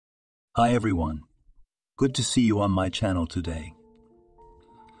Hi everyone, good to see you on my channel today.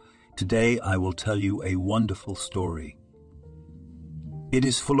 Today I will tell you a wonderful story. It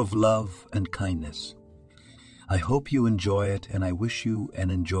is full of love and kindness. I hope you enjoy it and I wish you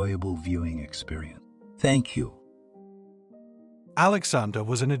an enjoyable viewing experience. Thank you. Alexander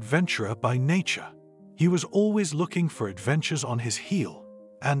was an adventurer by nature. He was always looking for adventures on his heel,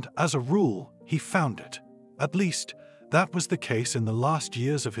 and as a rule, he found it. At least, that was the case in the last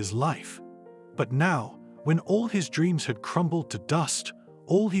years of his life. But now, when all his dreams had crumbled to dust,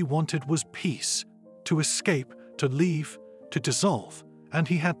 all he wanted was peace, to escape, to leave, to dissolve, and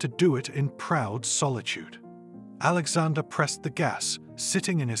he had to do it in proud solitude. Alexander pressed the gas,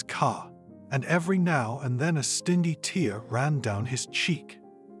 sitting in his car, and every now and then a stingy tear ran down his cheek.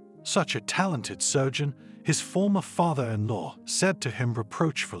 Such a talented surgeon, his former father-in-law said to him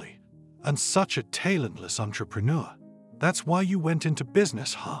reproachfully, and such a talentless entrepreneur. That's why you went into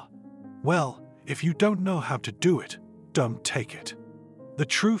business, huh? Well, if you don't know how to do it, don't take it. The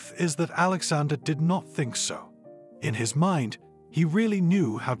truth is that Alexander did not think so. In his mind, he really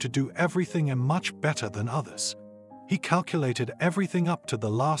knew how to do everything and much better than others. He calculated everything up to the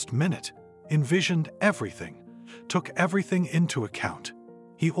last minute, envisioned everything, took everything into account.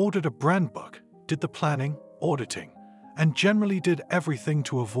 He ordered a brand book, did the planning, auditing, and generally did everything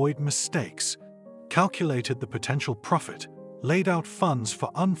to avoid mistakes, calculated the potential profit, laid out funds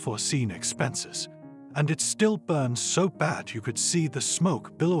for unforeseen expenses, and it still burned so bad you could see the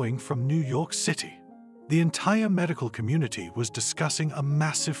smoke billowing from New York City. The entire medical community was discussing a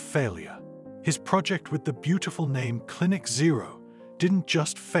massive failure. His project with the beautiful name Clinic Zero didn't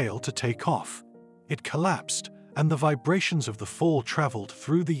just fail to take off. It collapsed, and the vibrations of the fall traveled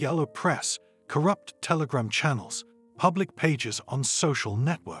through the yellow press, corrupt telegram channels, public pages on social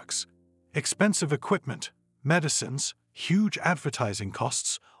networks. Expensive equipment, medicines, huge advertising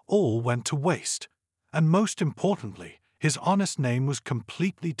costs all went to waste. And most importantly, his honest name was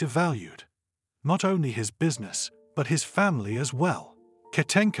completely devalued. Not only his business, but his family as well.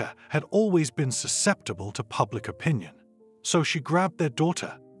 Katenka had always been susceptible to public opinion, so she grabbed their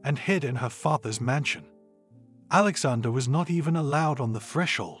daughter and hid in her father's mansion. Alexander was not even allowed on the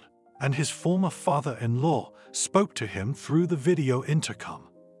threshold, and his former father-in-law spoke to him through the video intercom.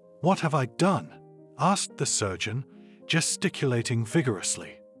 "What have I done?" asked the surgeon, gesticulating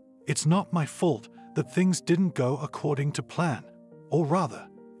vigorously. "It's not my fault that things didn't go according to plan. Or rather,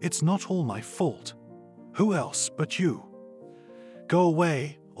 it's not all my fault. Who else but you?" "Go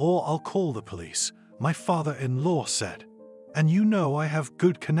away, or I'll call the police," my father-in-law said. "And you know I have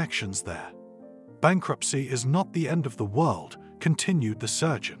good connections there." "Bankruptcy is not the end of the world," continued the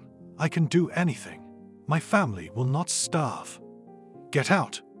surgeon. "I can do anything. My family will not starve." "Get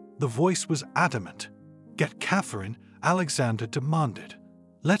out." The voice was adamant. "Get Catherine," Alexander demanded.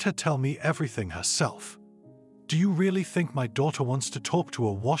 "Let her tell me everything herself." "Do you really think my daughter wants to talk to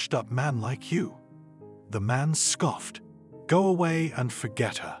a washed-up man like you?" The man scoffed. "Go away and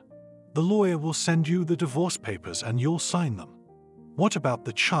forget her. The lawyer will send you the divorce papers and you'll sign them." "What about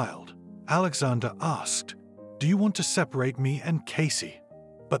the child?" Alexander asked. "Do you want to separate me and Casey?"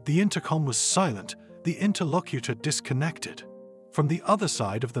 But the intercom was silent, the interlocutor disconnected. From the other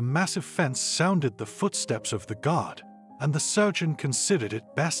side of the massive fence sounded the footsteps of the guard, and the surgeon considered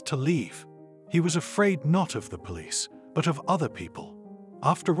it best to leave. He was afraid not of the police, but of other people.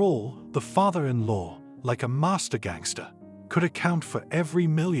 After all, the father-in-law, like a master gangster, could account for every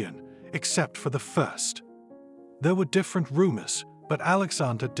million except for the first. There were different rumors, but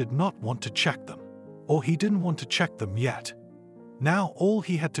Alexander did not want to check them, or he didn't want to check them yet. Now all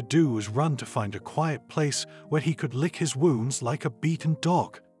he had to do was run to find a quiet place where he could lick his wounds like a beaten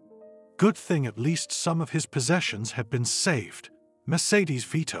dog. Good thing at least some of his possessions had been saved. Mercedes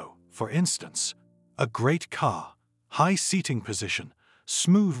Vito, for instance. A great car, high seating position,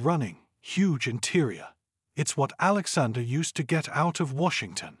 smooth running, huge interior. It's what Alexander used to get out of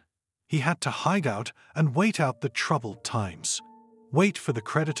Washington. He had to hide out and wait out the troubled times. Wait for the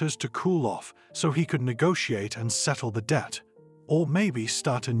creditors to cool off so he could negotiate and settle the debt. Or maybe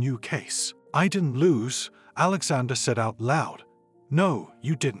start a new case. "I didn't lose," Alexander said out loud. "No,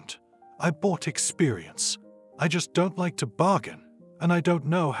 you didn't. I bought experience. I just don't like to bargain, and I don't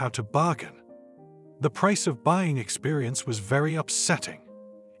know how to bargain." The price of buying experience was very upsetting.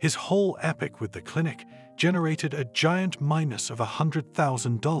 His whole epic with the clinic generated a giant minus of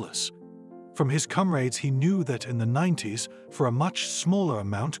 $100,000. From his comrades he knew that in the 90s, for a much smaller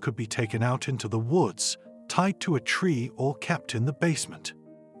amount could be taken out into the woods, tied to a tree or kept in the basement.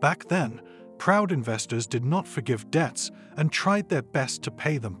 Back then, proud investors did not forgive debts and tried their best to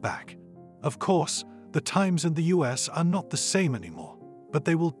pay them back. Of course, the times in the US are not the same anymore. but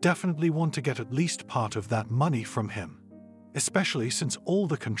they will definitely want to get at least part of that money from him, especially since all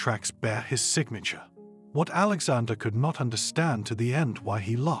the contracts bear his signature. What Alexander could not understand to the end why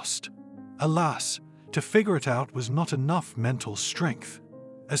he lost. Alas, to figure it out was not enough mental strength.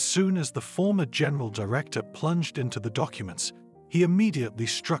 As soon as the former general director plunged into the documents, he immediately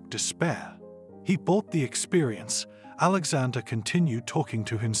struck despair. He bought the experience. Alexander continued talking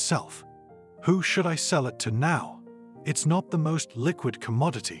to himself. Who should I sell it to now? It's not the most liquid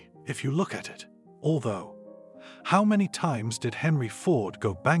commodity, if you look at it. Although, how many times did Henry Ford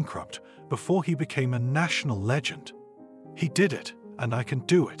go bankrupt before he became a national legend? He did it, and I can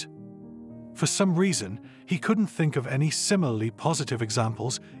do it. For some reason, he couldn't think of any similarly positive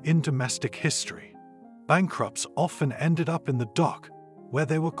examples in domestic history. Bankrupts often ended up in the dock, where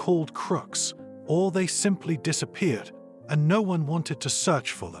they were called crooks, or they simply disappeared, and no one wanted to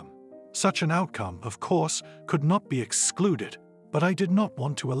search for them. Such an outcome, of course, could not be excluded, but I did not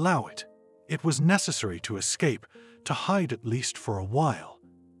want to allow it. It was necessary to escape, to hide at least for a while.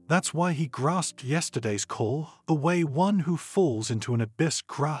 That's why he grasped yesterday's call the way one who falls into an abyss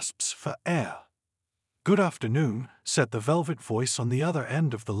grasps for air. "Good afternoon," said the velvet voice on the other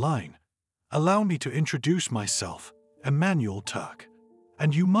end of the line. "Allow me to introduce myself, Emmanuel Turk.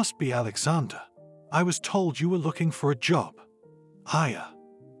 And you must be Alexander. I was told you were looking for a job." "Hiya."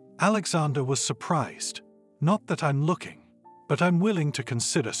 Alexander was surprised. "Not that I'm looking, but I'm willing to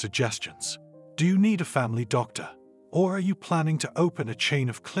consider suggestions. Do you need a family doctor? Or are you planning to open a chain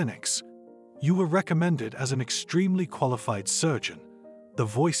of clinics? You were recommended as an extremely qualified surgeon." The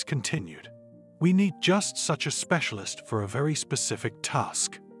voice continued. "We need just such a specialist for a very specific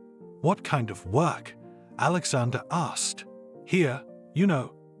task." "What kind of work?" Alexander asked. "Here,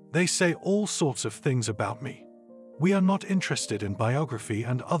 they say all sorts of things about me. We are not interested in biography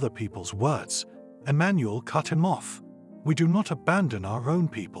and other people's words." Emmanuel cut him off. "We do not abandon our own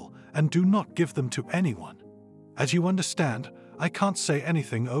people and do not give them to anyone. As you understand, I can't say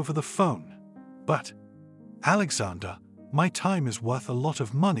anything over the phone." "But, Alexander, my time is worth a lot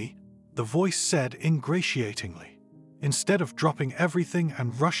of money," the voice said ingratiatingly. "Instead of dropping everything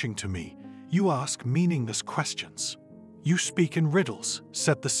and rushing to me, you ask meaningless questions." "You speak in riddles,"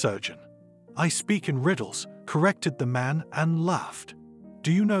 said the surgeon. "I speak in riddles," corrected the man and laughed.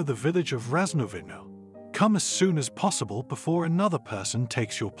 "Do you know the village of Raznovidno? Come as soon as possible before another person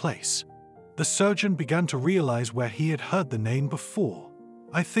takes your place." The surgeon began to realize where he had heard the name before.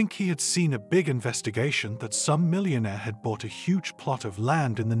 I think he had seen a big investigation that some millionaire had bought a huge plot of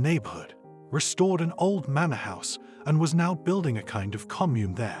land in the neighborhood, restored an old manor house, and was now building a kind of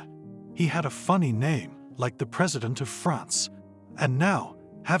commune there. He had a funny name, like the President of France. And now,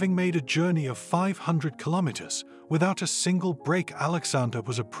 having made a journey of 500 kilometers without a single break, Alexander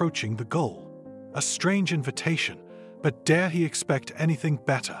was approaching the goal. A strange invitation, but dare he expect anything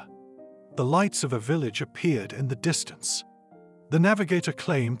better? The lights of a village appeared in the distance. The navigator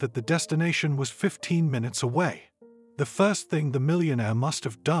claimed that the destination was 15 minutes away. The first thing the millionaire must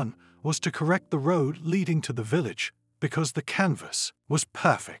have done was to correct the road leading to the village, because the canvas was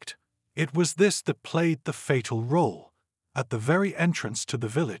perfect. It was this that played the fatal role. At the very entrance to the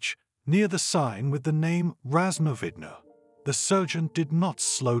village, near the sign with the name Raznovidno, the surgeon did not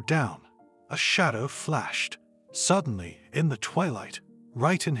slow down. A shadow flashed. Suddenly, in the twilight,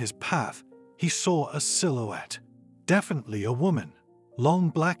 right in his path, he saw a silhouette. Definitely a woman. Long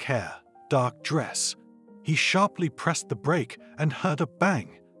black hair, dark dress. He sharply pressed the brake and heard a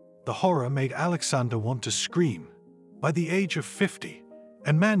bang. The horror made Alexander want to scream. By the age of 50,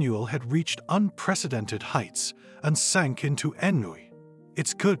 Emmanuel had reached unprecedented heights and sank into ennui.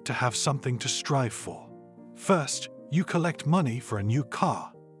 It's good to have something to strive for. First, you collect money for a new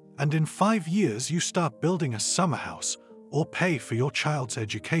car, and in 5 years you start building a summer house or pay for your child's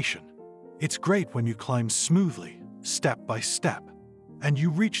education. It's great when you climb smoothly, step by step, and you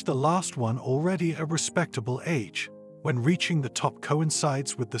reach the last one already at a respectable age, when reaching the top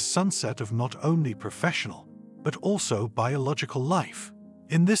coincides with the sunset of not only professional, but also biological life.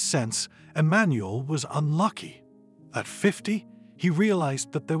 In this sense, Emmanuel was unlucky. At 50, he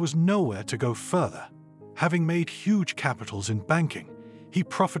realized that there was nowhere to go further. Having made huge capitals in banking, he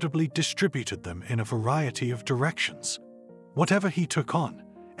profitably distributed them in a variety of directions. Whatever he took on,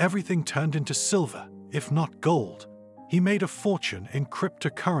 everything turned into silver, if not gold. He made a fortune in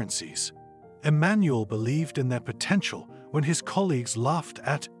cryptocurrencies. Emmanuel believed in their potential when his colleagues laughed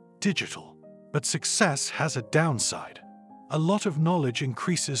at digital. But success has a downside. A lot of knowledge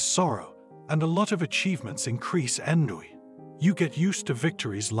increases sorrow, and a lot of achievements increase ennui. You get used to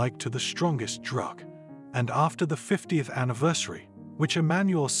victories like to the strongest drug. And after the 50th anniversary, which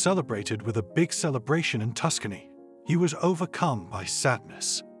Emmanuel celebrated with a big celebration in Tuscany, he was overcome by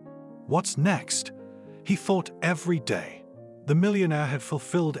sadness. What's next? He thought every day. The millionaire had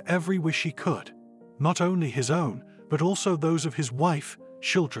fulfilled every wish he could, not only his own, but also those of his wife,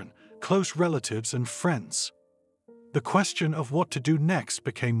 children, close relatives, and friends. The question of what to do next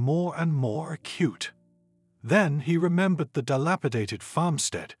became more and more acute. Then he remembered the dilapidated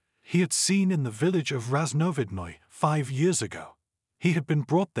farmstead he had seen in the village of Raznovidnoy 5 years ago. He had been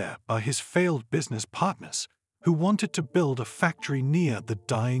brought there by his failed business partners, who wanted to build a factory near the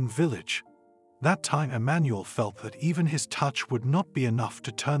dying village. That time Emmanuel felt that even his touch would not be enough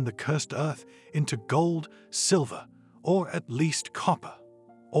to turn the cursed earth into gold, silver, or at least copper.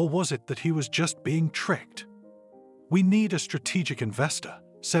 Or was it that he was just being tricked? "We need a strategic investor,"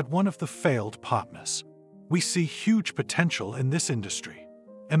 said one of the failed partners. "We see huge potential in this industry."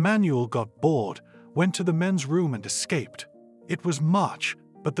 Emmanuel got bored, went to the men's room and escaped. It was March,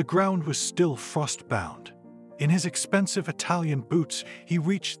 but the ground was still frost-bound. In his expensive Italian boots, he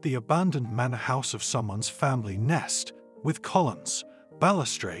reached the abandoned manor house of someone's family nest, with columns,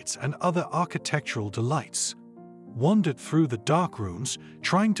 balustrades, and other architectural delights. Wandered through the dark rooms,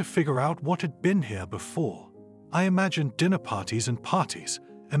 trying to figure out what had been here before. I imagined dinner parties and parties,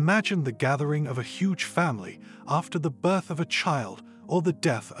 imagined the gathering of a huge family after the birth of a child or the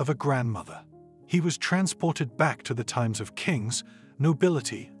death of a grandmother. He was transported back to the times of kings,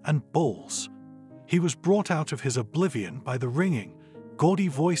 nobility, and balls. He was brought out of his oblivion by the ringing, gaudy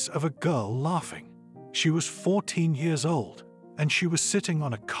voice of a girl laughing. She was 14 years old, and she was sitting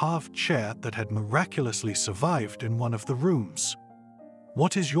on a carved chair that had miraculously survived in one of the rooms.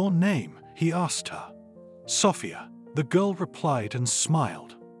 "What is your name?" he asked her. "Sophia," the girl replied and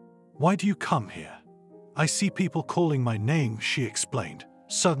smiled. "Why do you come here?" "I see people calling my name," she explained,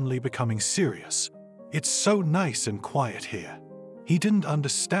 suddenly becoming serious. "It's so nice and quiet here." He didn't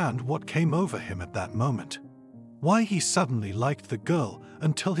understand what came over him at that moment. Why he suddenly liked the girl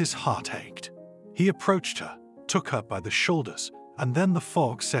until his heart ached. He approached her, took her by the shoulders, and then the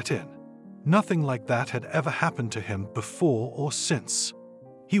fog set in. Nothing like that had ever happened to him before or since.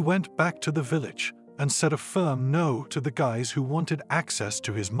 He went back to the village and said a firm no to the guys who wanted access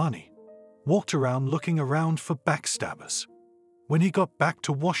to his money. Walked around looking around for backstabbers. When he got back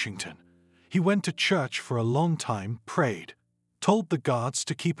to Washington, he went to church for a long time, prayed, told the guards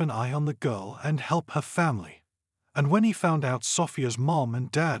to keep an eye on the girl and help her family. And when he found out Sophia's mom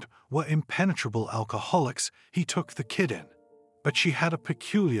and dad were impenetrable alcoholics, he took the kid in. But she had a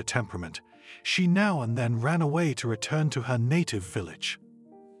peculiar temperament. She now and then ran away to return to her native village.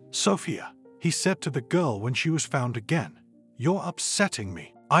 "Sophia," he said to the girl when she was found again, "you're upsetting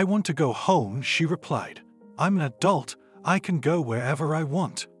me." "I want to go home," she replied. "I'm an adult. I can go wherever I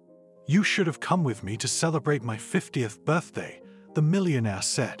want." "You should have come with me to celebrate my 50th birthday, the millionaire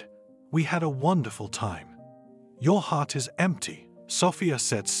said. "We had a wonderful time." "Your heart is empty," Sophia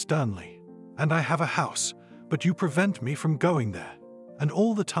said sternly. "And I have a house, but you prevent me from going there. And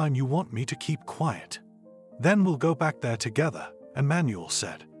all the time you want me to keep quiet." "Then we'll go back there together," Emmanuel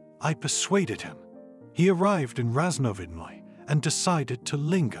said. I persuaded him. He arrived in Raznovidnoy and decided to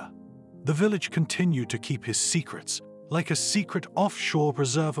linger. The village continued to keep his secrets, like a secret offshore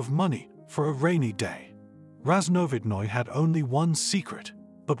reserve of money for a rainy day. Raznovidnoy had only one secret,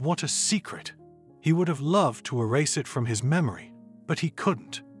 but what a secret! He would have loved to erase it from his memory, but he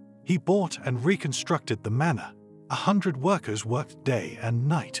couldn't. He bought and reconstructed the manor. 100 workers worked day and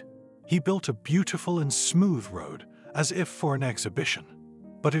night. He built a beautiful and smooth road, as if for an exhibition.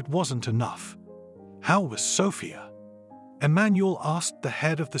 But it wasn't enough. How was Sophia? Emmanuel asked the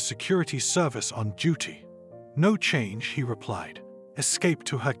head of the security service on duty. "No change," he replied. "Escape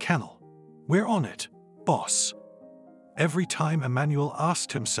to her kennel." "We're on it, boss." Every time Emmanuel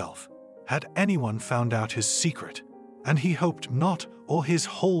asked himself, had anyone found out his secret? And he hoped not, or his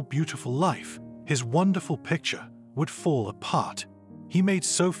whole beautiful life, his wonderful picture, would fall apart. He made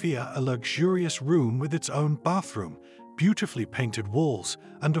Sophia a luxurious room with its own bathroom, beautifully painted walls,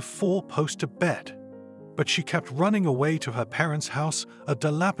 and a 4-poster bed. But she kept running away to her parents' house, a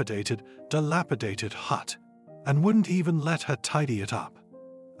dilapidated hut, and wouldn't even let her tidy it up.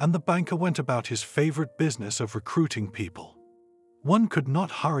 And the banker went about his favorite business of recruiting people. One could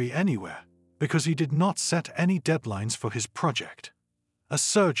not hurry anywhere, because he did not set any deadlines for his project. A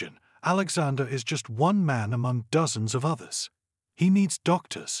surgeon, Alexander is just one man among dozens of others. He needs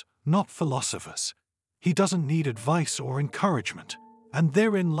doctors, not philosophers. He doesn't need advice or encouragement, and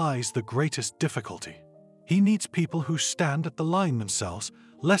therein lies the greatest difficulty. He needs people who stand at the line themselves,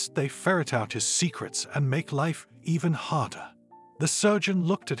 lest they ferret out his secrets and make life even harder. The surgeon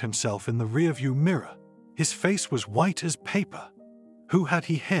looked at himself in the rearview mirror. His face was white as paper. Who had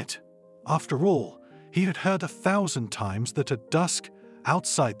he hit? After all, He had heard 1,000 times that at dusk,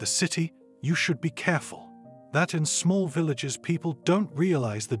 outside the city, you should be careful. That in small villages people don't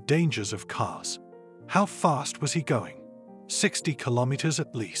realize the dangers of cars. How fast was he going? 60 kilometers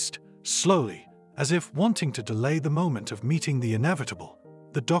at least. Slowly, as if wanting to delay the moment of meeting the inevitable,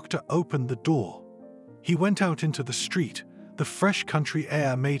 the doctor opened the door. He went out into the street. The fresh country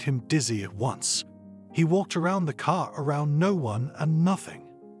air made him dizzy at once. He walked around the car, around no one and nothing.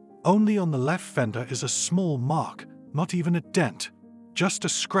 Only on the left fender is a small mark, not even a dent. Just a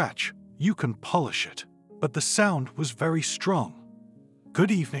scratch. You can polish it. But the sound was very strong.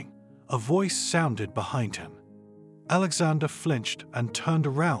 "Good evening," a voice sounded behind him. Alexander flinched and turned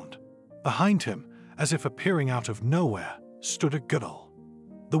around. Behind him, as if appearing out of nowhere, stood a girl.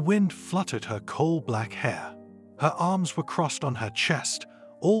 The wind fluttered her coal-black hair. Her arms were crossed on her chest,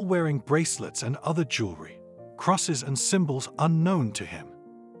 all wearing bracelets and other jewelry, crosses and symbols unknown to him.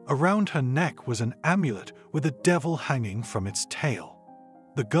 Around her neck was an amulet with a devil hanging from its tail.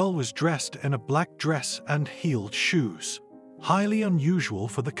 The girl was dressed in a black dress and heeled shoes, highly unusual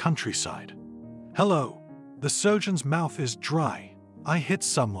for the countryside. "Hello." The surgeon's mouth is dry. "I hit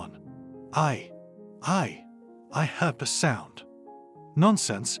someone. I heard a sound."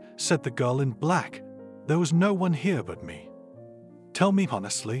 "Nonsense," said the girl in black. "There was no one here but me." "Tell me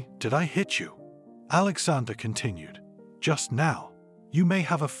honestly, did I hit you?" Alexander continued. "Just now. You may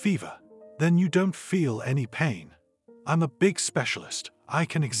have a fever, then you don't feel any pain. I'm a big specialist. I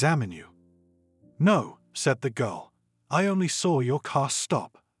can examine you." "No," said the girl. "I only saw your car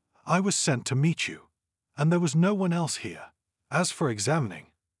stop. I was sent to meet you. And there was no one else here. As for examining,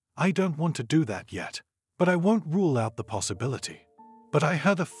 I don't want to do that yet, but I won't rule out the possibility." "But I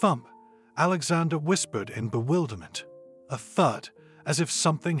heard a thump," Alexander whispered in bewilderment. "A thud, as if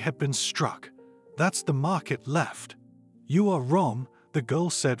something had been struck. That's the mark it left." "You are wrong," the girl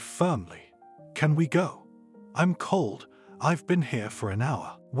said firmly. "Can we go? I'm cold. I've been here for an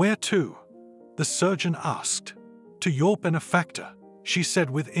hour." "Where to?" the surgeon asked. "To your benefactor," she said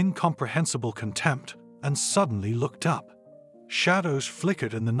with incomprehensible contempt, and suddenly looked up. Shadows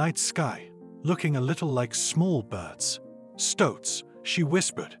flickered in the night sky, looking a little like small birds. "Stoats," she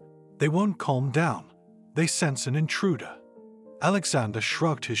whispered. "They won't calm down. They sense an intruder." Alexander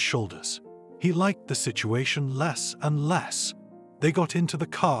shrugged his shoulders. He liked the situation less and less. They got into the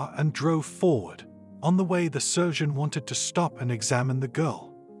car and drove forward. On the way, the surgeon wanted to stop and examine the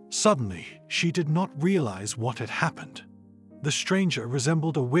girl. Suddenly, she did not realize what had happened. The stranger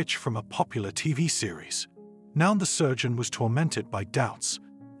resembled a witch from a popular TV series. Now the surgeon was tormented by doubts.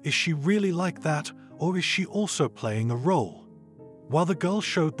 Is she really like that, or is she also playing a role? While the girl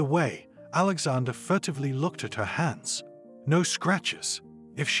showed the way, Alexander furtively looked at her hands. No scratches.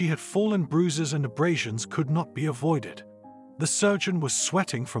 If she had fallen, bruises and abrasions could not be avoided. The surgeon was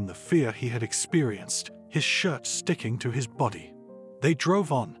sweating from the fear he had experienced, his shirt sticking to his body. They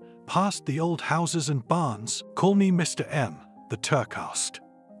drove on, past the old houses and barns. "Call me Mr. M," the Turk asked.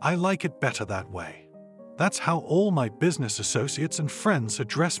 "I like it better that way. That's how all my business associates and friends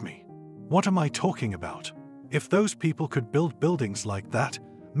address me." "What am I talking about? If those people could build buildings like that,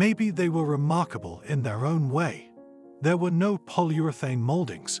 maybe they were remarkable in their own way." There were no polyurethane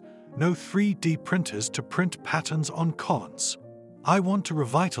moldings, no 3D printers to print patterns on columns. "I want to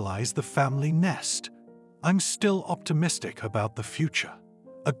revitalize the family nest. I'm still optimistic about the future."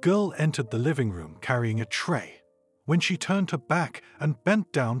 A girl entered the living room carrying a tray. When she turned her back and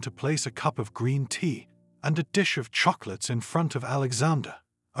bent down to place a cup of green tea and a dish of chocolates in front of Alexander,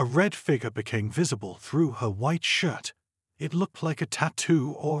 a red figure became visible through her white shirt. It looked like a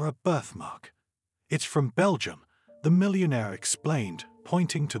tattoo or a birthmark. "It's from Belgium," the millionaire explained,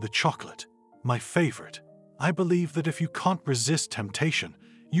 pointing to the chocolate. "My favorite. I believe that if you can't resist temptation,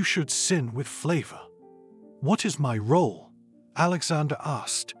 you should sin with flavor." "What is my role?" Alexander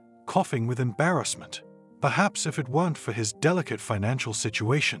asked, coughing with embarrassment. Perhaps if it weren't for his delicate financial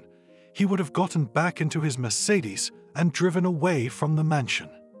situation, he would have gotten back into his Mercedes and driven away from the mansion.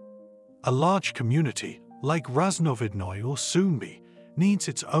 A large community, like Raznovidnoy or Soonby, needs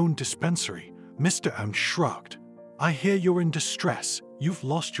its own dispensary. Mr. M shrugged. "I hear you're in distress. You've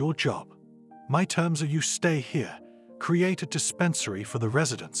lost your job. My terms are you stay here, create a dispensary for the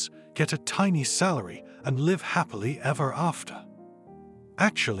residents, get a tiny salary, and live happily ever after."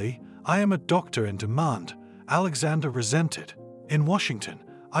 "Actually, I am a doctor in demand," Alexander resented. "In Washington,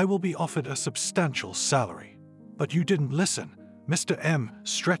 I will be offered a substantial salary." "But you didn't listen," Mr. M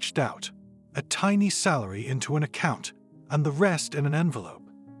stretched out. "A tiny salary into an account, and the rest in an envelope.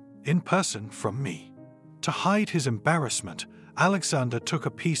 In person from me." To hide his embarrassment, Alexander took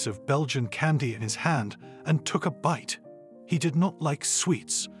a piece of Belgian candy in his hand and took a bite. He did not like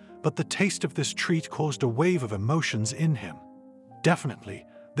sweets, but the taste of this treat caused a wave of emotions in him. Definitely,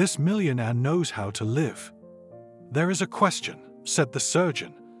 this millionaire knows how to live. "There is a question," said the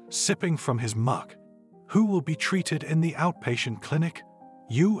surgeon, sipping from his mug. "Who will be treated in the outpatient clinic?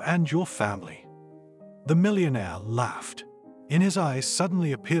 You and your family." The millionaire laughed. In his eyes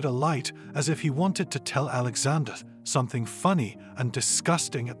suddenly appeared a light, as if he wanted to tell Alexander something funny and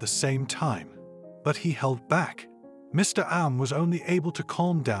disgusting at the same time. But he held back. Mr. Am was only able to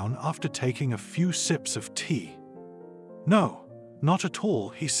calm down after taking a few sips of tea. "No, not at all,"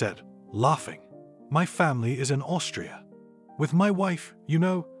 he said, laughing. "My family is in Austria. With my wife, you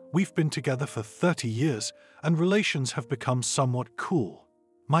know, we've been together for 30 years, and relations have become somewhat cool.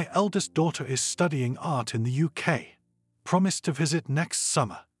 My eldest daughter is studying art in the UK. Promised to visit next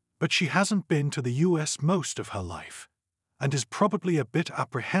summer, but she hasn't been to the US most of her life, and is probably a bit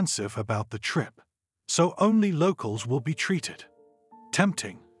apprehensive about the trip. So only locals will be treated."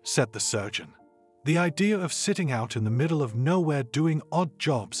 "Tempting," said the surgeon. The idea of sitting out in the middle of nowhere doing odd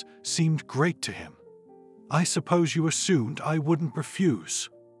jobs seemed great to him. "I suppose you assumed I wouldn't refuse."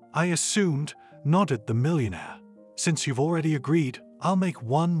 "I assumed," nodded the millionaire. "Since you've already agreed, I'll make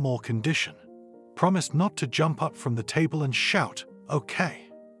one more condition. Promise not to jump up from the table and shout, okay?"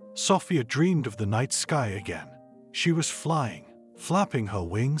 Sophia dreamed of the night sky again. She was flying, flapping her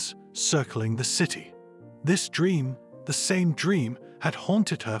wings, circling the city. This dream, the same dream, had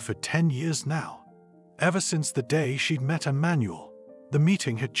haunted her for 10 years now. Ever since the day she'd met Emmanuel, the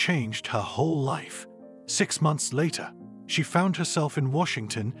meeting had changed her whole life. 6 months later, she found herself in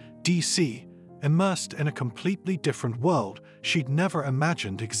Washington, D.C., immersed in a completely different world she'd never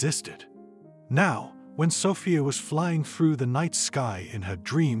imagined existed. Now, when Sophia was flying through the night sky in her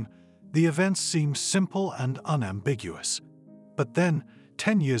dream, the events seemed simple and unambiguous. But then,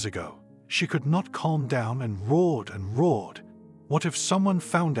 10 years ago, she could not calm down and roared and roared. What if someone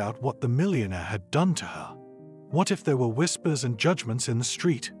found out what the millionaire had done to her? What if there were whispers and judgments in the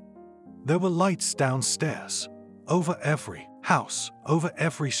street? There were lights downstairs, over every house, over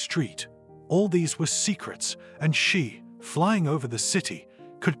every street. All these were secrets, and she, flying over the city,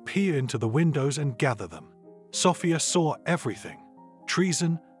 could peer into the windows and gather them. Sophia saw everything: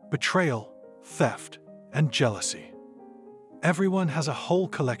 treason, betrayal, theft, and jealousy. Everyone has a whole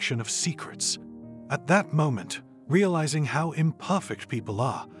collection of secrets. At that moment, realizing how imperfect people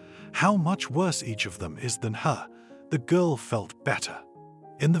are, how much worse each of them is than her, the girl felt better.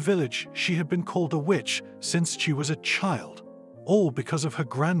 In the village, she had been called a witch since she was a child, all because of her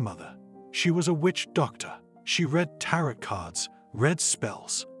grandmother. She was a witch doctor. She read tarot cards, read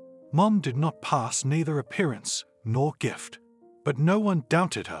spells. Mom did not pass neither appearance nor gift. But no one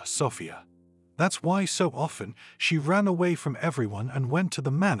doubted her, Sophia. That's why so often she ran away from everyone and went to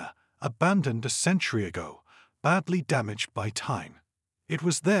the manor, abandoned a century ago, badly damaged by time. It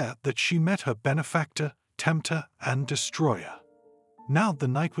was there that she met her benefactor, tempter, and destroyer. Now the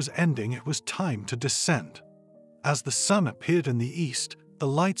night was ending, it was time to descend. As the sun appeared in the east, the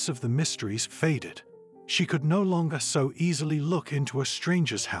lights of the mysteries faded. She could no longer so easily look into a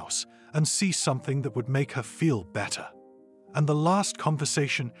stranger's house and see something that would make her feel better. And the last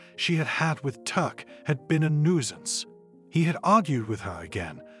conversation she had had with Turk had been a nuisance. He had argued with her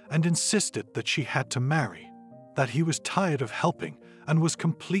again and insisted that she had to marry, that he was tired of helping and was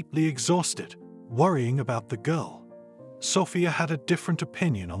completely exhausted, worrying about the girl. Sophia had a different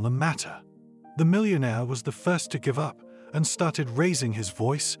opinion on the matter. The millionaire was the first to give up and started raising his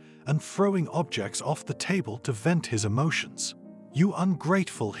voice and throwing objects off the table to vent his emotions. "You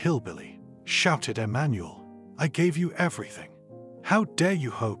ungrateful hillbilly," shouted Emmanuel. "I gave you everything. How dare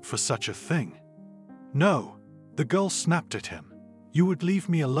you hope for such a thing?" "No," the girl snapped at him. "You would leave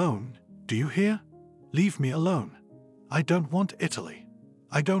me alone, do you hear? Leave me alone. I don't want Italy.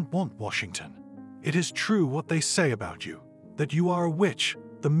 I don't want Washington. It is true what they say about you, that you are a witch,"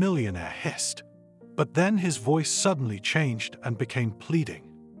 the millionaire hissed. But then his voice suddenly changed and became pleading.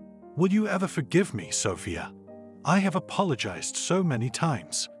 "Will you ever forgive me, Sophia? I have apologized so many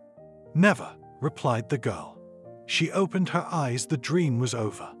times." "Never," replied the girl. She opened her eyes. The dream was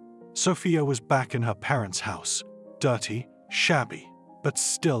over. Sophia was back in her parents' house, dirty, shabby, but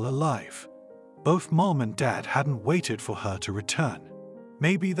still alive. Both Mom and Dad hadn't waited for her to return.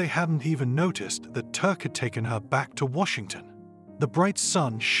 Maybe they hadn't even noticed that Turk had taken her back to Washington. The bright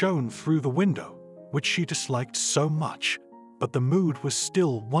sun shone through the window, which she disliked so much, but the mood was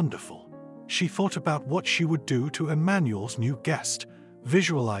still wonderful. She thought about what she would do to Emmanuel's new guest,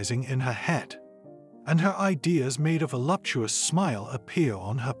 visualizing in her head. And her ideas made a voluptuous smile appear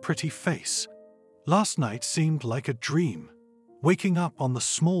on her pretty face. Last night seemed like a dream. Waking up on the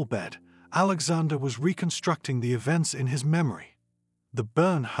small bed, Alexander was reconstructing the events in his memory. The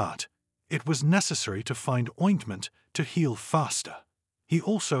burn hurt. It was necessary to find ointment to heal faster. He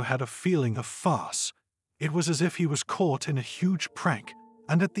also had a feeling of farce. It was as if he was caught in a huge prank,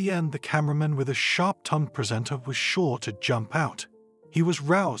 and at the end the cameraman with a sharp-tongued presenter was sure to jump out. He was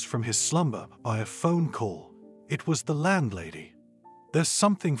roused from his slumber by a phone call. It was the landlady. There's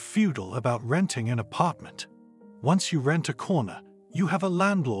something feudal about renting an apartment. Once you rent a corner, you have a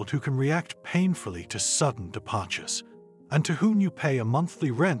landlord who can react painfully to sudden departures, and to whom you pay a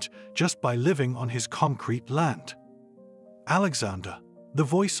monthly rent just by living on his concrete land. Alexander, the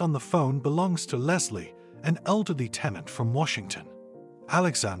voice on the phone belongs to Leslie, an elderly tenant from Washington.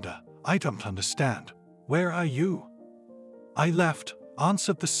 Alexander, I don't understand. Where are you? I left,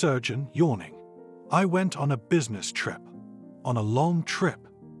 answered the surgeon, yawning. I went on a business trip. On a long trip.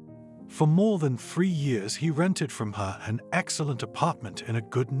 For more than 3 years he rented from her an excellent apartment in a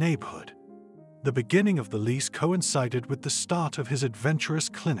good neighborhood. The beginning of the lease coincided with the start of his adventurous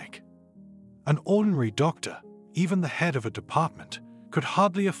clinic. An ordinary doctor, even the head of a department, could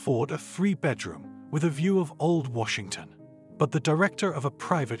hardly afford a 3-bedroom with a view of old Washington. But the director of a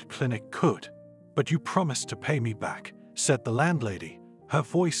private clinic could. But you promised to pay me back, said the landlady, her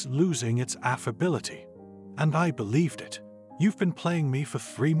voice losing its affability. And I believed it. You've been playing me for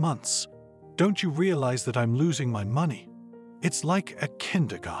 3 months. Don't you realize that I'm losing my money? It's like a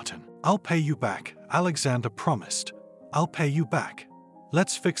kindergarten. I'll pay you back, Alexander promised. I'll pay you back.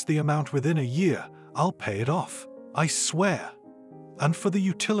 Let's fix the amount within a year. I'll pay it off. I swear. And for the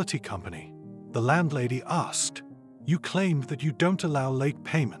utility company? The landlady asked. You claimed that you don't allow late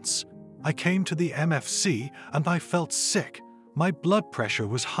payments. I came to the MFC and I felt sick. My blood pressure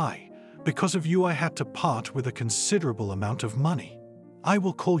was high. Because of you I had to part with a considerable amount of money. I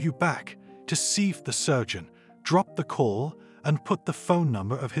will call you back to see if the surgeon dropped the call and put the phone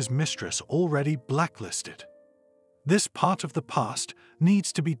number of his mistress already blacklisted. This part of the past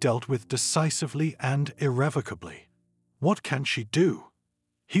needs to be dealt with decisively and irrevocably. What can she do?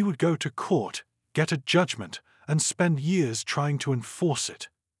 He would go to court, get a judgment, and spend years trying to enforce it.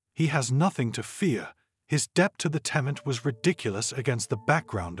 He has nothing to fear. His debt to the tenant was ridiculous against the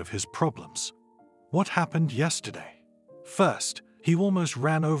background of his problems. What happened yesterday? First, he almost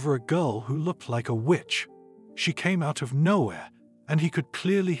ran over a girl who looked like a witch. She came out of nowhere, and he could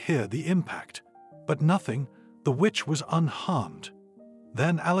clearly hear the impact. But nothing, the witch was unharmed.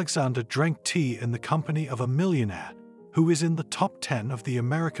 Then Alexander drank tea in the company of a millionaire who is in the top 10 of the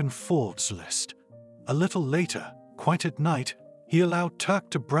American Forbes list. A little later, quite at night, he allowed Turk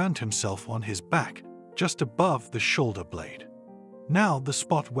to brand himself on his back, just above the shoulder blade. Now the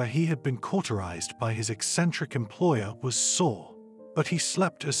spot where he had been cauterized by his eccentric employer was sore, but he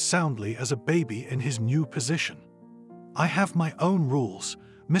slept as soundly as a baby in his new position. I have my own rules,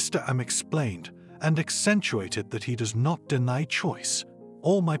 Mr. M explained, and accentuated that he does not deny choice.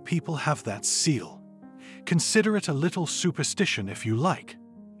 All my people have that seal. Consider it a little superstition if you like.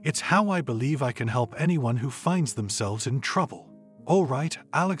 It's how I believe I can help anyone who finds themselves in trouble. All right,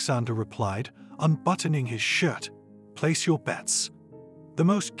 Alexander replied, unbuttoning his shirt. Place your bets. The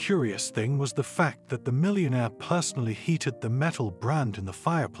most curious thing was the fact that the millionaire personally heated the metal brand in the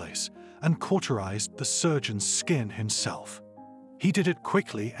fireplace and cauterized the surgeon's skin himself. He did it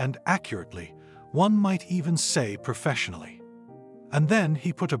quickly and accurately, one might even say professionally. And then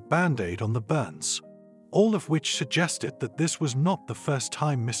he put a band-aid on the burns, all of which suggested that this was not the first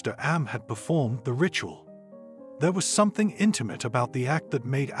time Mr. Am had performed the ritual. There was something intimate about the act that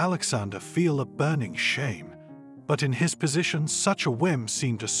made Alexander feel a burning shame, but in his position such a whim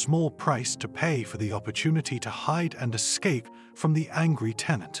seemed a small price to pay for the opportunity to hide and escape from the angry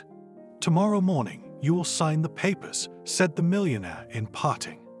tenant. Tomorrow morning you will sign the papers, said the millionaire in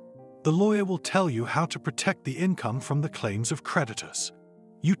parting. The lawyer will tell you how to protect the income from the claims of creditors.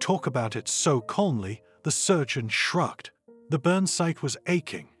 You talk about it so calmly, the surgeon shrugged. The burn site was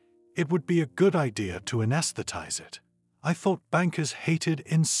aching. It would be a good idea to anesthetize it. I thought bankers hated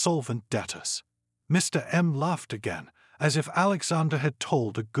insolvent debtors. Mr. M laughed again, as if Alexander had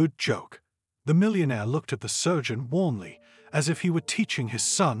told a good joke. The millionaire looked at the surgeon warmly, as if he were teaching his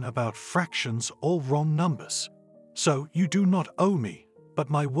son about fractions or wrong numbers. So you do not owe me, but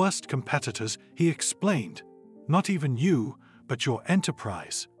my worst competitors, he explained. Not even you, but your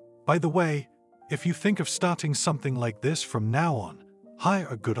enterprise. By the way, if you think of starting something like this from now on, hire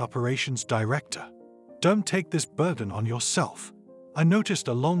a good operations director. Don't take this burden on yourself. I noticed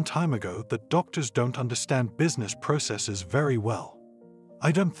a long time ago that doctors don't understand business processes very well.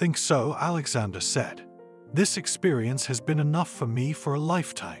 I don't think so, Alexander said. This experience has been enough for me for a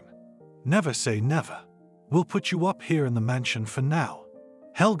lifetime. Never say never. We'll put you up here in the mansion for now.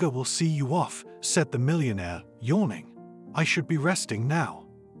 Helga will see you off, said the millionaire, yawning. I should be resting now.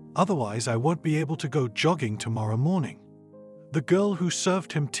 Otherwise, I won't be able to go jogging tomorrow morning. The girl who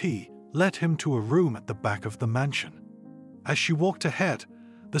served him tea led him to a room at the back of the mansion. As she walked ahead,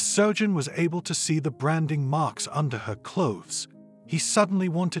 the surgeon was able to see the branding marks under her clothes. He suddenly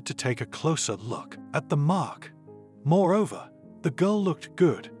wanted to take a closer look at the mark. Moreover, the girl looked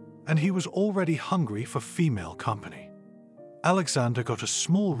good, and he was already hungry for female company. Alexander got a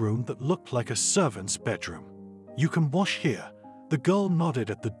small room that looked like a servant's bedroom. "You can wash here," the girl nodded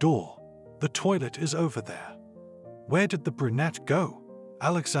at the door. "The toilet is over there." "Where did the brunette go?"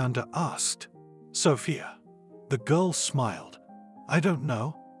 Alexander asked. "Sophia." The girl smiled. "I don't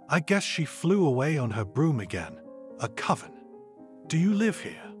know. I guess she flew away on her broom again. A coven." "Do you live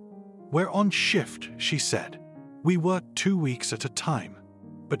here?" "We're on shift," she said. "We work 2 weeks at a time.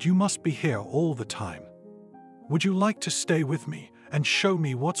 But you must be here all the time. Would you like to stay with me and show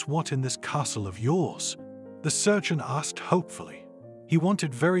me what's what in this castle of yours?" the surgeon asked hopefully. He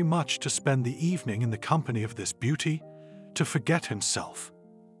wanted very much to spend the evening in the company of this beauty, to forget himself.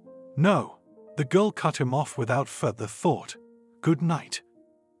 "No," the girl cut him off without further thought. "Good night."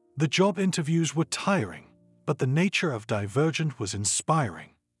 The job interviews were tiring, but the nature of Divergent was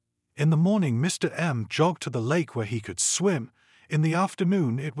inspiring. In the morning, Mr. M jogged to the lake where he could swim. In the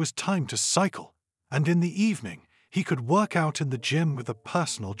afternoon, it was time to cycle. And in the evening, he could work out in the gym with a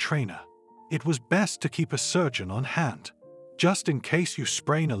personal trainer. It was best to keep a surgeon on hand, just in case you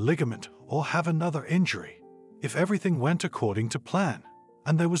sprain a ligament or have another injury. If everything went according to plan,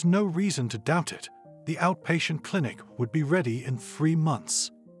 and there was no reason to doubt it, the outpatient clinic would be ready in 3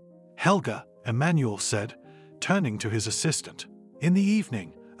 months. "Helga," Emmanuel said, turning to his assistant. "In the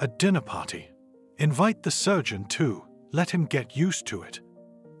evening, a dinner party. Invite the surgeon too. Let him get used to it."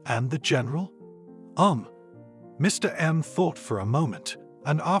 "And the general?" Mr. M thought for a moment,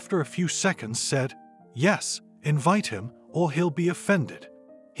 and after a few seconds said, "Yes, invite him, or he'll be offended.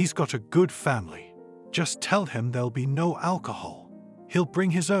 He's got a good family. Just tell him there'll be no alcohol. He'll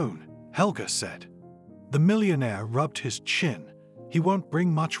bring his own," Helga said. The millionaire rubbed his chin. "He won't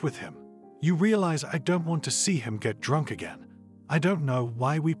bring much with him. You realize I don't want to see him get drunk again. I don't know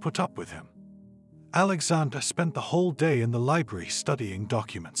why we put up with him." Alexander spent the whole day in the library studying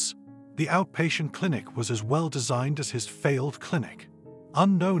documents. The outpatient clinic was as well designed as his failed clinic.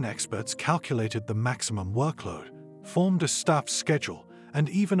 Unknown experts calculated the maximum workload, formed a staff schedule, and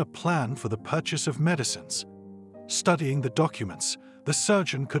even a plan for the purchase of medicines. Studying the documents, the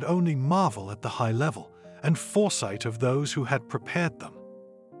surgeon could only marvel at the high level and foresight of those who had prepared them.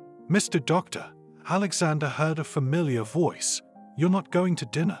 "Mr. Doctor," Alexander heard a familiar voice. "You're not going to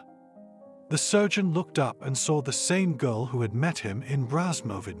dinner?" The surgeon looked up and saw the same girl who had met him in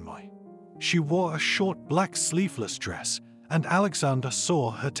Razmovidmoy. She wore a short black sleeveless dress, and Alexander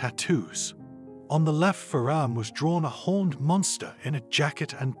saw her tattoos. On the left forearm was drawn a horned monster in a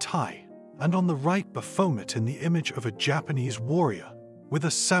jacket and tie, and on the right Baphomet in the image of a Japanese warrior with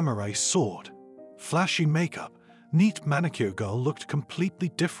a samurai sword. Flashy makeup, neat manicure girl looked completely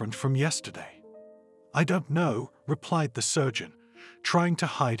different from yesterday. "I don't know," replied the surgeon, trying to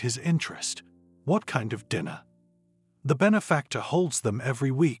hide his interest. "What kind of dinner?" "The benefactor holds them every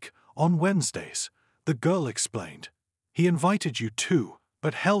week, on Wednesdays," the girl explained. "He invited you too,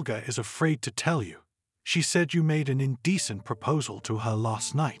 but Helga is afraid to tell you. She said you made an indecent proposal to her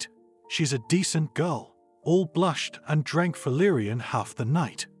last night. She's a decent girl, all blushed and drank valerian half the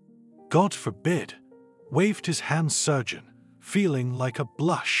night." "God forbid," waved his hand surgeon, feeling like a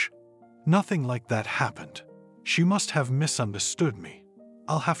blush. "Nothing like that happened. She must have misunderstood me.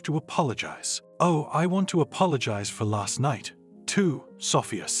 I'll have to apologize." "Oh, I want to apologize for last night, too,"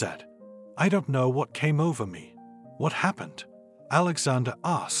 Sophia said. "I don't know what came over me." "What happened?" Alexander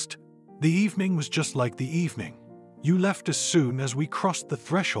asked. "The evening was just like the evening. You left as soon as we crossed the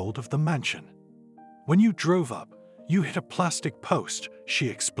threshold of the mansion. When you drove up, you hit a plastic post," she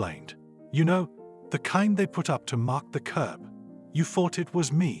explained. "You know, the kind they put up to mark the curb. You thought it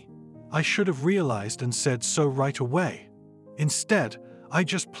was me. I should have realized and said so right away. Instead, I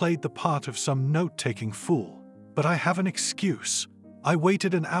just played the part of some note-taking fool. But I have an excuse. I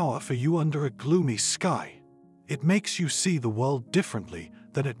waited an hour for you under a gloomy sky. It makes you see the world differently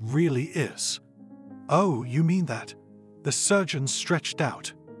than it really is." "Oh, you mean that?" The surgeon stretched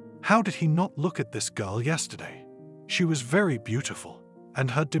out. How did he not look at this girl yesterday? She was very beautiful,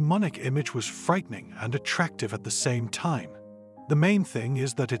 and her demonic image was frightening and attractive at the same time. "The main thing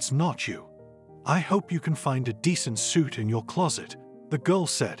is that it's not you. I hope you can find a decent suit in your closet," the girl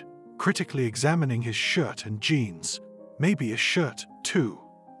said, critically examining his shirt and jeans. "Maybe a shirt, too.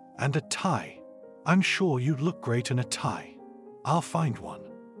 And a tie. I'm sure you'd look great in a tie. I'll find one.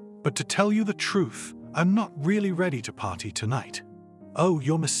 But to tell you the truth, I'm not really ready to party tonight." "Oh,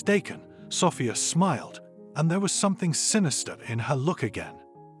 you're mistaken," Sophia smiled, and there was something sinister in her look again.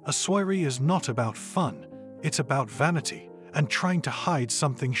 "A soiree is not about fun, it's about vanity and trying to hide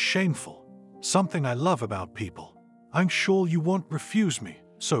something shameful. Something I love about people. I'm sure you won't refuse me,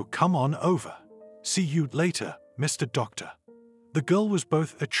 so come on over. See you later, Mr. Doctor." The girl was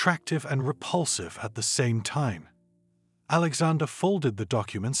both attractive and repulsive at the same time. Alexander folded the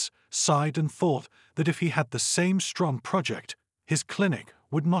documents, sighed, and thought that if he had the same strong project, his clinic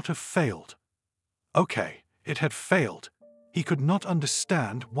would not have failed. Okay, it had failed. He could not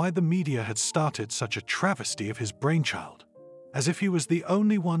understand why the media had started such a travesty of his brainchild, as if he was the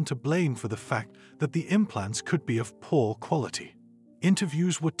only one to blame for the fact that the implants could be of poor quality.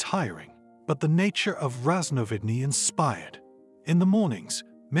 Interviews were tiring, but the nature of Raznovidny inspired. In the mornings,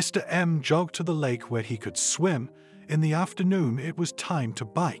 Mr. M jogged to the lake where he could swim. In the afternoon, it was time to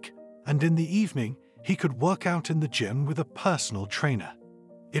bike, and in the evening, he could work out in the gym with a personal trainer.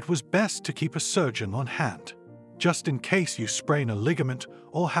 It was best to keep a surgeon on hand, just in case you sprain a ligament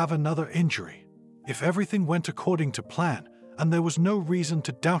or have another injury. If everything went according to plan, and there was no reason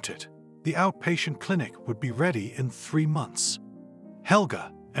to doubt it, the outpatient clinic would be ready in 3 months.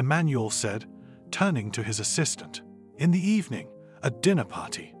 "Helga," Emmanuel said, turning to his assistant. "In the evening, a dinner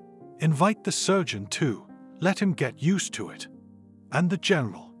party. Invite the surgeon too. Let him get used to it." "And the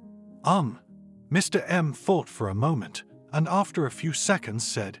general?" Mr. M thought for a moment, and after a few seconds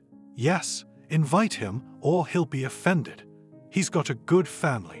said, "Yes, invite him or he'll be offended. He's got a good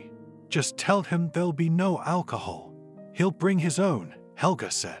family. Just tell him there'll be no alcohol. He'll bring his own,"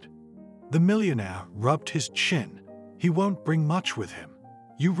 Helga said. The millionaire rubbed his chin. "He won't bring much with him.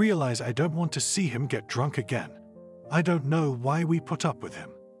 You realize I don't want to see him get drunk again. I don't know why we put up with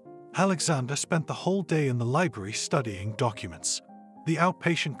him." Alexander spent the whole day in the library studying documents. The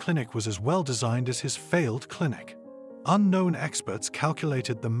outpatient clinic was as well designed as his failed clinic. Unknown experts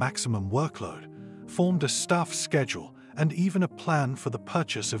calculated the maximum workload, formed a staff schedule, and even a plan for the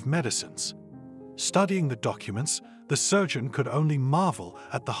purchase of medicines. Studying the documents, the surgeon could only marvel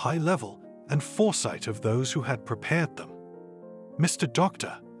at the high level and foresight of those who had prepared them. "Mr.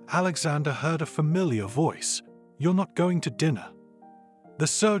 Doctor," Alexander heard a familiar voice. "You're not going to dinner." The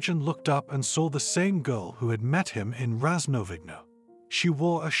surgeon looked up and saw the same girl who had met him in Raznovidny. She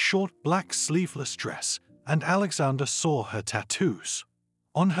wore a short black sleeveless dress, and Alexander saw her tattoos.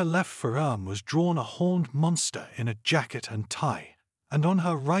 On her left forearm was drawn a horned monster in a jacket and tie, and on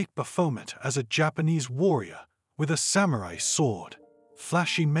her right Baphomet as a Japanese warrior with a samurai sword.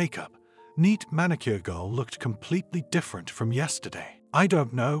 Flashy makeup, neat manicure girl looked completely different from yesterday. "I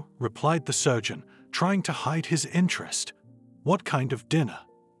don't know," replied the surgeon, trying to hide his interest. "What kind of dinner?"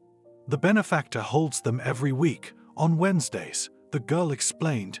 "The benefactor holds them every week, on Wednesdays," the girl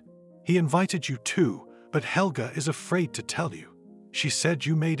explained. "He invited you too, but Helga is afraid to tell you. She said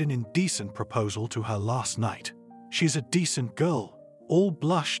you made an indecent proposal to her last night. She's a decent girl, all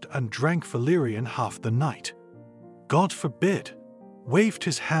blushed and drank valerian half the night." "God forbid," waved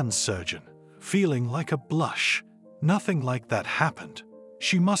his hand surgeon, feeling like a blush. "Nothing like that happened.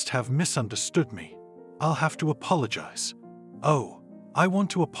 She must have misunderstood me. I'll have to apologize." "Oh, I want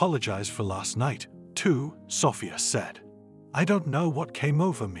to apologize for last night, too," Sophia said. "I don't know what came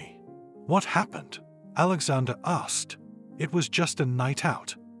over me." "What happened?" Alexander asked. "It was just a night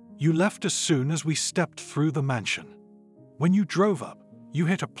out. You left as soon as we stepped through the mansion. When you drove up, you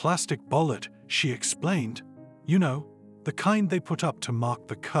hit a plastic bollard," she explained. "You know, the kind they put up to mark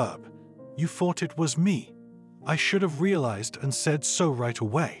the curb. You thought it was me. I should have realized and said so right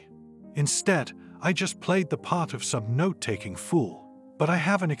away. Instead, I just played the part of some note-taking fool. But I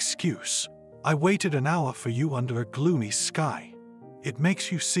have an excuse. I waited an hour for you under a gloomy sky. It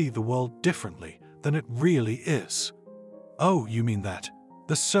makes you see the world differently than it really is." "Oh, you mean that?"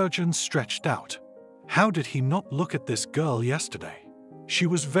 The surgeon stretched out. How did he not look at this girl yesterday? She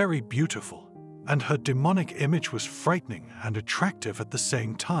was very beautiful, and her demonic image was frightening and attractive at the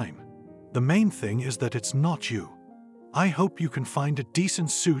same time. "The main thing is that it's not you. I hope you can find a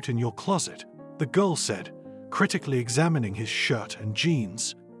decent suit in your closet," the girl said, critically examining his shirt and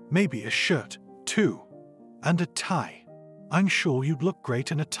jeans. "Maybe a shirt, too. And a tie. I'm sure you'd look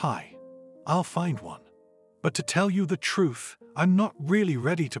great in a tie. I'll find one. But to tell you the truth, I'm not really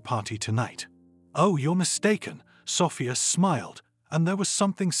ready to party tonight." "Oh, you're mistaken," Sophia smiled, and there was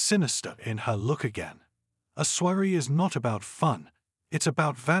something sinister in her look again. "A soiree is not about fun. It's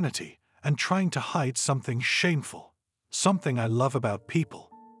about vanity and trying to hide something shameful. Something I love about people.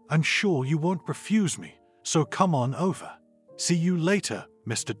 I'm sure you won't refuse me, so come on over. See you later,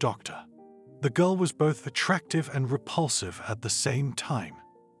 Mr. Doctor." The girl was both attractive and repulsive at the same time.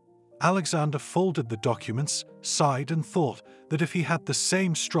 Alexander folded the documents, sighed, and thought that if he had the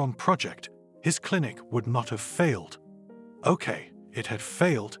same strong project, his clinic would not have failed. Okay, it had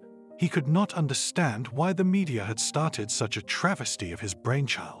failed. He could not understand why the media had started such a travesty of his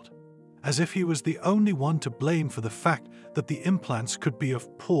brainchild, as if he was the only one to blame for the fact that the implants could be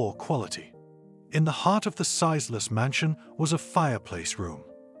of poor quality. In the heart of the sizeless mansion was a fireplace room.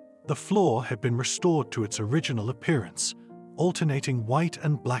 The floor had been restored to its original appearance, alternating white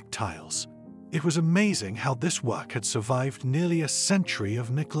and black tiles. It was amazing how this work had survived nearly a century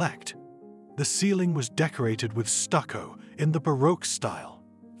of neglect. The ceiling was decorated with stucco in the Baroque style,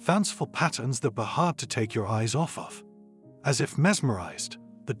 fanciful patterns that were hard to take your eyes off of. As if mesmerized,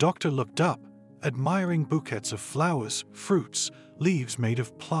 the doctor looked up, admiring bouquets of flowers, fruits, leaves made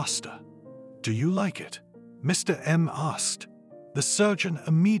of plaster. "Do you like it?" Mr. M asked. The surgeon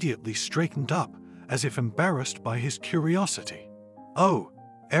immediately straightened up, as if embarrassed by his curiosity. "Oh,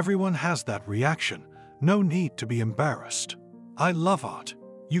 everyone has that reaction. No need to be embarrassed. I love art.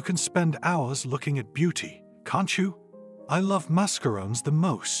 You can spend hours looking at beauty, can't you? I love mascarons the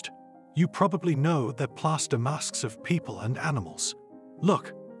most. You probably know they're plaster masks of people and animals.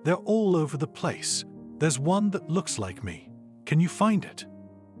 Look, they're all over the place. There's one that looks like me. Can you find it?"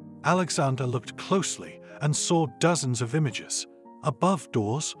 Alexander looked closely and saw dozens of images, above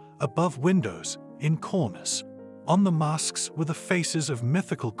doors, above windows, in corners. On the masks were the faces of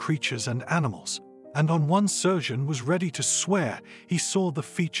mythical creatures and animals, and on one surgeon was ready to swear he saw the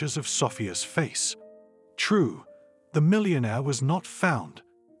features of Sophia's face. True, the millionaire was not found.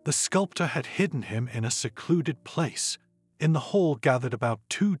 The sculptor had hidden him in a secluded place. In the hall gathered about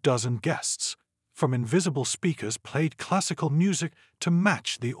 24 guests. From invisible speakers played classical music to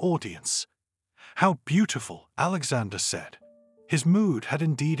match the audience. "How beautiful," Alexander said. His mood had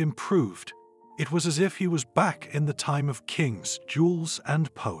indeed improved. It was as if he was back in the time of kings, jewels,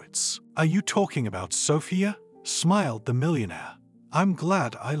 and poets. "Are you talking about Sophia?" smiled the millionaire. "I'm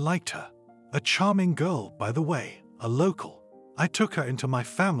glad I liked her. A charming girl, by the way, a local. I took her into my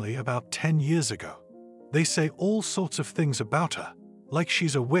family about 10 years ago. They say all sorts of things about her, like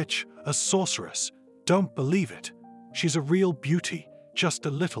she's a witch, a sorceress. Don't believe it. She's a real beauty, just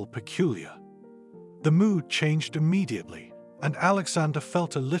a little peculiar." The mood changed immediately, and Alexander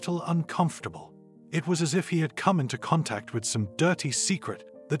felt a little uncomfortable. It was as if he had come into contact with some dirty secret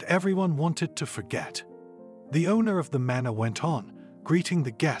that everyone wanted to forget. The owner of the manor went on, greeting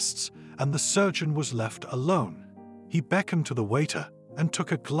the guests, and the surgeon was left alone. He beckoned to the waiter and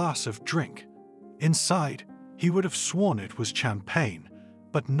took a glass of drink. Inside, he would have sworn it was champagne,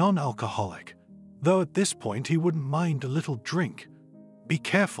 but non-alcoholic, though at this point he wouldn't mind a little drink. "Be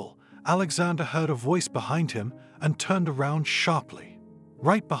careful," Alexander heard a voice behind him and turned around sharply.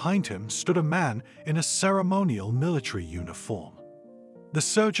 Right behind him stood a man in a ceremonial military uniform. The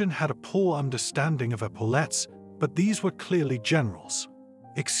surgeon had a poor understanding of epaulettes, but these were clearly generals.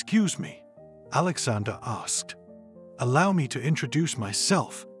 "Excuse me," Alexander asked. "Allow me to introduce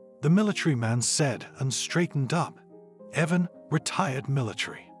myself," the military man said and straightened up. "Evan, retired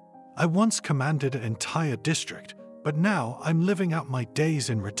military. I once commanded an entire district, but now I'm living out my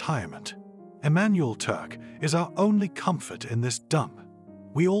days in retirement. Emmanuel Turk is our only comfort in this dump.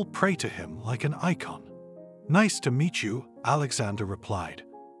 We all pray to him like an icon." "Nice to meet you," Alexander replied.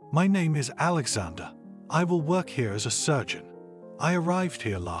 "My name is Alexander. I will work here as a surgeon. I arrived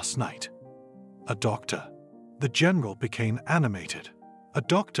here last night." "A doctor?" The general became animated. "A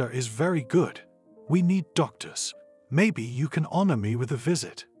doctor is very good. We need doctors. Maybe you can honor me with a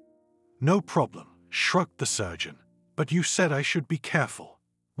visit." "No problem," shrugged the surgeon. "But you said I should be careful.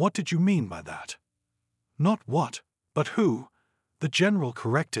 What did you mean by that?" "Not what, but who," the general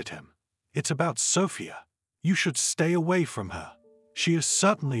corrected him. "It's about Sophia. You should stay away from her. She is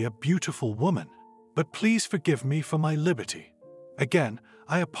certainly a beautiful woman, but please forgive me for my liberty. Again,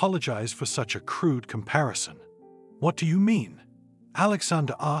 I apologize for such a crude comparison." "What do you mean?"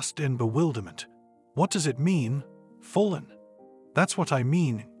 Alexander asked in bewilderment. "What does it mean, fallen?" "That's what I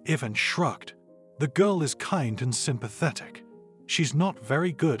mean," Ivan shrugged. "The girl is kind and sympathetic. She's not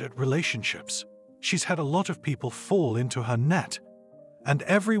very good at relationships. She's had a lot of people fall into her net. And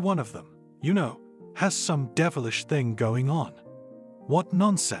every one of them, has some devilish thing going on." "What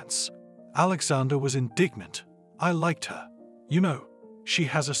nonsense!" Alexander was indignant. "I liked her. She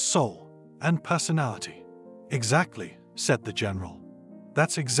has a soul and personality." "Exactly," said the general.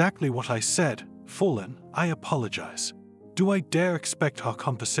 "That's exactly what I said, fallen. I apologize. Do I dare expect our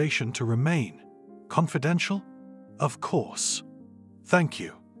conversation to remain confidential?" "Of course." "Thank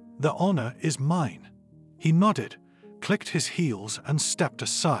you. The honor is mine." He nodded, clicked his heels, and stepped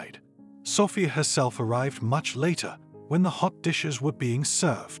aside. Sophia herself arrived much later, when the hot dishes were being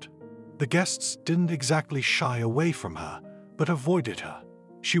served. The guests didn't exactly shy away from her, but avoided her.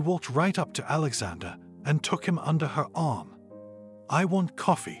 She walked right up to Alexander and took him under her arm. "I want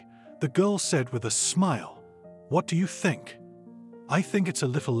coffee," the girl said with a smile. "What do you think?" "I think it's a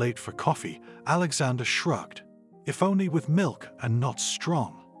little late for coffee," Alexander shrugged. "If only with milk and not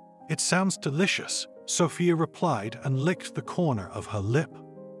strong." "It sounds delicious," Sophia replied and licked the corner of her lip.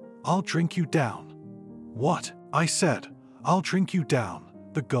 "I'll drink you down." "What?" I said. "I'll drink you down,"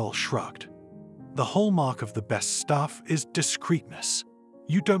 the girl shrugged. The hallmark of the best staff is discreetness.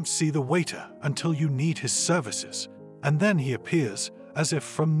 You don't see the waiter until you need his services, and then he appears as if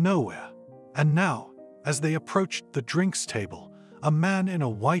from nowhere. And now, as they approached the drinks table, a man in a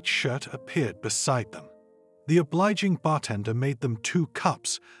white shirt appeared beside them. The obliging bartender made them 2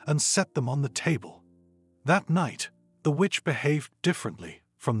 cups and set them on the table. That night, the witch behaved differently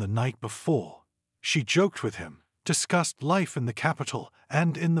from the night before. She joked with him, discussed life in the capital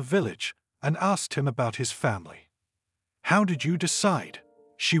and in the village, and asked him about his family. "How did you decide?"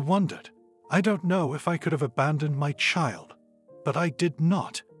 she wondered. "I don't know if I could have abandoned my child, but I did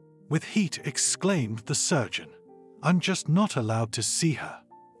not," with heat exclaimed the surgeon. "I'm just not allowed to see her.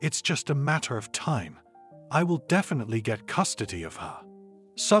 It's just a matter of time. I will definitely get custody of her."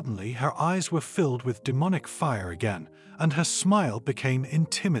 Suddenly, her eyes were filled with demonic fire again, and her smile became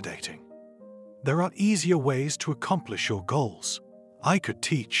intimidating. "There are easier ways to accomplish your goals. I could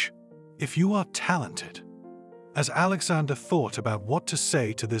teach, if you are talented." As Alexander thought about what to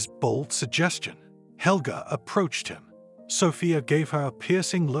say to this bold suggestion, Helga approached him. Sophia gave her a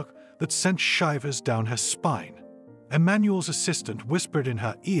piercing look that sent shivers down her spine. Emmanuel's assistant whispered in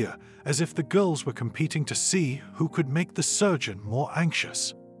her ear as if the girls were competing to see who could make the surgeon more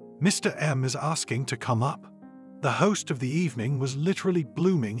anxious. "Mr. M is asking to come up." The host of the evening was literally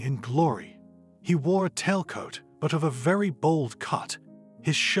blooming in glory. He wore a tailcoat, but of a very bold cut.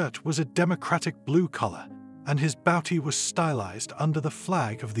 His shirt was a democratic blue color, and his bounty was stylized under the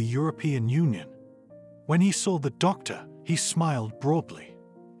flag of the European Union. When he saw the doctor, he smiled broadly.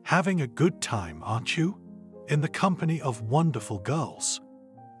 "Having a good time, aren't you? In the company of wonderful girls."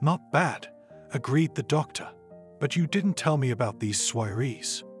 "Not bad," agreed the doctor. "But you didn't tell me about these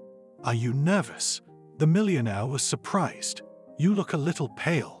soirees. Are you nervous?" The millionaire was surprised. "You look a little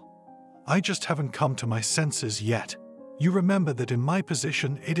pale." "I just haven't come to my senses yet. You remember that in my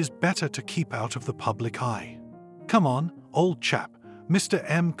position it is better to keep out of the public eye." "Come on, old chap." Mr.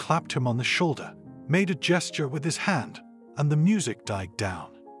 M clapped him on the shoulder, made a gesture with his hand, and the music died down.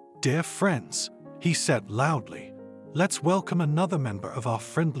 "Dear friends," he said loudly, "let's welcome another member of our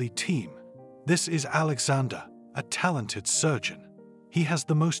friendly team. This is Alexander, a talented surgeon. He has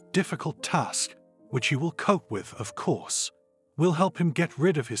the most difficult task, which he will cope with, of course. We'll help him get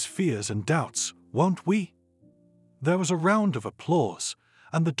rid of his fears and doubts, won't we?" There was a round of applause,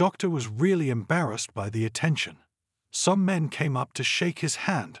 and the doctor was really embarrassed by the attention. Some men came up to shake his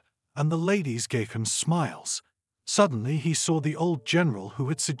hand, and the ladies gave him smiles. Suddenly he saw the old general who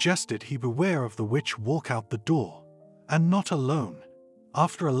had suggested he beware of the witch walk out the door. And not alone.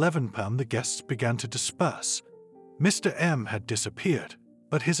 After 11 p.m. the guests began to disperse. Mr. M had disappeared,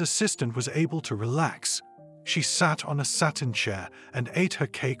 but his assistant was able to relax. She sat on a satin chair and ate her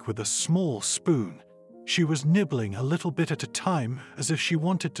cake with a small spoon. She was nibbling a little bit at a time as if she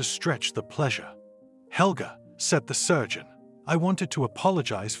wanted to stretch the pleasure. "Helga," said the surgeon, "I wanted to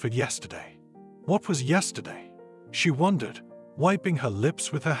apologize for yesterday." "What was yesterday?" she wondered, wiping her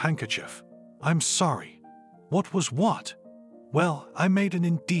lips with her handkerchief. "I'm sorry." "What was what?" "Well, I made an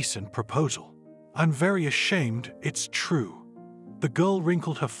indecent proposal. I'm very ashamed, it's true." The girl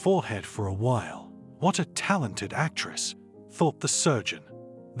wrinkled her forehead for a while. What a talented actress, thought the surgeon.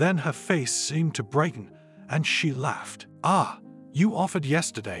 Then her face seemed to brighten, and she laughed. "Ah, you offered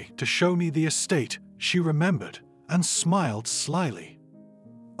yesterday to show me the estate," she remembered, and smiled slyly.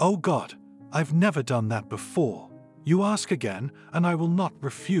 "Oh God, I've never done that before. You ask again, and I will not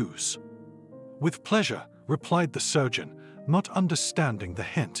refuse." "With pleasure," replied the surgeon, not understanding the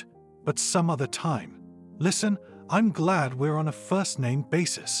hint. "But some other time. Listen, I'm glad we're on a first-name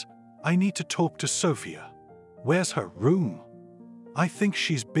basis. I need to talk to Sophia." "Where's her room?" "I think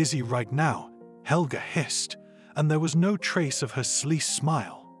she's busy right now," Helga hissed, and there was no trace of her sleek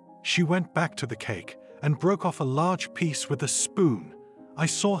smile. She went back to the cake and broke off a large piece with a spoon. "I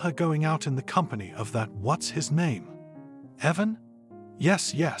saw her going out in the company of that what's-his-name." "Evan?"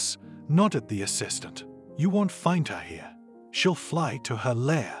 Yes, nodded the assistant. "You won't find her here. She'll fly to her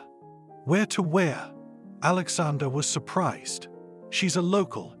lair." "Where to where?" Alexander was surprised. "She's a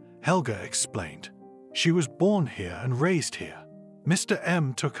local," Helga explained. "She was born here and raised here. Mr.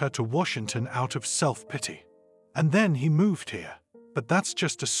 M took her to Washington out of self-pity. And then he moved here. But that's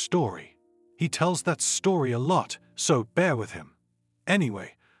just a story. He tells that story a lot, so bear with him.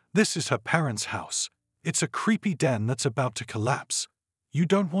 Anyway, this is her parents' house. It's a creepy den that's about to collapse. You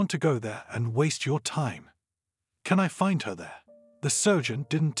don't want to go there and waste your time. Can I find her there? The surgeon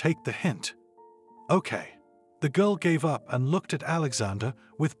didn't take the hint. Okay. The girl gave up and looked at Alexander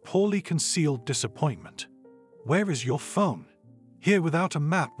with poorly concealed disappointment. Where is your phone? Here without a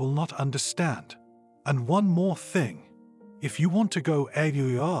map will not understand. And one more thing. If you want to go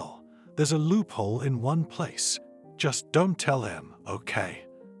anywhere, there's a loophole in one place. Just don't tell him, okay?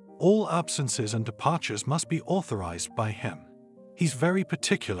 All absences and departures must be authorized by him. He's very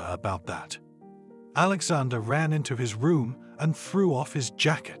particular about that. Alexander ran into his room and threw off his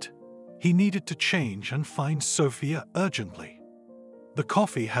jacket. He needed to change and find Sophia urgently. The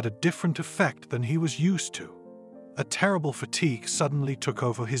coffee had a different effect than he was used to. A terrible fatigue suddenly took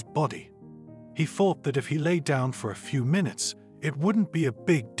over his body. He thought that if he lay down for a few minutes, it wouldn't be a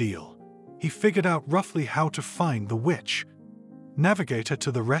big deal. He figured out roughly how to find the witch. Navigator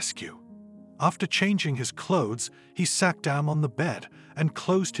to the rescue. After changing his clothes, he sat down on the bed and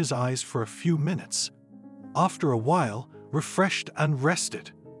closed his eyes for a few minutes. After a while, refreshed and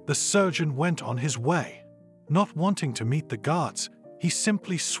rested, the surgeon went on his way. Not wanting to meet the guards, he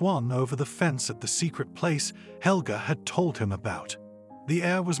simply swung over the fence at the secret place Helga had told him about. The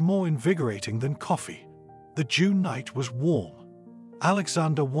air was more invigorating than coffee. The June night was warm.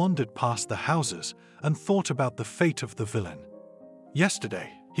 Alexander wandered past the houses and thought about the fate of the villain. Yesterday,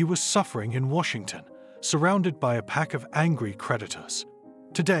 he was suffering in Washington, surrounded by a pack of angry creditors.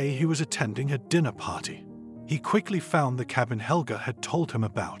 Today, he was attending a dinner party. He quickly found the cabin Helga had told him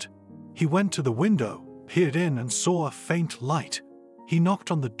about. He went to the window, peered in and saw a faint light. He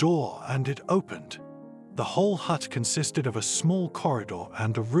knocked on the door and it opened. The whole hut consisted of a small corridor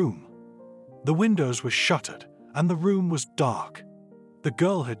and a room. The windows were shuttered and the room was dark. The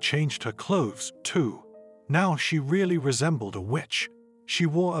girl had changed her clothes, too. Now she really resembled a witch. She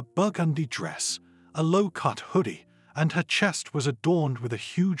wore a burgundy dress, a low-cut hoodie, and her chest was adorned with a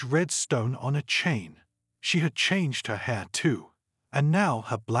huge red stone on a chain. She had changed her hair, too, and now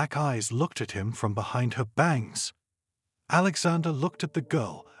her black eyes looked at him from behind her bangs. Alexander looked at the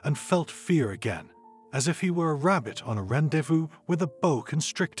girl and felt fear again, as if he were a rabbit on a rendezvous with a boa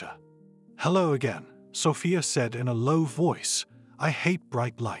constrictor. "Hello again," Sophia said in a low voice. "I hate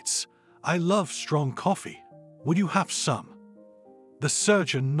bright lights. I love strong coffee. Would you have some?" The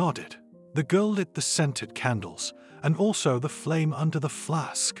surgeon nodded. The girl lit the scented candles and also the flame under the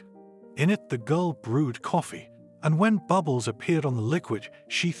flask. In it the girl brewed coffee, and when bubbles appeared on the liquid,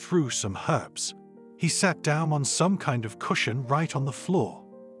 she threw some herbs. He sat down on some kind of cushion right on the floor.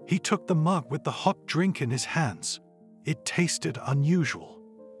 He took the mug with the hot drink in his hands. It tasted unusual.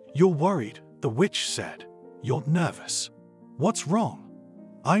 "You're worried," the witch said. "You're nervous. What's wrong?"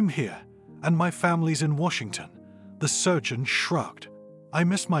 "I'm here, and my family's in Washington." The surgeon shrugged. "I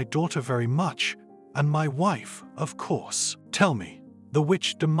miss my daughter very much, and my wife, of course." "Tell me," the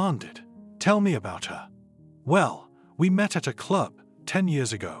witch demanded. "Tell me about her." "Well, we met at a club 10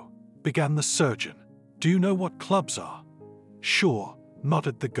 years ago," began the surgeon. "Do you know what clubs are?" "Sure,"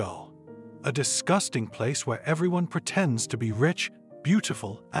 nodded the girl. "A disgusting place where everyone pretends to be rich,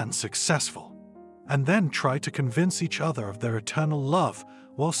 beautiful, and successful, and then try to convince each other of their eternal love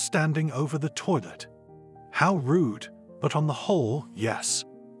while standing over the toilet." "How rude, but on the whole, yes."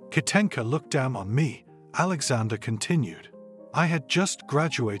 Kitenka looked down on me, Alexander continued. "I had just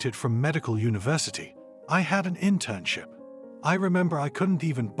graduated from medical university. I had an internship. I remember I couldn't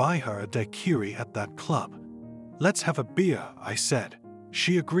even buy her a daiquiri at that club. "Let's have a beer," I said.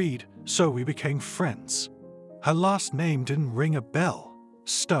 She agreed, so we became friends. Her last name didn't ring a bell.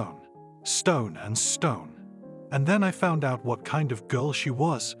 Stone. Stone and Stone. And then I found out what kind of girl she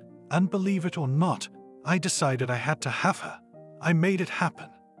was, and believe it or not, I decided I had to have her. I made it happen.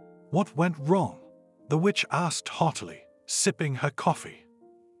 "What went wrong?" the witch asked haughtily, sipping her coffee.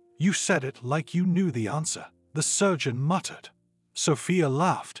 "You said it like you knew the answer," the surgeon muttered. Sophia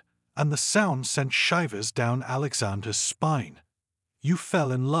laughed, and the sound sent shivers down Alexander's spine. "You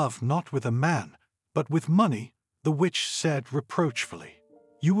fell in love not with a man, but with money," the witch said reproachfully.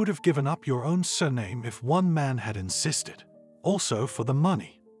 "You would have given up your own surname if one man had insisted, also for the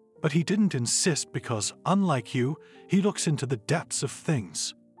money. But he didn't insist because, unlike you, he looks into the depths of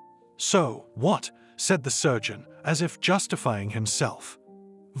things." "So, what?" said the surgeon, as if justifying himself.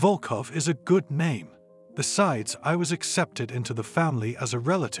 "Volkov is a good name. Besides, I was accepted into the family as a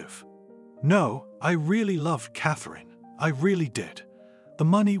relative. No, I really loved Catherine. I really did. The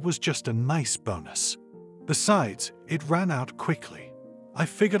money was just a nice bonus. Besides, it ran out quickly. I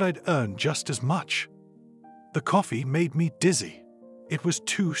figured I'd earn just as much." The coffee made me dizzy. It was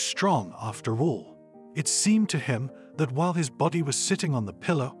too strong after all. It seemed to him that while his body was sitting on the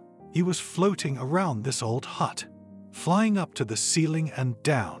pillow, he was floating around this old hut, flying up to the ceiling and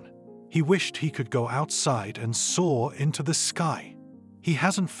down. He wished he could go outside and soar into the sky. He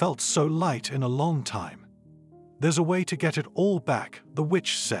hasn't felt so light in a long time. There's a way to get it all back, the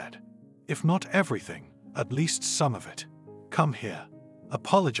witch said. If not everything, at least some of it. Come here.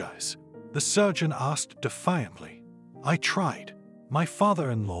 Apologize, the surgeon asked defiantly. I tried. My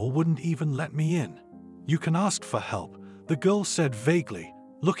father-in-law wouldn't even let me in. You can ask for help, the girl said vaguely,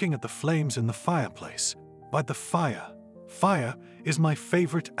 looking at the flames in the fireplace. By the fire. Fire is my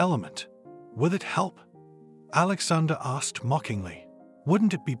favorite element. Will it help? Alexander asked mockingly.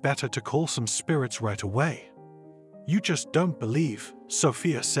 Wouldn't it be better to call some spirits right away? You just don't believe,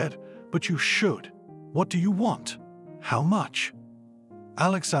 Sophia said, but you should. What do you want? How much?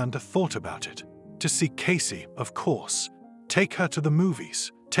 Alexander thought about it. To see Casey, of course. Take her to the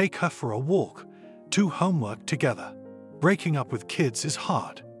movies. Take her for a walk. Do homework together. Breaking up with kids is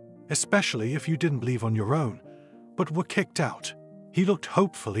hard, especially if you didn't believe on your own, but were kicked out. He looked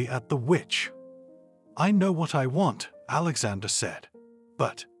hopefully at the witch. I know what I want, Alexander said.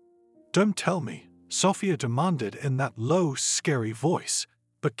 But don't tell me, Sophia demanded in that low, scary voice,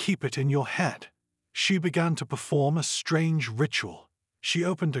 but keep it in your head. She began to perform a strange ritual. She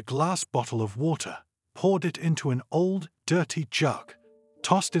opened a glass bottle of water, poured it into an old, dirty jug,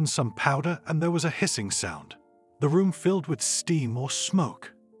 tossed in some powder, and there was a hissing sound. The room filled with steam or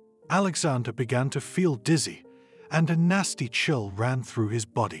smoke. Alexander began to feel dizzy, and a nasty chill ran through his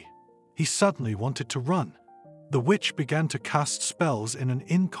body. He suddenly wanted to run. The witch began to cast spells in an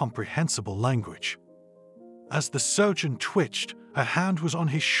incomprehensible language. As the surgeon twitched, her hand was on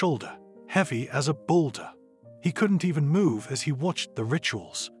his shoulder, heavy as a boulder. He couldn't even move as he watched the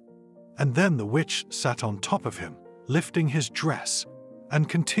rituals. And then the witch sat on top of him, lifting his dress, and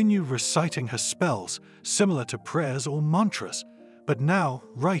continued reciting her spells, similar to prayers or mantras, but now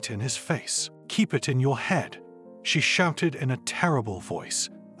right in his face. Keep it in your head, she shouted in a terrible voice,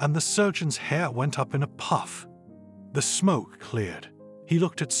 and the surgeon's hair went up in a puff. The smoke cleared. He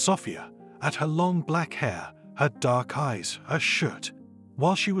looked at Sophia, at her long black hair, her dark eyes, her shirt.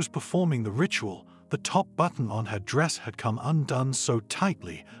 While she was performing the ritual, the top button on her dress had come undone so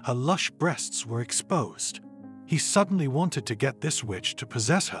tightly her lush breasts were exposed. He suddenly wanted to get this witch to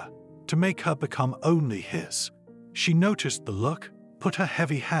possess her, to make her become only his. She noticed the look, put her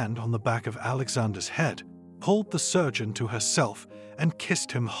heavy hand on the back of Alexander's head, pulled the surgeon to herself, and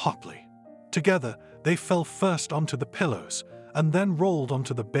kissed him hotly. Together, they fell first onto the pillows, and then rolled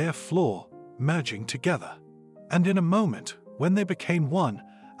onto the bare floor, merging together. And in a moment, when they became one,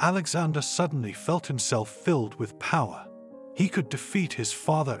 Alexander suddenly felt himself filled with power. He could defeat his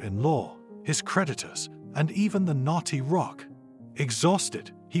father-in-law, his creditors, and even the naughty rock.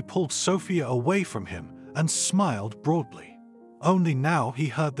 Exhausted, he pulled Sophia away from him and smiled broadly. Only now he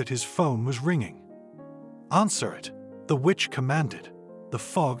heard that his phone was ringing. Answer it, the witch commanded. The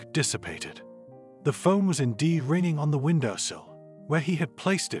fog dissipated. The phone was indeed ringing on the windowsill, where he had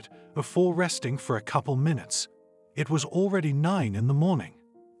placed it before resting for a couple minutes. It was already 9 in the morning.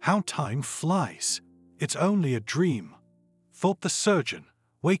 How time flies. It's only a dream, thought the surgeon,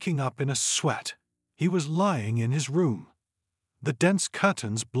 waking up in a sweat. He was lying in his room. The dense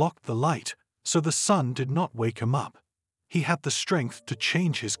curtains blocked the light, so the sun did not wake him up. He had the strength to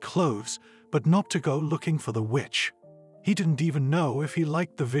change his clothes, but not to go looking for the witch. He didn't even know if he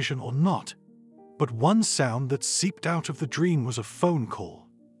liked the vision or not. But one sound that seeped out of the dream was a phone call.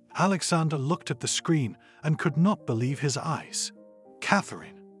 Alexander looked at the screen and could not believe his eyes.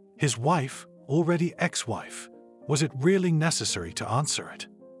 Catherine, his wife, already ex-wife. Was it really necessary to answer it?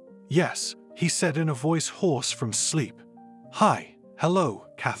 Yes, he said in a voice hoarse from sleep. Hi, hello,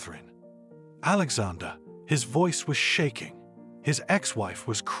 Catherine. Alexander, his voice was shaking. His ex-wife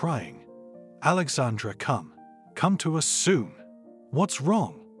was crying. Alexandra, come to us soon. What's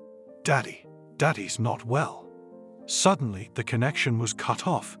wrong? Daddy's not well. Suddenly, the connection was cut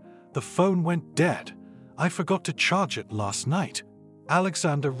off. The phone went dead. I forgot to charge it last night.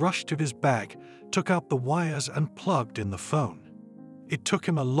 Alexander rushed to his bag, took out the wires and plugged in the phone. It took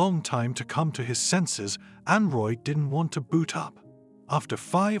him a long time to come to his senses. Android didn't want to boot up. After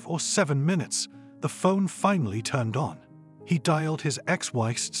 5 or 7 minutes, the phone finally turned on. He dialed his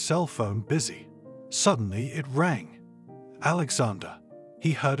ex-wife's cell phone busy. Suddenly it rang. Alexander,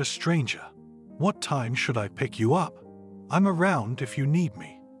 he heard a stranger. What time should I pick you up? I'm around if you need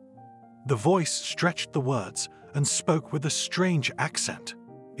me. The voice stretched the words and spoke with a strange accent.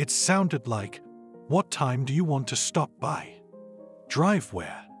 It sounded like, what time do you want to stop by? Drive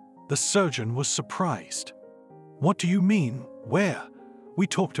where? The surgeon was surprised. What do you mean, where? We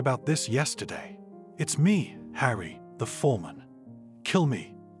talked about this yesterday. It's me, Harry, the foreman. Kill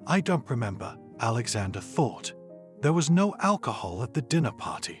me. I don't remember, Alexander thought. There was no alcohol at the dinner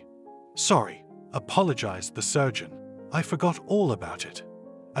party. Sorry, apologized the surgeon. I forgot all about it.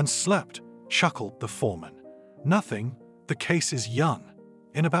 And slept, chuckled the foreman. Nothing, the case is young.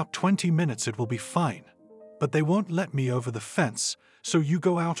 In about 20 minutes it will be fine. But they won't let me over the fence, so you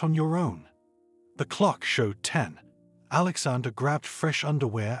go out on your own. The clock showed 10. Alexander grabbed fresh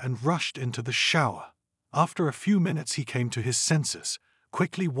underwear and rushed into the shower. After a few minutes he came to his senses,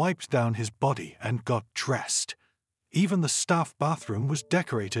 quickly wiped down his body and got dressed. Even the staff bathroom was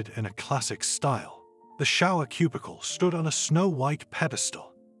decorated in a classic style. The shower cubicle stood on a snow-white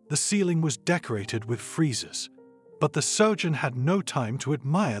pedestal. The ceiling was decorated with friezes. But the surgeon had no time to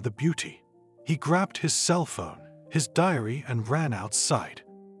admire the beauty. He grabbed his cell phone, his diary, and ran outside.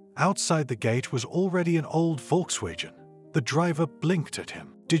 Outside the gate was already an old Volkswagen. The driver blinked at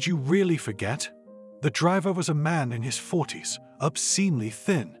him. Did you really forget? The driver was a man in his 40s, obscenely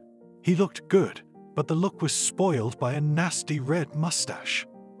thin. He looked good, but the look was spoiled by a nasty red mustache.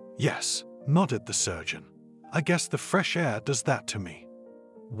 Yes, nodded the surgeon. I guess the fresh air does that to me.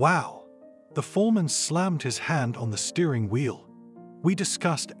 Wow. The foreman slammed his hand on the steering wheel. We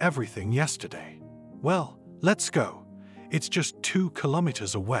discussed everything yesterday. Well, let's go. It's just 2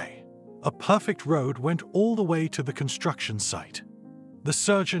 kilometers away. A perfect road went all the way to the construction site. The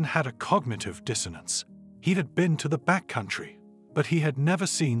surgeon had a cognitive dissonance. He had been to the backcountry, but he had never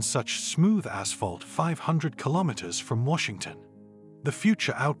seen such smooth asphalt 500 kilometers from Washington. The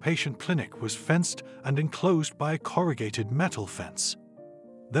future outpatient clinic was fenced and enclosed by a corrugated metal fence.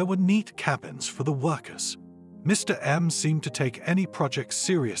 There were neat cabins for the workers. Mr. M seemed to take any project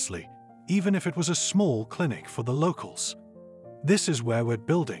seriously, even if it was a small clinic for the locals. This is where we're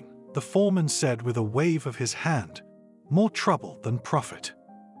building, the foreman said with a wave of his hand. More trouble than profit.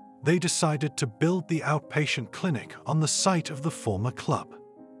 They decided to build the outpatient clinic on the site of the former club.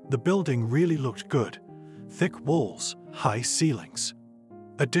 The building really looked good. Thick walls, high ceilings.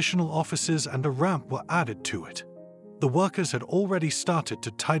 Additional offices and a ramp were added to it. The workers had already started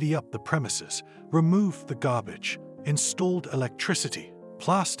to tidy up the premises, removed the garbage, installed electricity,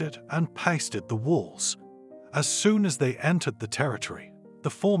 plastered and pasted the walls. As soon as they entered the territory, the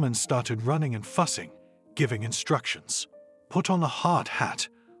foreman started running and fussing, giving instructions. Put on a hard hat.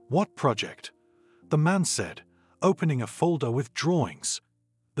 What project? The man said, opening a folder with drawings.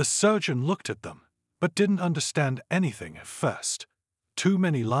 The surgeon looked at them, but didn't understand anything at first. Too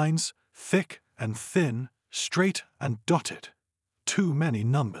many lines, thick and thin, straight and dotted. Too many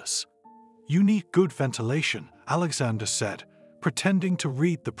numbers. You need good ventilation, Alexander said, pretending to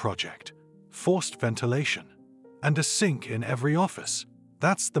read the project. Forced ventilation. And a sink in every office.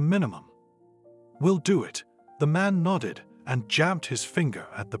 That's the minimum. We'll do it. The man nodded and jabbed his finger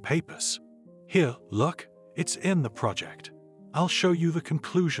at the papers. Here, look, it's in the project. I'll show you the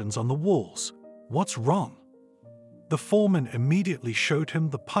conclusions on the walls. What's wrong? The foreman immediately showed him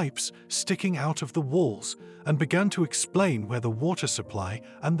the pipes sticking out of the walls and began to explain where the water supply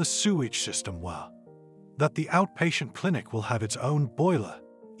and the sewage system were. That the outpatient clinic will have its own boiler,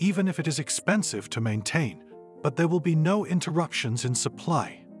 even if it is expensive to maintain, but there will be no interruptions in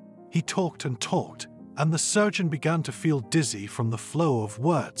supply. He talked and talked, and the surgeon began to feel dizzy from the flow of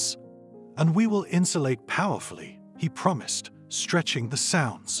words. And we will insulate powerfully, he promised, stretching the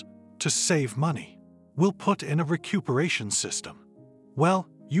sounds, to save money. We'll put in a recuperation system. Well,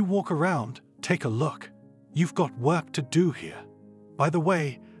 you walk around, take a look. You've got work to do here. By the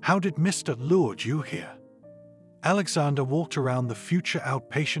way, how did Mr. lured you here? Alexander walked around the future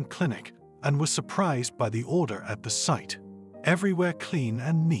outpatient clinic and was surprised by the order at the site. Everywhere clean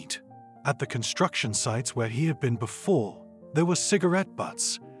and neat. At the construction sites where he had been before, there were cigarette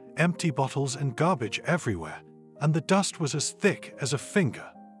butts, empty bottles and garbage everywhere, and the dust was as thick as a finger.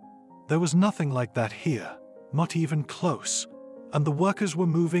 There was nothing like that here, not even close, and the workers were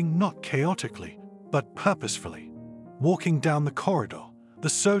moving not chaotically, but purposefully. Walking down the corridor, the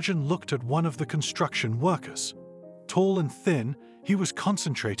surgeon looked at one of the construction workers. Tall and thin, he was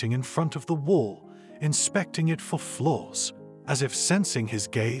concentrating in front of the wall, inspecting it for flaws. As if sensing his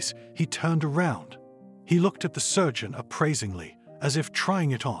gaze, he turned around. He looked at the surgeon appraisingly, as if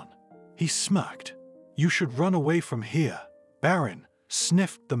trying it on. He smirked. You should run away from here. Baron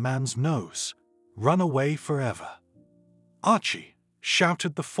sniffed the man's nose. Run away forever. Archie,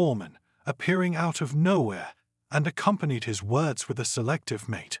 shouted the foreman, appearing out of nowhere, and accompanied his words with a selective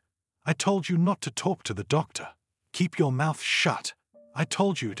mate. I told you not to talk to the doctor. Keep your mouth shut. I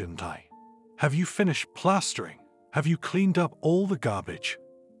told you, didn't I? Have you finished plastering? Have you cleaned up all the garbage?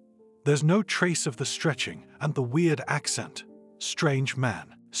 There's no trace of the stretching and the weird accent. strange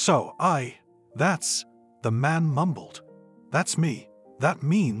man. So that's, the man mumbled. That's me. That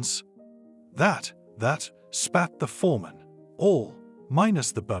means, that, spat the foreman. All,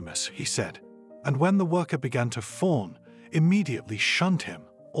 minus the Burmese, he said. And when the worker began to fawn, immediately shunned him,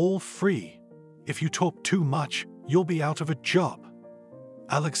 all free. If you talk too much, you'll be out of a job.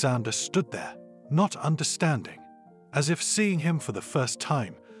 Alexander stood there, not understanding. As if seeing him for the first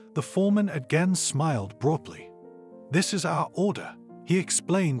time, the foreman again smiled broadly. This is our order, he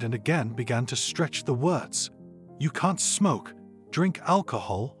explained, and again began to stretch the words. You can't smoke, drink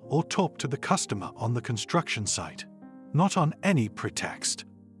alcohol, or talk to the customer on the construction site. Not on any pretext.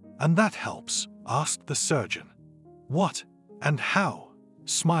 And that helps? Asked the surgeon. What? And how?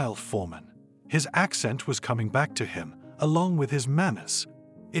 Smiled foreman. His accent was coming back to him, along with his manners.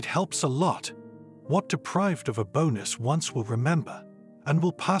 It helps a lot. What deprived of a bonus once will remember, and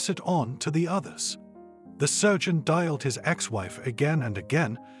will pass it on to the others. The surgeon dialed his ex-wife again and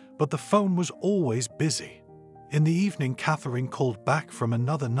again, but the phone was always busy. In the evening, Catherine called back from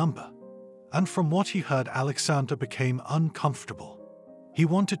another number, and from what he heard, Alexander became uncomfortable. He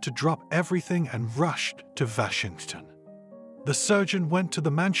wanted to drop everything and rushed to Washington. The surgeon went to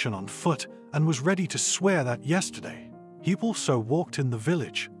the mansion on foot and was ready to swear that yesterday he also walked in the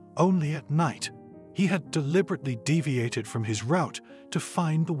village, only at night. He had deliberately deviated from his route to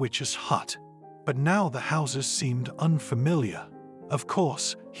find the witch's hut. But now the houses seemed unfamiliar. Of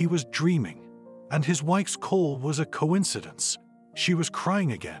course, he was dreaming, and his wife's call was a coincidence. She was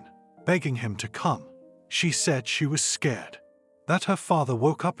crying again, begging him to come. She said she was scared, that her father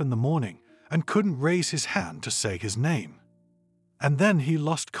woke up in the morning and couldn't raise his hand to say his name. And then he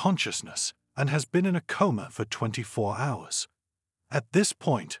lost consciousness and has been in a coma for 24 hours. At this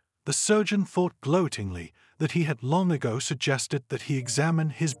point, the surgeon thought gloatingly that he had long ago suggested that he examine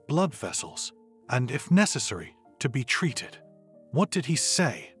his blood vessels, and if necessary, to be treated. What did he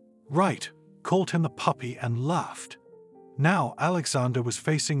say? Right, called him a puppy and laughed. Now Alexander was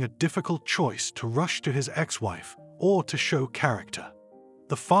facing a difficult choice: to rush to his ex-wife or to show character.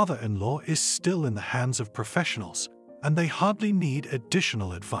 The father-in-law is still in the hands of professionals, and they hardly need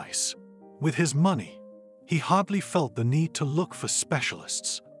additional advice. With his money, he hardly felt the need to look for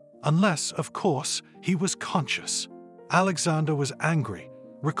specialists, unless, of course, he was conscious. Alexander was angry,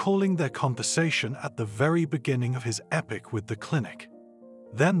 recalling their conversation at the very beginning of his epic with the clinic.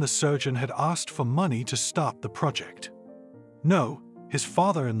 Then the surgeon had asked for money to start the project. No, his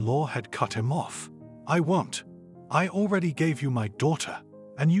father-in-law had cut him off. I won't. I already gave you my daughter,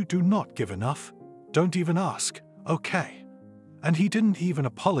 and you do not give enough. Don't even ask, okay? And he didn't even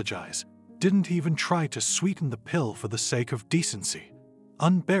apologize, didn't even try to sweeten the pill for the sake of decency.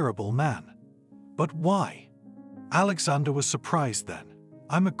 Unbearable man. But why? Alexander was surprised then.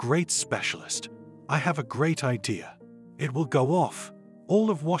 I'm a great specialist. I have a great idea. It will go off. All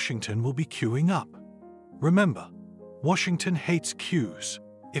of Washington will be queuing up. Remember, Washington hates queues.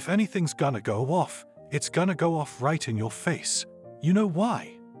 If anything's gonna go off, it's gonna go off right in your face. You know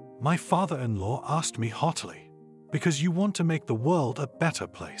why? My father-in-law asked me haughtily. Because you want to make the world a better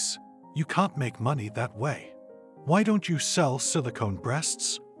place. You can't make money that way. Why don't you sell silicone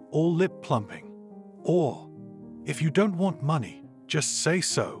breasts or lip plumping? Or, if you don't want money, just say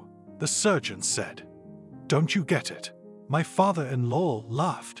so, the surgeon said. Don't you get it? My father-in-law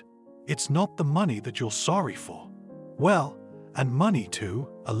laughed. It's not the money that you're sorry for. Well, and money too,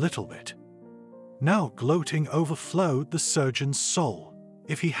 a little bit. Now gloating overflowed the surgeon's soul.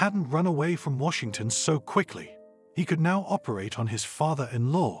 If he hadn't run away from Washington so quickly, he could now operate on his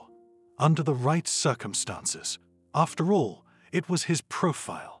father-in-law. Under the right circumstances. After all, it was his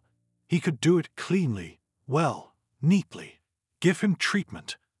profile. He could do it cleanly, well, neatly. Give him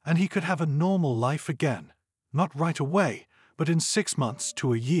treatment, and he could have a normal life again. Not right away, but in 6 months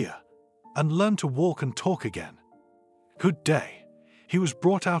to a year. And learn to walk and talk again. Good day. He was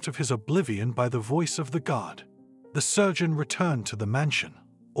brought out of his oblivion by the voice of the guard. The surgeon returned to the mansion.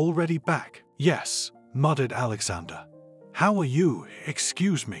 Already back? Yes, muttered Alexander. How are you?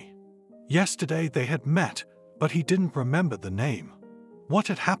 Excuse me. Yesterday they had met, but he didn't remember the name. What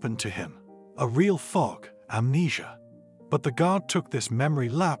had happened to him? A real fog, amnesia. But the guard took this memory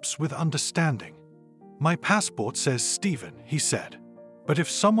lapse with understanding. My passport says Stephen, he said. But if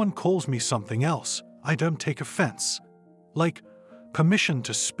someone calls me something else, I don't take offense. Like, permission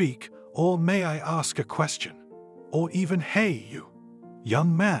to speak, or may I ask a question? Or even, hey, you,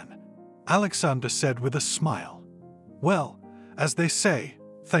 young man, Alexander said with a smile. Well, as they say,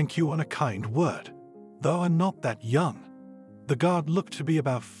 thank you on a kind word, though I'm not that young. The guard looked to be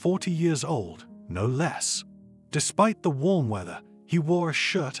about 40 years old, no less. Despite the warm weather, he wore a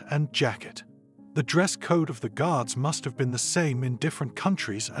shirt and jacket. The dress code of the guards must have been the same in different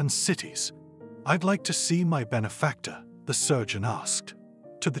countries and cities. I'd like to see my benefactor, the surgeon asked.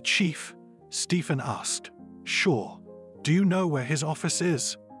 To the chief, Stephen asked. Sure. Do you know where his office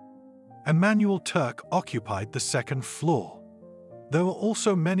is? Emmanuel Turk occupied the second floor. There were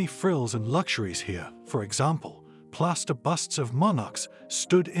also many frills and luxuries here. For example, plaster busts of monarchs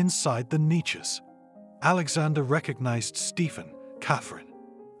stood inside the niches. Alexander recognized Stephen, Catherine.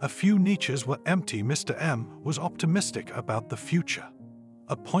 A few niches were empty. Mr. M was optimistic about the future.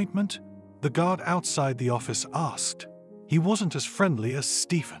 Appointment? The guard outside the office asked. He wasn't as friendly as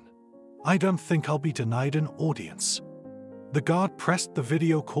Stephen. I don't think I'll be denied an audience. The guard pressed the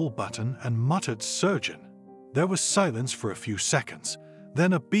video call button and muttered surgeon. There was silence for a few seconds.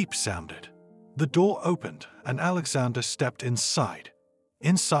 Then a beep sounded. The door opened and Alexander stepped inside.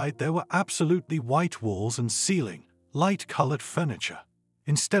 Inside there were absolutely white walls and ceiling, light-colored furniture.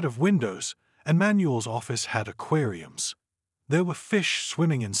 Instead of windows, Emmanuel's office had aquariums. There were fish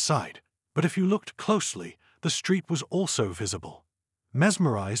swimming inside, but if you looked closely, the street was also visible.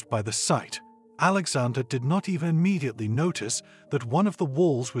 Mesmerized by the sight, Alexander did not even immediately notice that one of the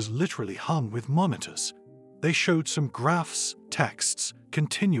walls was literally hung with monitors. They showed some graphs, texts,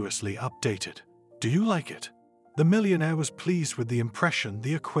 continuously updated. Do you like it? The millionaire was pleased with the impression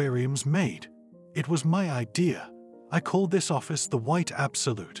the aquariums made. It was my idea. I called this office the White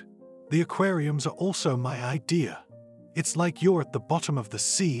Absolute. The aquariums are also my idea. It's like you're at the bottom of the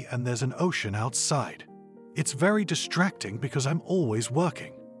sea and there's an ocean outside. It's very distracting because I'm always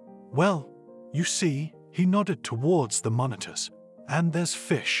working. Well, you see, he nodded towards the monitors. And there's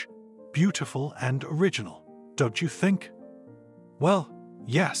fish. Beautiful and original, don't you think? Well,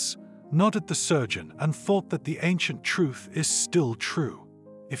 yes, nodded the surgeon and thought that the ancient truth is still true.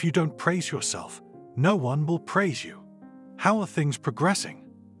 If you don't praise yourself, no one will praise you. How are things progressing?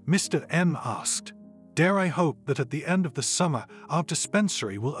 Mr. M asked. Dare I hope that at the end of the summer our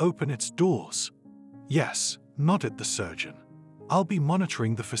dispensary will open its doors? Yes, nodded the surgeon. I'll be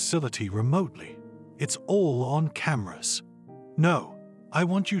monitoring the facility remotely. It's all on cameras. No, I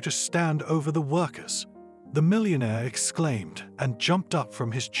want you to stand over the workers. The millionaire exclaimed and jumped up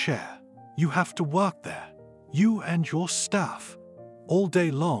from his chair. You have to work there. You and your staff. All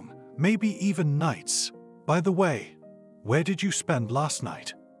day long, maybe even nights. By the way, where did you spend last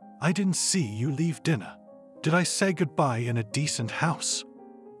night? I didn't see you leave dinner. Did I say goodbye in a decent house?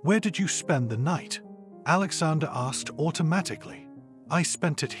 Where did you spend the night? Alexander asked automatically. I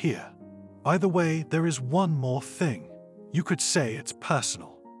spent it here. By the way, there is one more thing. You could say it's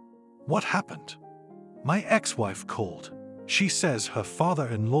personal. What happened? My ex-wife called. She says her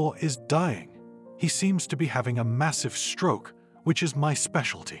father-in-law is dying. He seems to be having a massive stroke, which is my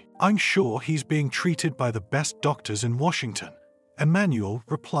specialty. I'm sure he's being treated by the best doctors in Washington. Emmanuel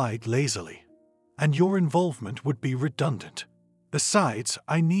replied lazily. And your involvement would be redundant. Besides,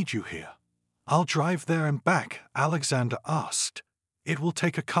 I need you here. I'll drive there and back, Alexander asked. It will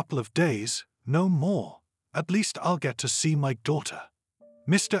take a couple of days, no more. At least I'll get to see my daughter.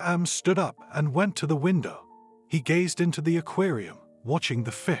 Mr. M stood up and went to the window. He gazed into the aquarium, watching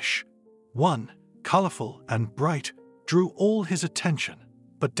the fish. One, colorful and bright, drew all his attention.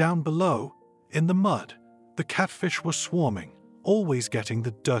 But down below, in the mud, the catfish were swarming, always getting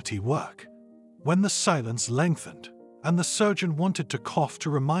the dirty work. When the silence lengthened, and the surgeon wanted to cough to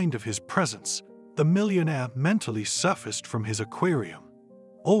remind of his presence, the millionaire mentally surfaced from his aquarium.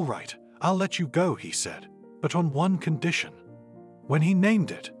 All right, I'll let you go, he said, but on one condition. When he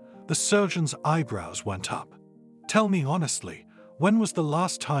named it, the surgeon's eyebrows went up. Tell me honestly, when was the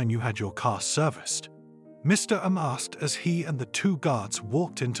last time you had your car serviced? Mr. M asked as he and the two guards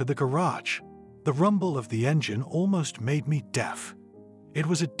walked into the garage. The rumble of the engine almost made me deaf. It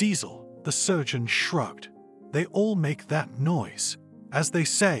was a diesel, the surgeon shrugged. They all make that noise. As they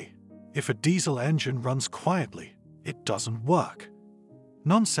say, if a diesel engine runs quietly, it doesn't work.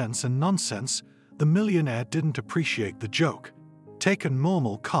 Nonsense and nonsense, the millionaire didn't appreciate the joke. Take a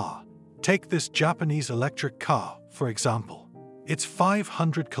normal car. Take this Japanese electric car, for example. It's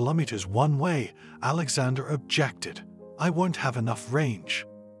 500 kilometers one way, Alexander objected. I won't have enough range.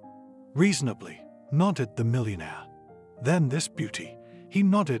 Reasonably, nodded the millionaire. Then this beauty, he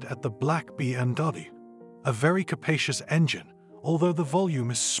nodded at the black BMW. A very capacious engine, although the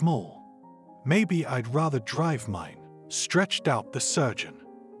volume is small. Maybe I'd rather drive mine, stretched out the surgeon.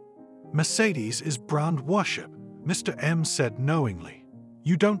 Mercedes is brand worship, Mr. M said knowingly.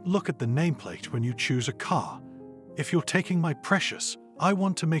 You don't look at the nameplate when you choose a car. If you're taking my precious, I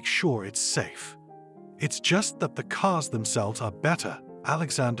want to make sure it's safe. It's just that the cars themselves are better,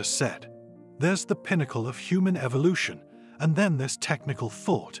 Alexander said. There's the pinnacle of human evolution, and then there's technical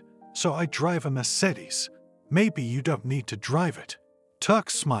thought. so I drive a Mercedes. Maybe you don't need to drive it. Turk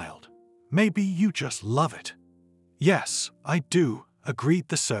smiled. Maybe you just love it. Yes, I do, agreed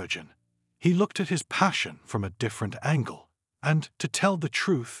the surgeon. He looked at his passion from a different angle, and, to tell the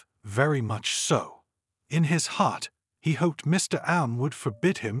truth, very much so. In his heart, he hoped Mr. Alm would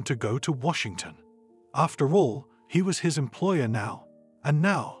forbid him to go to Washington. After all, he was his employer now, and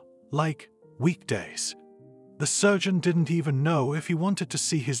now, like weekdays. The surgeon didn't even know if he wanted to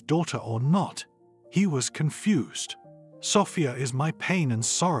see his daughter or not. He was confused. Sophia is my pain and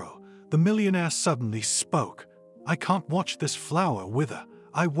sorrow, the millionaire suddenly spoke. I can't watch this flower wither.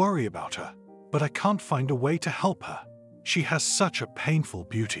 I worry about her, but I can't find a way to help her. She has such a painful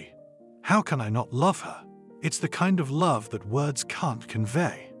beauty. How can I not love her? It's the kind of love that words can't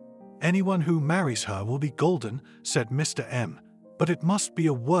convey. Anyone who marries her will be golden, said Mr. M, but it must be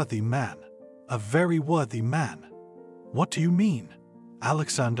a worthy man. A very worthy man. What do you mean?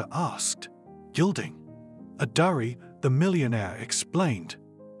 Alexander asked. Gilding. A dowry, the millionaire explained.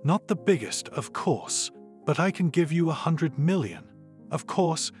 Not the biggest, of course, but I can give you 100 million. Of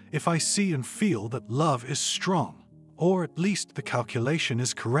course, if I see and feel that love is strong, or at least the calculation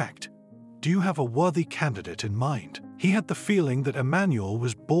is correct. Do you have a worthy candidate in mind? He had the feeling that Emmanuel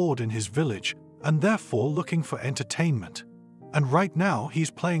was bored in his village and therefore looking for entertainment. And right now he's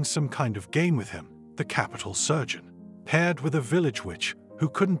playing some kind of game with him, the capital surgeon, paired with a village witch who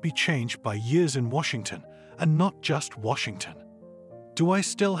couldn't be changed by years in Washington, and not just Washington. Do I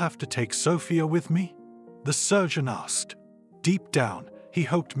still have to take Sophia with me? The surgeon asked. Deep down, he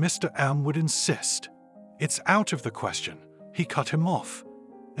hoped Mr. M would insist. It's out of the question, he cut him off.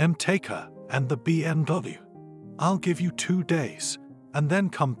 Take her and the BMW. I'll give you 2 days, and then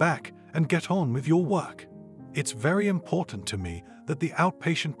come back and get on with your work. It's very important to me that the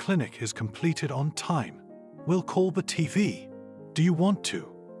outpatient clinic is completed on time. We'll call the TV. Do you want to?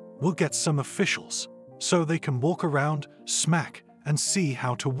 We'll get some officials, so they can walk around, smack, and see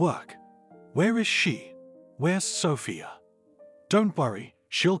how to work. Where is she? Where's Sophia? Don't worry,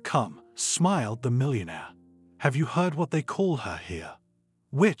 she'll come, smiled the millionaire. Have you heard what they call her here?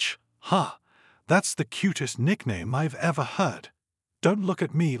 Witch, huh? That's the cutest nickname I've ever heard. Don't look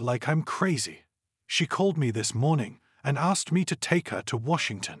at me like I'm crazy. She called me this morning and asked me to take her to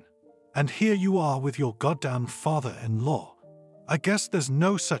Washington. And here you are with your goddamn father-in-law. I guess there's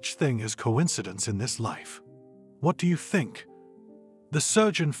no such thing as coincidence in this life. What do you think? The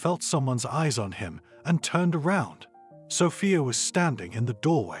surgeon felt someone's eyes on him and turned around. Sophia was standing in the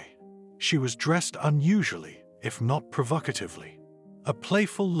doorway. She was dressed unusually, if not provocatively. A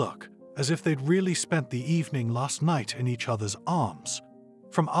playful look, as if they'd really spent the evening last night in each other's arms.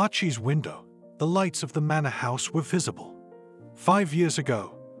 From Archie's window, the lights of the manor house were visible. 5 years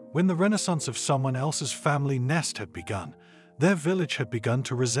ago, when the renaissance of someone else's family nest had begun, their village had begun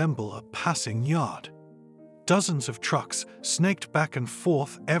to resemble a passing yard. Dozens of trucks snaked back and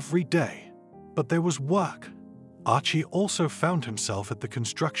forth every day, but there was work. Archie also found himself at the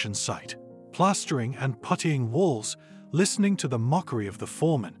construction site, plastering and puttying walls, listening to the mockery of the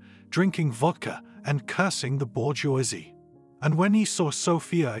foreman, drinking vodka and cursing the bourgeoisie. And when he saw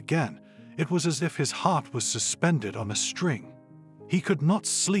Sophia again, it was as if his heart was suspended on a string. He could not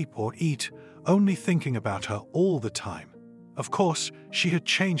sleep or eat, only thinking about her all the time. Of course, she had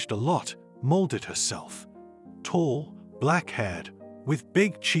changed a lot, molded herself. Tall, black-haired, with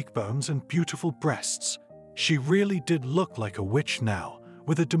big cheekbones and beautiful breasts. She really did look like a witch now,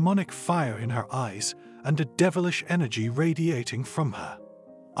 with a demonic fire in her eyes and a devilish energy radiating from her.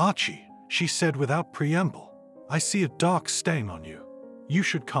 Archie, she said without preamble, I see a dark stain on you. You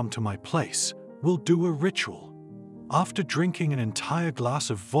should come to my place. We'll do a ritual. After drinking an entire glass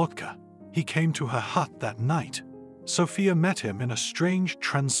of vodka, he came to her hut that night. Sophia met him in a strange,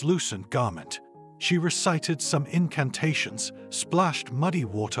 translucent garment. She recited some incantations, splashed muddy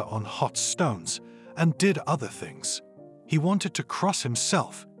water on hot stones, and did other things. He wanted to cross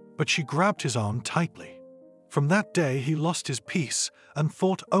himself, but she grabbed his arm tightly. From that day he lost his peace and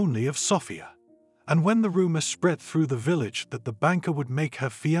thought only of Sophia. And when the rumor spread through the village that the banker would make her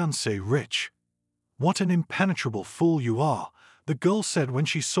fiancé rich, "What an impenetrable fool you are," the girl said when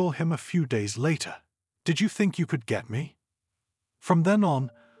she saw him a few days later. "Did you think you could get me?" From then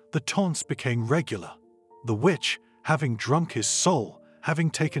on, the taunts became regular. The witch, having drunk his soul, having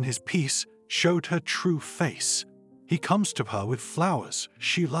taken his peace, showed her true face. He comes to her with flowers,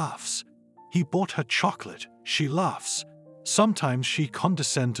 she laughs. He bought her chocolate, she laughs. Sometimes she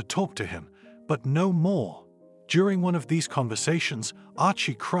condescends to talk to him, but no more. During one of these conversations,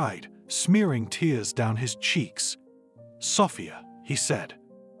 Archie cried, smearing tears down his cheeks. "Sophia," he said,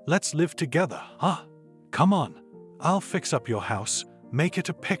 "let's live together, huh? Come on, I'll fix up your house. Make it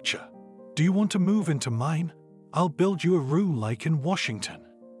a picture. Do you want to move into mine? I'll build you a room like in Washington.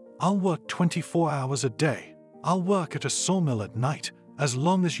 I'll work 24 hours a day. I'll work at a sawmill at night, as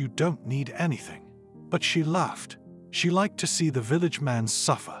long as you don't need anything." But she laughed. She liked to see the village man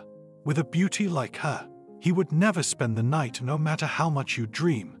suffer. With a beauty like her, he would never spend the night no matter how much you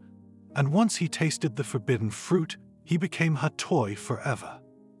dream. And once he tasted the forbidden fruit, he became her toy forever.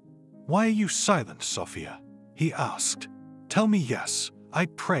 "Why are you silent, Sophia?" he asked. "Tell me yes, I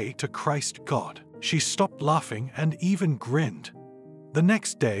pray to Christ God." She stopped laughing and even grinned. The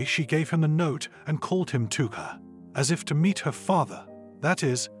next day she gave him a note and called him to her, as if to meet her father, that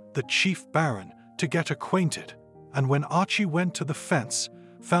is, the chief baron, to get acquainted. And when Archie went to the fence,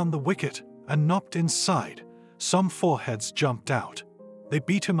 found the wicket, and knocked inside, some foreheads jumped out. They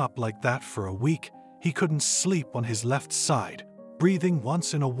beat him up like that for a week. He couldn't sleep on his left side, breathing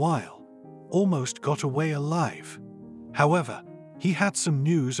once in a while. Almost got away alive. However, he had some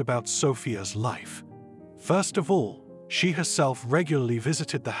news about Sophia's life. First of all, she herself regularly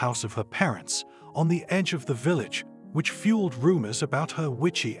visited the house of her parents on the edge of the village, which fueled rumors about her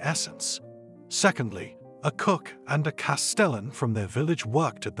witchy essence. Secondly, a cook and a castellan from their village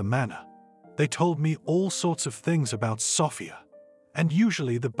worked at the manor. They told me all sorts of things about Sophia, and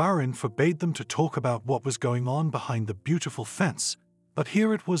usually the baron forbade them to talk about what was going on behind the beautiful fence, but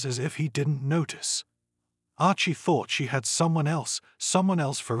here it was as if he didn't notice. Archie thought she had someone else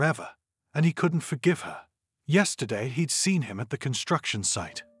forever, and he couldn't forgive her. Yesterday he'd seen him at the construction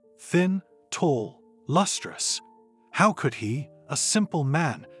site. Thin, tall, lustrous. How could he, a simple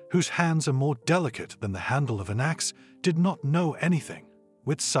man whose hands are more delicate than the handle of an axe, did not know anything,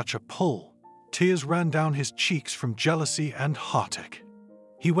 with such a pull? Tears ran down his cheeks from jealousy and heartache.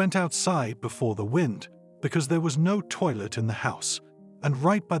 He went outside before the wind, because there was no toilet in the house, and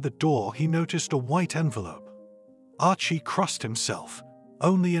right by the door he noticed a white envelope. Archie crossed himself.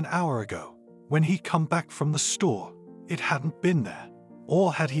 Only an hour ago, when he'd come back from the store, it hadn't been there.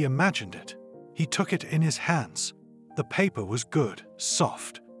 Or had he imagined it? He took it in his hands. The paper was good,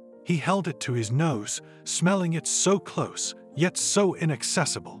 soft. He held it to his nose, smelling it so close, yet so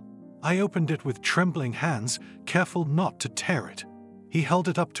inaccessible. I opened it with trembling hands, careful not to tear it. He held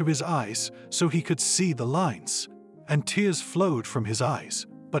it up to his eyes so he could see the lines, and tears flowed from his eyes,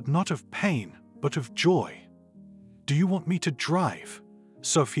 but not of pain, but of joy. "Do you want me to drive?"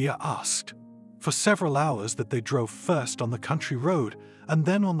 Sophia asked. For several hours that they drove first on the country road and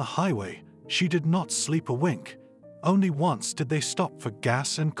then on the highway, she did not sleep a wink. Only once did they stop for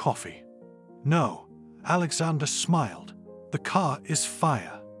gas and coffee. "No," Alexander smiled. "The car is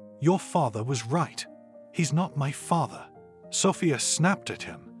fire. Your father was right. He's not my father." Sophia snapped at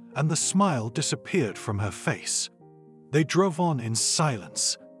him, and the smile disappeared from her face. They drove on in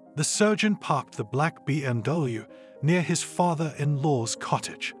silence. The surgeon parked the black BMW near his father-in-law's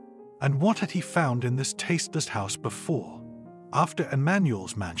cottage. And what had he found in this tasteless house before? After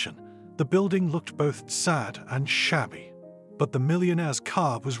Emmanuel's mansion, the building looked both sad and shabby. But the millionaire's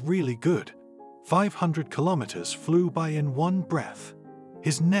car was really good. 500 kilometers flew by in one breath.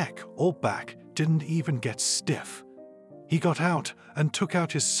 His neck or back didn't even get stiff. He got out and took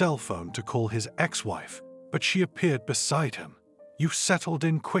out his cell phone to call his ex-wife, but she appeared beside him. "You settled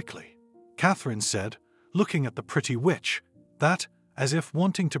in quickly," Catherine said, looking at the pretty witch, that, as if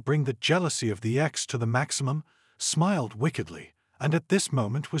wanting to bring the jealousy of the ex to the maximum, smiled wickedly, and at this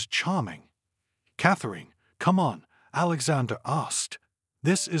moment was charming. "Catherine, come on," Alexander asked.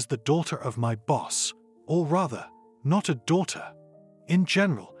 "This is the daughter of my boss, or rather, not a daughter. In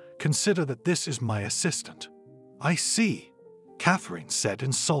general, consider that this is my assistant." "I see," Catherine said,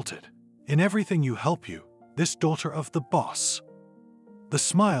 insulted. "In everything you help you, this daughter of the boss." The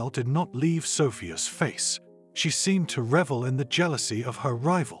smile did not leave Sophia's face. She seemed to revel in the jealousy of her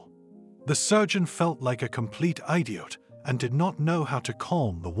rival. The surgeon felt like a complete idiot and did not know how to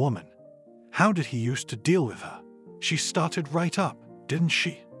calm the woman. How did he used to deal with her? She started right up, didn't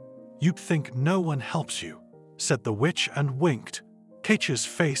she? "You'd think no one helps you," said the witch and winked. Kate's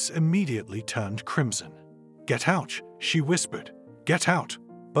face immediately turned crimson. "Get out," she whispered. "Get out,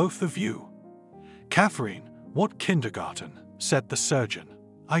 both of you." "Catherine, what kindergarten?" said the surgeon.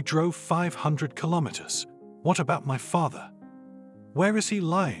 "I drove 500 kilometers. What about my father? Where is he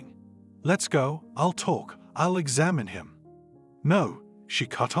lying? Let's go, I'll talk, I'll examine him." "No," she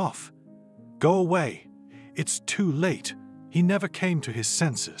cut off. "Go away. It's too late. He never came to his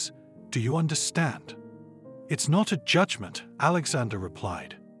senses. Do you understand?" "It's not a judgment," Alexander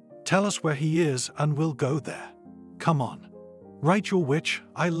replied. "Tell us where he is and we'll go there. Come on." "Right, your witch,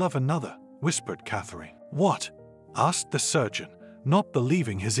 I love another," whispered Catherine. "What?" asked the surgeon, not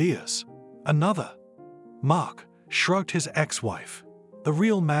believing his ears. "Another?" Mark shrugged his ex-wife. The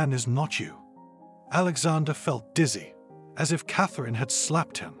real man is not you. Alexander felt dizzy, as if Catherine had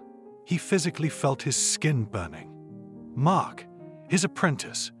slapped him. He physically felt his skin burning. Mark, his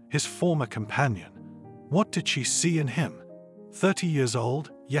apprentice, his former companion. What did she see in him? 30 years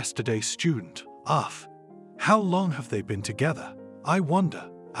old, yesterday's student. How long have they been together? I wonder,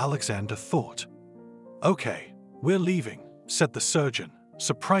 Alexander thought. Okay, we're leaving, said the surgeon,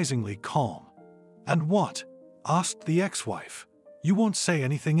 surprisingly calm. And what? Asked the ex-wife. You won't say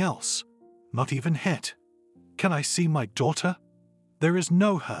anything else? Not even hit? Can I see my daughter? There is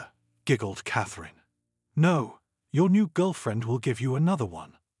no her, giggled Catherine. No, your new girlfriend will give you another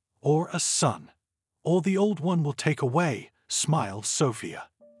one. Or a son. Or the old one will take away, smiled Sophia.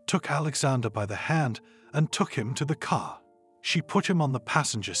 Took Alexander by the hand and took him to the car. She put him on the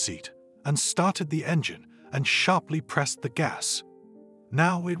passenger seat and started the engine and sharply pressed the gas.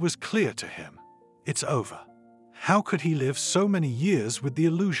 Now it was clear to him. It's over. How could he live so many years with the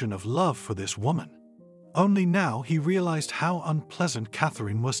illusion of love for this woman? Only now he realized how unpleasant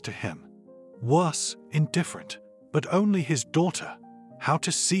Catherine was to him. Worse, indifferent, but only his daughter. How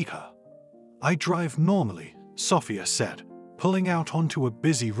to see her? I drive normally, Sophia said, pulling out onto a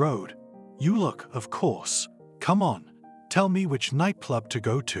busy road. You look, of course. Come on, tell me which nightclub to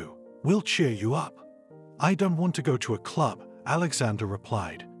go to. We'll cheer you up. I don't want to go to a club, Alexander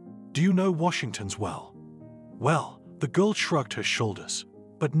replied. Do you know Washington's well? Well, the girl shrugged her shoulders,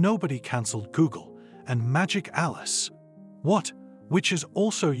 but nobody cancelled Google and Magic Alice. What, witches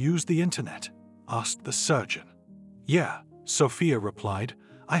also use the internet? Asked the surgeon. Yeah, Sophia replied.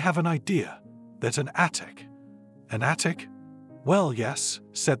 I have an idea. There's an attic. An attic? Well, yes,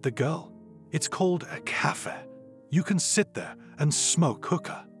 said the girl. It's called a cafe. You can sit there and smoke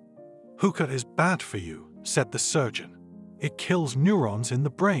hookah. Hookah is bad for you, said the surgeon. It kills neurons in the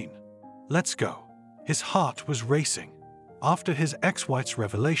brain. Let's go. His heart was racing. After his ex-wife's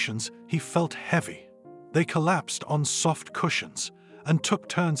revelations, he felt heavy. They collapsed on soft cushions and took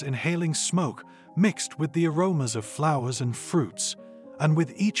turns inhaling smoke mixed with the aromas of flowers and fruits, and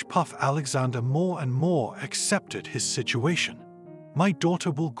with each puff Alexander more and more accepted his situation. My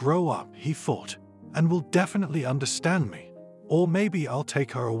daughter will grow up, he thought, and will definitely understand me, or maybe I'll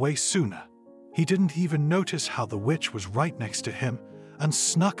take her away sooner. He didn't even notice how the witch was right next to him and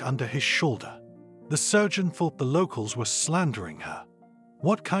snuck under his shoulder. The surgeon thought the locals were slandering her.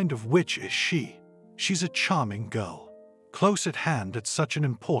 What kind of witch is she? She's a charming girl, close at hand at such an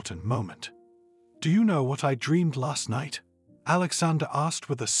important moment. Do you know what I dreamed last night? Alexander asked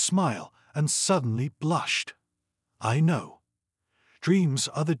with a smile and suddenly blushed. I know. Dreams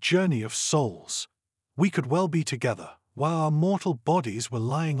are the journey of souls. We could well be together while our mortal bodies were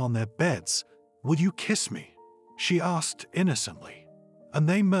lying on their beds. Will you kiss me? She asked innocently. And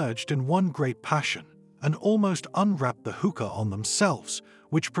they merged in one great passion and almost unwrapped the hookah on themselves,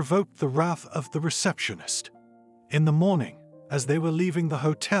 which provoked the wrath of the receptionist. In the morning, as they were leaving the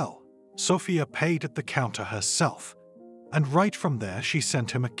hotel, Sophia paid at the counter herself, and right from there she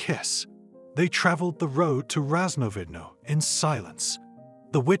sent him a kiss. They traveled the road to Raznovidno in silence.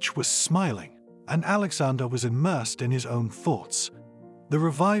 The witch was smiling, and Alexander was immersed in his own thoughts. The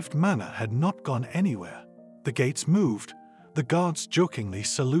revived manor had not gone anywhere. The gates moved. The guards jokingly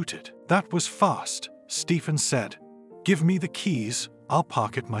saluted. That was fast, Stephen said. Give me the keys, I'll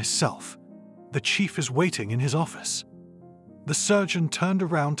park it myself. The chief is waiting in his office. The surgeon turned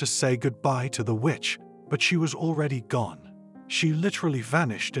around to say goodbye to the witch, but she was already gone. She literally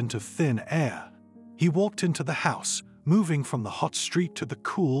vanished into thin air. He walked into the house, moving from the hot street to the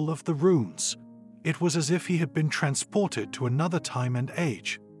cool of the ruins. It was as if he had been transported to another time and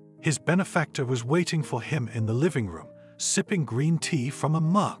age. His benefactor was waiting for him in the living room, sipping green tea from a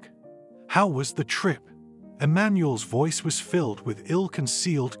mug. How was the trip? Emmanuel's voice was filled with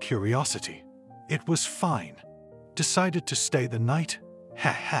ill-concealed curiosity. It was fine. Decided to stay the night?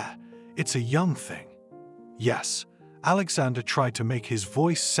 Ha ha, it's a young thing. Yes, Alexander tried to make his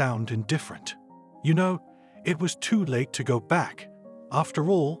voice sound indifferent. You know, it was too late to go back. After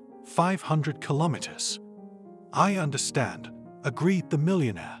all, 500 kilometers. I understand, agreed the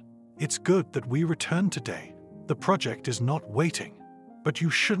millionaire. It's good that we returned today. The project is not waiting. But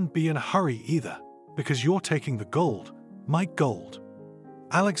you shouldn't be in a hurry either, because you're taking the gold, my gold.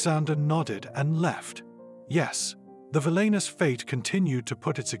 Alexander nodded and left. Yes, the villainous fate continued to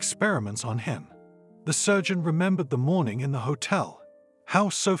put its experiments on him. The surgeon remembered the morning in the hotel, how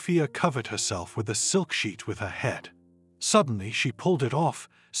Sophia covered herself with a silk sheet with her head. Suddenly she pulled it off,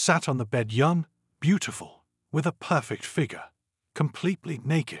 sat on the bed young, beautiful, with a perfect figure, completely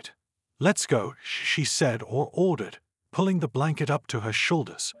naked. Let's go, she said or ordered, pulling the blanket up to her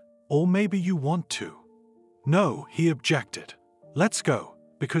shoulders. Or maybe you want to. No, he objected. "Let's go,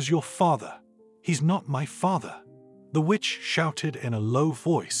 because your father, he's not my father," the witch shouted in a low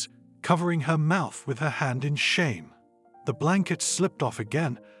voice, covering her mouth with her hand in shame. The blanket slipped off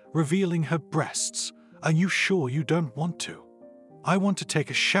again, revealing her breasts. "Are you sure you don't want to?" "I want to take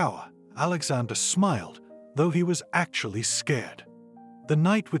a shower," Alexander smiled, though he was actually scared. The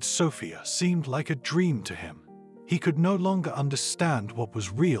night with Sophia seemed like a dream to him. He could no longer understand what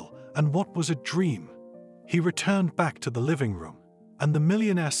was real and what was a dream. He returned back to the living room, and the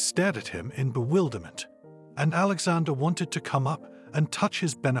millionaire stared at him in bewilderment. And Alexander wanted to come up and touch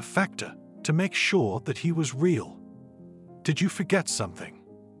his benefactor to make sure that he was real. "Did you forget something?"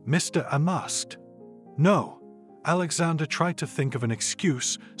 Mr. M asked. "No." Alexander tried to think of an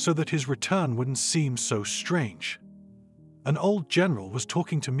excuse so that his return wouldn't seem so strange. "An old general was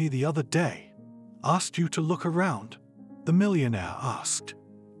talking to me the other day. Asked you to look around," the millionaire asked.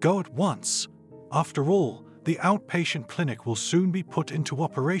 "Go at once. After all, the outpatient clinic will soon be put into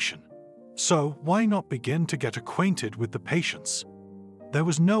operation. So why not begin to get acquainted with the patients?" There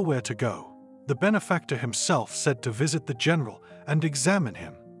was nowhere to go. The benefactor himself said to visit the general and examine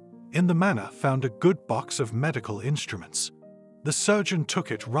him. In the manor found a good box of medical instruments. The surgeon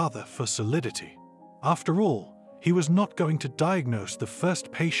took it rather for solidity. After all, he was not going to diagnose the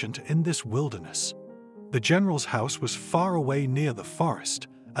first patient in this wilderness. The general's house was far away near the forest,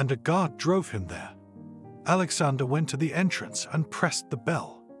 and a guard drove him there. Alexander went to the entrance and pressed the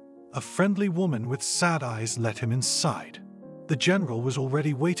bell. A friendly woman with sad eyes let him inside. The general was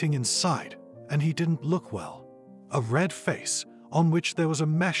already waiting inside, and he didn't look well. A red face, on which there was a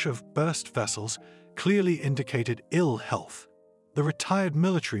mesh of burst vessels, clearly indicated ill health. The retired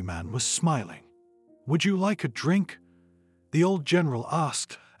military man was smiling. "Would you like a drink?" the old general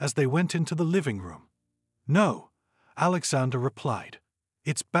asked as they went into the living room. "No," Alexander replied.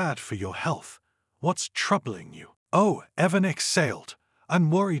 "It's bad for your health. What's troubling you?" "Oh," Evan exhaled.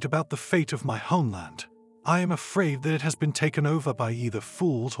 "I'm worried about the fate of my homeland. I am afraid that it has been taken over by either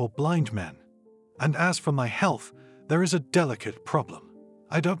fools or blind men. And as for my health, there is a delicate problem.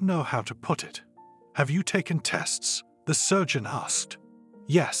 I don't know how to put it." "Have you taken tests?" the surgeon asked.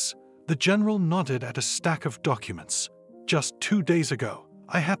 "Yes," the general nodded at a stack of documents. "Just 2 days ago,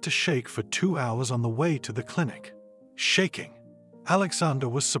 I had to shake for 2 hours on the way to the clinic." Shaking. Alexander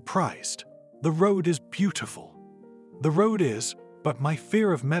was surprised. "The road is beautiful." "The road is, but my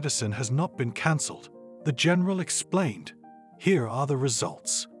fear of medicine has not been cancelled," the general explained. "Here are the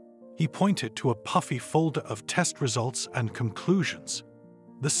results." He pointed to a puffy folder of test results and conclusions.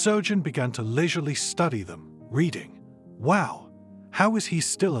 The surgeon began to leisurely study them, reading. "Wow, how is he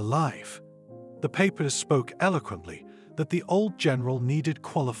still alive?" The papers spoke eloquently that the old general needed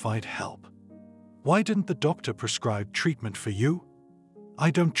qualified help. "Why didn't the doctor prescribe treatment for you?" "I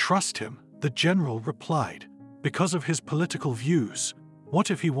don't trust him," the general replied. "Because of his political views.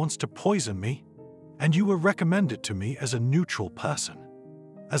 What if he wants to poison me? And you were recommended to me as a neutral person.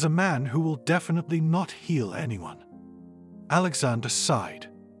 As a man who will definitely not heal anyone." Alexander sighed.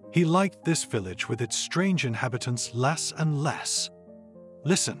 He liked this village with its strange inhabitants less and less.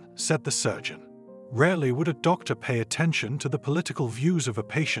 "Listen," said the surgeon. "Rarely would a doctor pay attention to the political views of a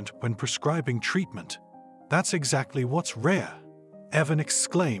patient when prescribing treatment. That's exactly what's rare," Evan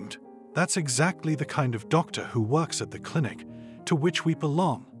exclaimed. "That's exactly the kind of doctor who works at the clinic to which we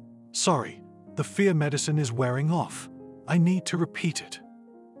belong. Sorry, the fear medicine is wearing off. I need to repeat it."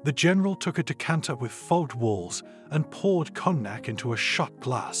 The general took a decanter with fogged walls and poured cognac into a shot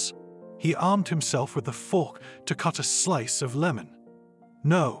glass. He armed himself with a fork to cut a slice of lemon.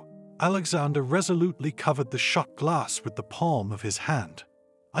 "No," Alexander resolutely covered the shot glass with the palm of his hand.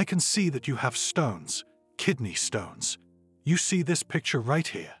 "I can see that you have stones, kidney stones. You see this picture right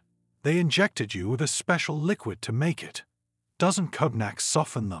here. They injected you with a special liquid to make it. Doesn't cognac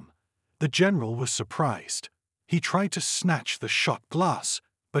soften them?" The general was surprised. He tried to snatch the shot glass,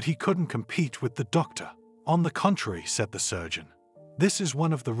 but he couldn't compete with the doctor. "On the contrary," said the surgeon. "This is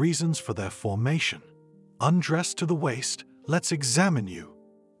one of the reasons for their formation. Undressed to the waist, let's examine you."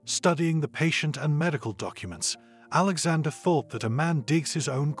 Studying the patient and medical documents, Alexander thought that a man digs his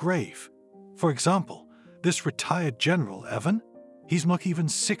own grave. For example, this retired general, Evan, he's not even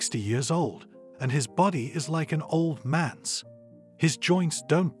 60 years old, and his body is like an old man's. His joints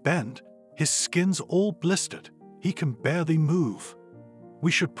don't bend, his skin's all blistered, he can barely move. We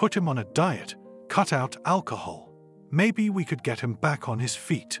should put him on a diet, cut out alcohol. Maybe we could get him back on his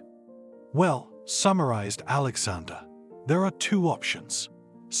feet. "Well," summarized Alexander, "there are 2 options.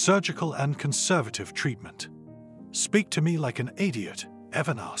 Surgical and conservative treatment." "Speak to me like an idiot,"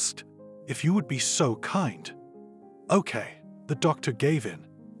 Evan asked. "If you would be so kind." "Okay," the doctor gave in.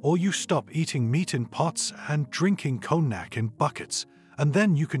 Or you stop eating meat in pots and drinking cognac in buckets, and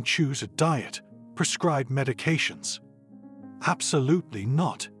then you can choose a diet, prescribe medications. Absolutely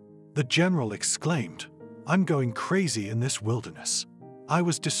not, the general exclaimed. I'm going crazy in this wilderness. I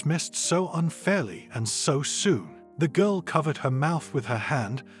was dismissed so unfairly and so soon. The girl covered her mouth with her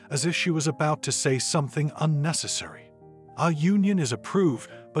hand as if she was about to say something unnecessary. Our union is approved,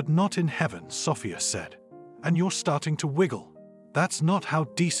 but not in heaven, Sophia said. And you're starting to wiggle. That's not how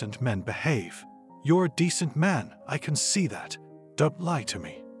decent men behave. You're a decent man, I can see that. Don't lie to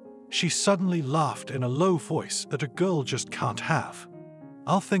me. She suddenly laughed in a low voice that a girl just can't have.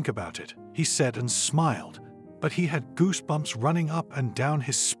 I'll think about it, he said and smiled, but he had goosebumps running up and down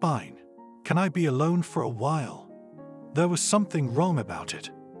his spine. Can I be alone for a while? There was something wrong about it,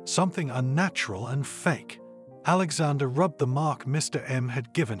 something unnatural and fake. Alexander rubbed the mark Mr. M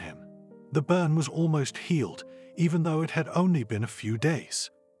had given him. The burn was almost healed, even though it had only been a few days.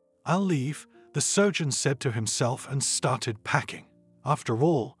 I'll leave, the surgeon said to himself and started packing. After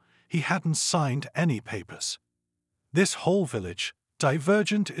all, he hadn't signed any papers. This whole village,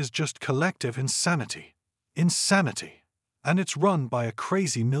 Divergent, is just collective insanity. Insanity. And it's run by a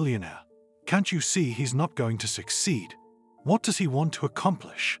crazy millionaire. Can't you see he's not going to succeed? What does he want to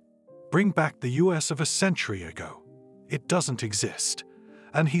accomplish? Bring back the US of a century ago. It doesn't exist.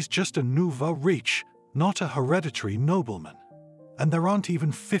 And he's just a nouveau riche, not a hereditary nobleman. And there aren't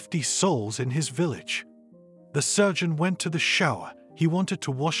even 50 souls in his village. The surgeon went to the shower. He wanted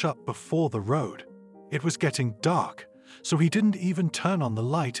to wash up before the road. It was getting dark, so he didn't even turn on the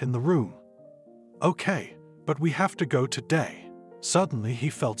light in the room. Okay, but we have to go today. Suddenly he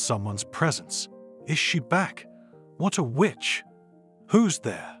felt someone's presence. Is she back? What a witch! Who's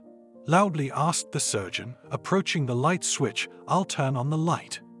there? Loudly asked the surgeon, approaching the light switch. I'll turn on the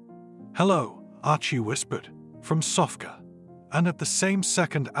light. Hello, Archie whispered, from Sofka. And at the same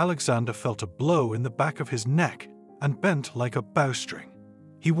second Alexander felt a blow in the back of his neck and bent like a bowstring.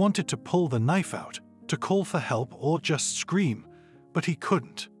 He wanted to pull the knife out, to call for help or just scream, but he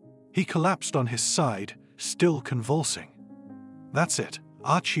couldn't. He collapsed on his side, still convulsing. That's it,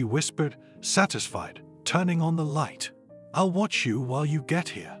 Archie whispered, satisfied, turning on the light. I'll watch you while you get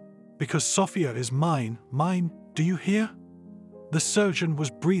here. Because Sophia is mine, do you hear? The surgeon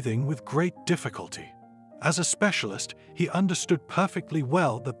was breathing with great difficulty. As a specialist, he understood perfectly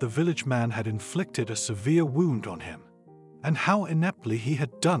well that the village man had inflicted a severe wound on him. And how ineptly he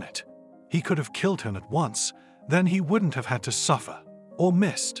had done it. He could have killed him at once, then he wouldn't have had to suffer. Or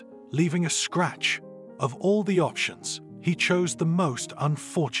missed, leaving a scratch. Of all the options, he chose the most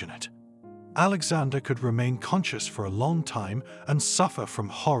unfortunate. Alexander could remain conscious for a long time and suffer from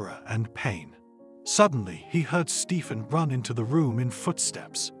horror and pain. Suddenly, he heard Stephen run into the room in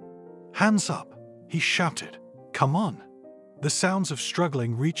footsteps. Hands up, he shouted. Come on. The sounds of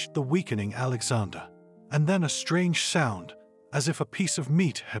struggling reached the weakening Alexander, and then a strange sound, as if a piece of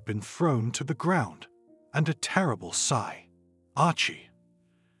meat had been thrown to the ground, and a terrible sigh. Archie.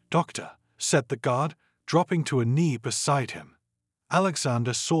 Doctor, said the guard, dropping to a knee beside him.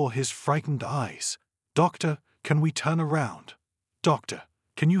 Alexander saw his frightened eyes. Doctor, can we turn around? Doctor,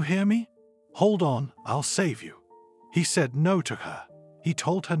 can you hear me? Hold on, I'll save you. He said no to her. He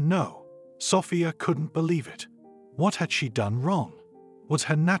told her no. Sophia couldn't believe it. What had she done wrong? Was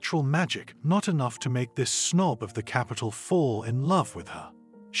her natural magic not enough to make this snob of the capital fall in love with her?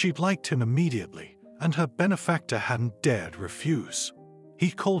 She'd liked him immediately, and her benefactor hadn't dared refuse.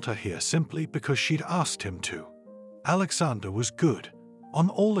 He'd called her here simply because she'd asked him to. Alexander was good. On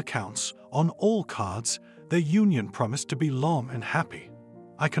all accounts, on all cards, their union promised to be long and happy.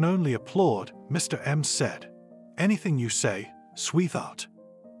 I can only applaud, Mr. M said. Anything you say, sweetheart.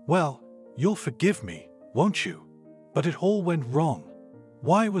 Well, you'll forgive me, won't you? But it all went wrong.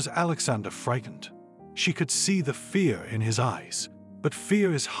 Why was Alexander frightened? She could see the fear in his eyes, but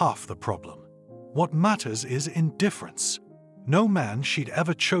fear is half the problem. What matters is indifference. No man she'd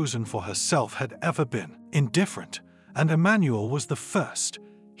ever chosen for herself had ever been indifferent, and Emmanuel was the first.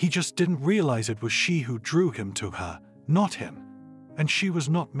 He just didn't realize it was she who drew him to her, not him. And she was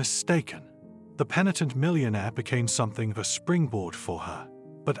not mistaken. The penitent millionaire became something of a springboard for her.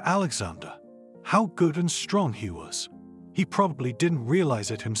 But Alexander, how good and strong he was. He probably didn't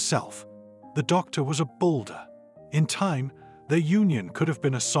realize it himself. The doctor was a boulder. In time, their union could have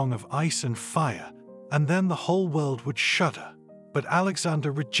been a song of ice and fire, and then the whole world would shudder. But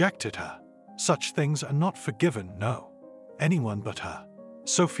Alexander rejected her. Such things are not forgiven, no. Anyone but her.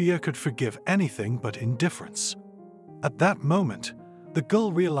 Sophia could forgive anything but indifference. At that moment, the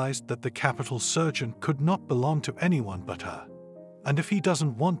girl realized that the capital surgeon could not belong to anyone but her. And if he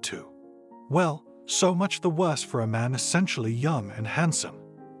doesn't want to, well, so much the worse for a man essentially young and handsome.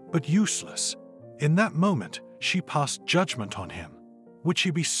 but useless. In that moment, she passed judgment on him. Would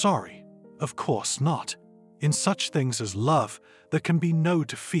she be sorry? Of course not. In such things as love, there can be no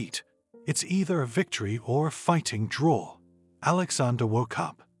defeat. It's either a victory or a fighting draw. Alexander woke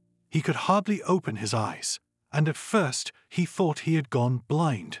up. He could hardly open his eyes, and at first he thought he had gone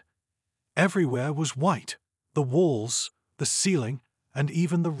blind. Everywhere was white, the walls, the ceiling, and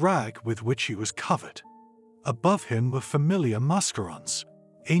even the rag with which he was covered. Above him were familiar mascarons,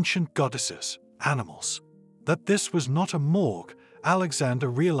 ancient goddesses, animals. That this was not a morgue, Alexander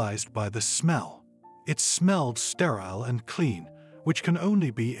realized by the smell. It smelled sterile and clean, which can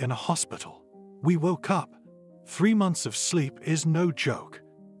only be in a hospital. We woke up. 3 months of sleep is no joke.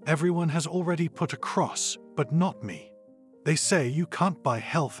 Everyone has already put a cross, but not me. They say you can't buy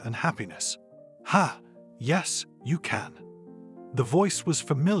health and happiness. Ha! Yes, you can. The voice was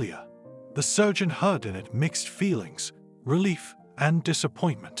familiar. The surgeon heard in it mixed feelings, relief and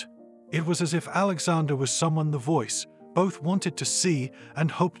disappointment. It was as if Alexander was someone the voice both wanted to see and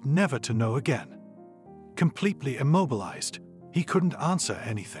hoped never to know again. Completely immobilized, he couldn't answer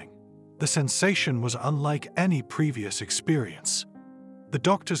anything. The sensation was unlike any previous experience. The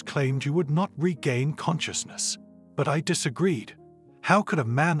doctors claimed you would not regain consciousness, but I disagreed. How could a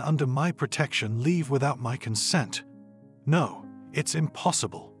man under my protection leave without my consent? No, it's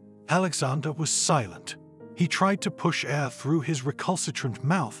impossible. Alexander was silent. He tried to push air through his recalcitrant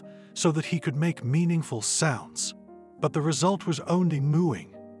mouth so that he could make meaningful sounds, but the result was only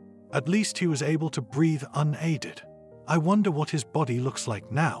mooing. At least he was able to breathe unaided. I wonder what his body looks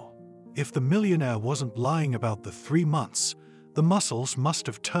like now. If the millionaire wasn't lying about the 3 months, the muscles must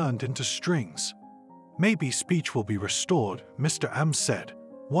have turned into strings. Maybe speech will be restored, Mr. M said,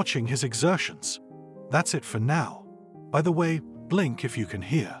 watching his exertions. That's it for now. By the way, blink if you can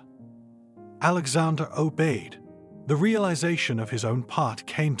hear. Alexander obeyed. The realization of his own part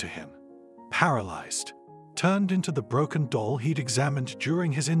came to him. Paralyzed, turned into the broken doll he'd examined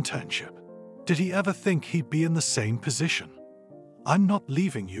during his internship. Did he ever think he'd be in the same position? I'm not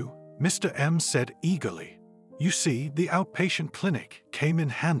leaving you, Mr. M said eagerly. You see, the outpatient clinic came in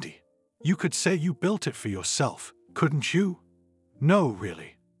handy. You could say you built it for yourself, couldn't you? No,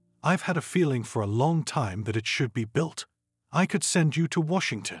 really. I've had a feeling for a long time that it should be built. I could send you to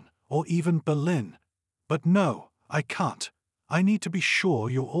Washington or even Berlin. But no, I can't. I need to be sure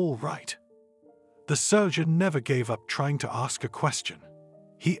you're all right. The surgeon never gave up trying to ask a question.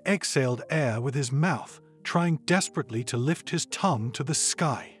 He exhaled air with his mouth, trying desperately to lift his tongue to the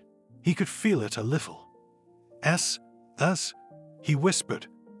sky. He could feel it a little. S, he whispered,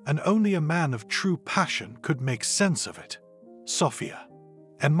 and only a man of true passion could make sense of it. Sophia.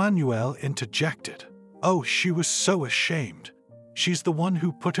 Emmanuel interjected. Oh, she was so ashamed. She's the one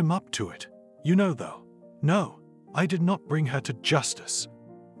who put him up to it. You know, though. No, I did not bring her to justice.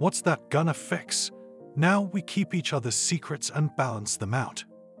 What's that gonna fix? Now we keep each other's secrets and balance them out.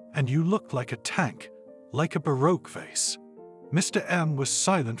 And you look like a tank, like a Baroque vase. Mr. M was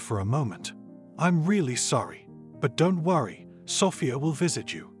silent for a moment. I'm really sorry, but don't worry, Sophia will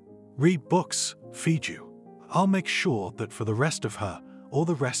visit you. Read books, feed you. I'll make sure that for the rest of her, or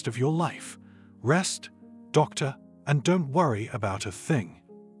the rest of your life, rest, doctor, and don't worry about a thing.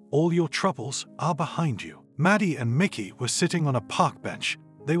 All your troubles are behind you. Maddie and Mickey were sitting on a park bench.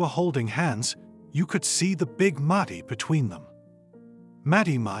 They were holding hands. You could see the big Maddie between them.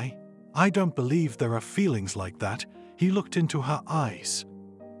 Maddie, I don't believe there are feelings like that. He looked into her eyes.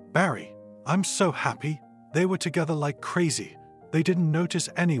 Barry, I'm so happy. They were together like crazy. They didn't notice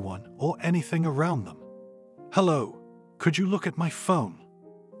anyone or anything around them. Hello, could you look at my phone?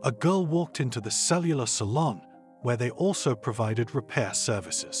 A girl walked into the cellular salon, where they also provided repair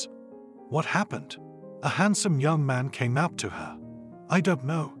services. What happened? A handsome young man came out to her. I don't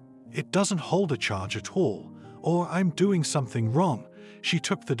know. It doesn't hold a charge at all, or I'm doing something wrong. She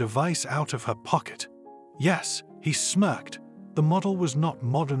took the device out of her pocket. Yes, he smirked. The model was not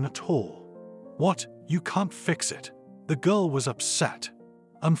modern at all. What? You can't fix it. The girl was upset.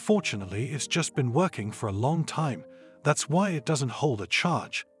 Unfortunately, it's just been working for a long time. That's why it doesn't hold a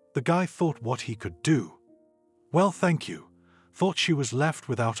charge. The guy thought what he could do. Well, thank you. Thought she was left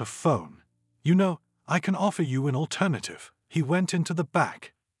without a phone. You know, I can offer you an alternative. He went into the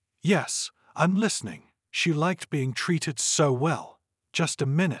back. Yes, I'm listening. She liked being treated so well. Just a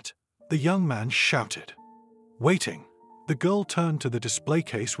minute, the young man shouted. Waiting. The girl turned to the display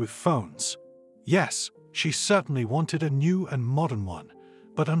case with phones. Yes, she certainly wanted a new and modern one,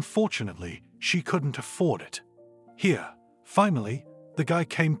 but unfortunately, she couldn't afford it. Here, finally, the guy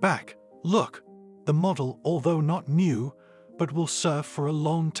came back. Look, the model, although not new, but will serve for a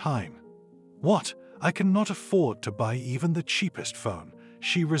long time. What? I cannot afford to buy even the cheapest phone.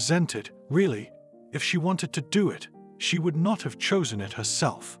 she resented. Really, if she wanted to do it, she would not have chosen it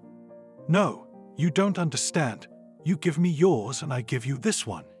herself. No, you don't understand. You give me yours and I give you this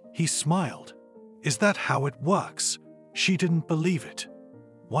one. He smiled. Is that how it works? She didn't believe it.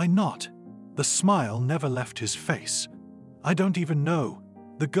 Why not? The smile never left his face. I don't even know.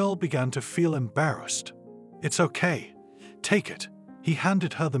 The girl began to feel embarrassed. It's okay. Take it. He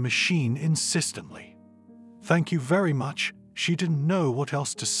handed her the machine insistently. Thank you very much. She didn't know what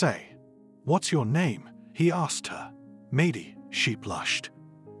else to say. What's your name? He asked her. Maddie, she blushed.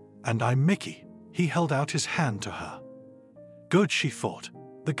 And I'm Mickey. He held out his hand to her. Good, she thought.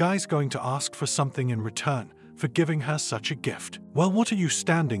 The guy's going to ask for something in return for giving her such a gift. Well, what are you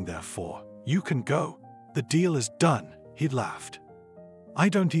standing there for? You can go. The deal is done, he laughed. I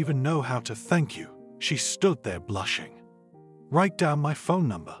don't even know how to thank you. She stood there blushing. Write down my phone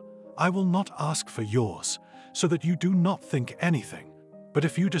number. I will not ask for yours, so that you do not think anything. But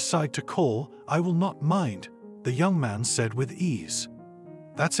if you decide to call, I will not mind, the young man said with ease.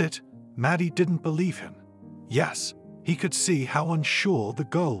 That's it. Maddie didn't believe him. Yes, he could see how unsure the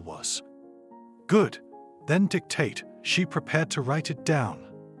girl was. Good. Then dictate. She prepared to write it down.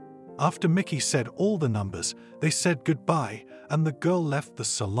 After Mickey said all the numbers, they said goodbye, and the girl left the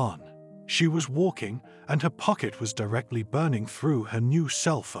salon. She was walking, and her pocket was directly burning through her new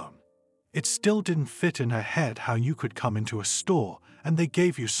cell phone. It still didn't fit in her head how you could come into a store and they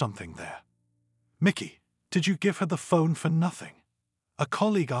gave you something there. Mickey, did you give her the phone for nothing? A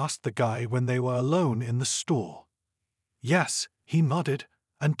colleague asked the guy when they were alone in the store. Yes, he nodded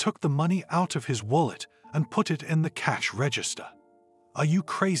and took the money out of his wallet and put it in the cash register. Are you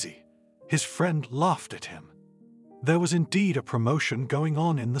crazy? His friend laughed at him. There was indeed a promotion going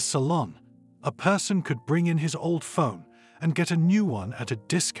on in the salon. A person could bring in his old phone and get a new one at a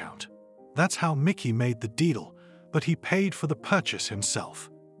discount. That's how Mickey made the deal, but he paid for the purchase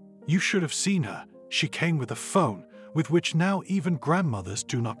himself. You should have seen her. She came with a phone with which now even grandmothers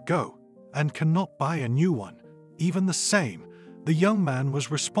do not go and cannot buy a new one. Even the same, the young man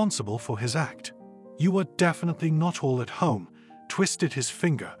was responsible for his act. You are definitely not all at home, twisted his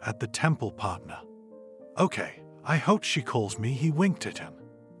finger at the temple partner. Okay, I hope she calls me, he winked at him.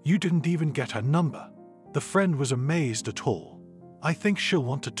 You didn't even get her number. The friend was amazed at all. I think she'll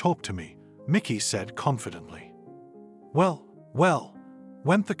want to talk to me, Mickey said confidently. Well,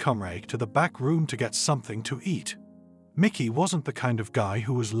 went the comrade to the back room to get something to eat. Mickey wasn't the kind of guy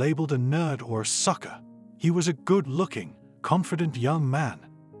who was labeled a nerd or a sucker. He was a good-looking, confident young man.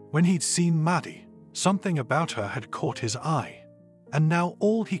 When he'd seen Maddie, something about her had caught his eye. And now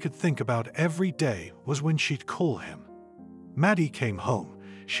all he could think about every day was when she'd call him. Maddie came home.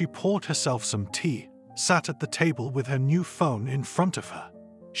 She poured herself some tea, sat at the table with her new phone in front of her.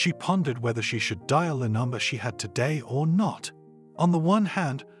 She pondered whether she should dial the number she had today or not. On the one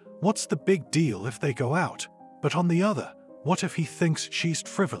hand, what's the big deal if they go out? But on the other, what if he thinks she's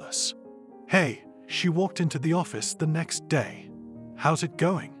frivolous? Hey, she walked into the office the next day. How's it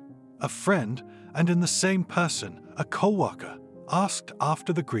going? A friend, and in the same person, a coworker, asked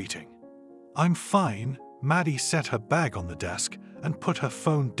after the greeting. I'm fine. Maddie set her bag on the desk and put her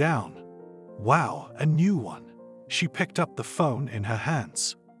phone down. Wow, a new one. She picked up the phone in her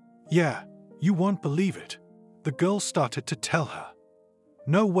hands. Yeah, you won't believe it. The girl started to tell her.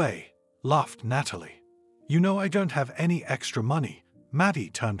 No way, laughed Natalie. You know I don't have any extra money. Maddie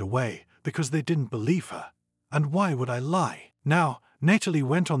turned away because they didn't believe her. And why would I lie? Now, Natalie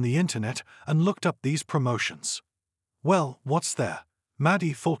went on the internet and looked up these promotions. Well, what's there?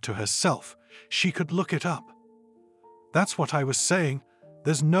 Maddie thought to herself. She could look it up. That's what I was saying.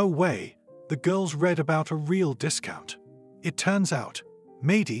 There's no way. The girls read about a real discount. It turns out,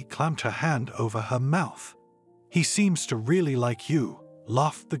 Maddie clamped her hand over her mouth. He seems to really like you,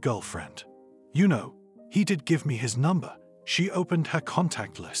 laughed the girlfriend. You know, he did give me his number. She opened her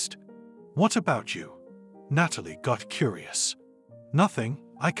contact list. What about you? Natalie got curious. Nothing,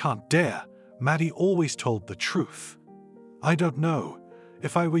 I can't dare. Maddie always told the truth. I don't know.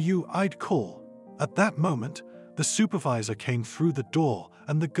 If I were you, I'd call. At that moment, the supervisor came through the door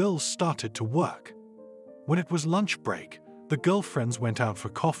and the girls started to work. When it was lunch break, the girlfriends went out for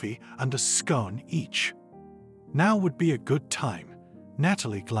coffee and a scone each. Now would be a good time.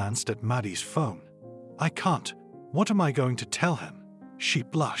 Natalie glanced at Maddie's phone. I can't. What am I going to tell him? She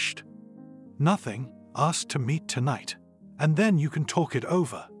blushed. Nothing. Asked to meet tonight. And then you can talk it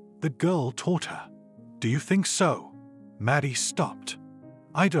over. The girl taught her. Do you think so? Maddie stopped.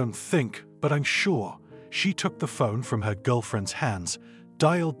 I don't think, but I'm sure. She took the phone from her girlfriend's hands,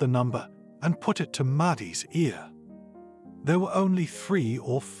 dialed the number, and put it to Maddie's ear. There were only 3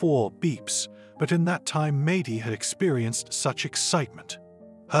 or 4 beeps, but in that time Maddie had experienced such excitement.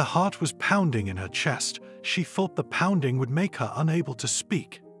 Her heart was pounding in her chest. She thought the pounding would make her unable to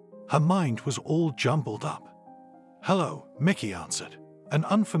speak. Her mind was all jumbled up. "Hello," Mickey answered. An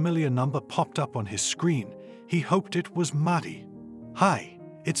unfamiliar number popped up on his screen. He hoped it was Maddie. "Hi,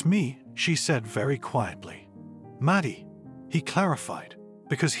 it's me," she said very quietly. "Maddie," he clarified,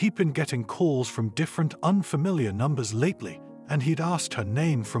 because he'd been getting calls from different unfamiliar numbers lately, and he'd asked her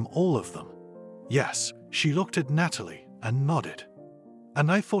name from all of them. "Yes," she looked at Natalie and nodded. "And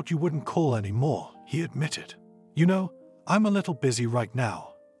I thought you wouldn't call anymore," he admitted. "You know, I'm a little busy right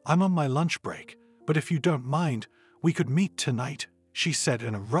now. I'm on my lunch break, but if you don't mind, we could meet tonight," she said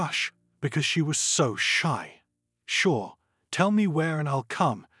in a rush, because she was so shy. "Sure, tell me where and I'll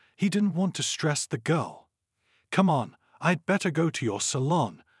come." He didn't want to stress the girl. "Come on, I'd better go to your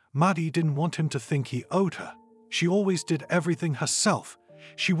salon." Maddie didn't want him to think he owed her. She always did everything herself.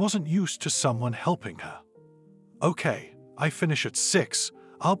 She wasn't used to someone helping her. "Okay, I finish at 6.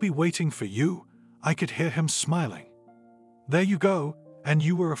 I'll be waiting for you." I could hear him smiling. "There you go, and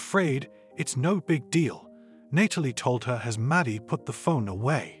you were afraid. It's no big deal," Natalie told her as Maddie put the phone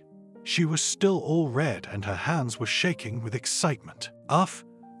away. She was still all red and her hands were shaking with excitement.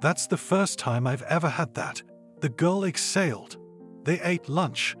 That's the first time I've ever had that," the girl exhaled. They ate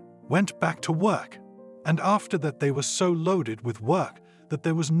lunch, went back to work, and after that they were so loaded with work that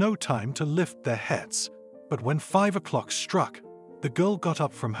there was no time to lift their heads. But when 5 o'clock struck, the girl got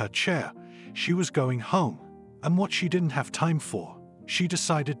up from her chair. She was going home, and what she didn't have time for, she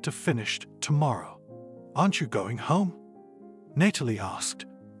decided to finish tomorrow. "Aren't you going home?" Natalie asked,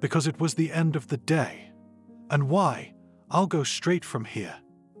 because it was the end of the day. "And why? I'll go straight from here.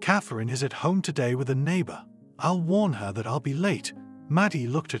 Catherine is at home today with a neighbor. I'll warn her that I'll be late." Maddie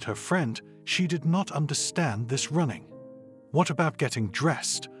looked at her friend. She did not understand this running. What about getting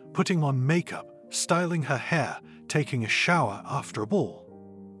dressed, putting on makeup, styling her hair, taking a shower after a ball?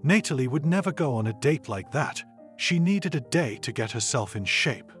 Natalie would never go on a date like that. She needed a day to get herself in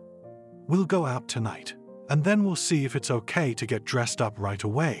shape. "We'll go out tonight, and then we'll see if it's okay to get dressed up right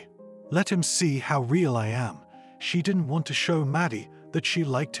away. Let him see how real I am." She didn't want to show Maddie that she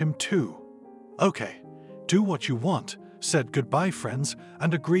liked him too. "Okay, do what you want," said goodbye friends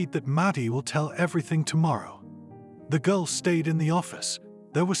and agreed that Maddie will tell everything tomorrow. The girl stayed in the office.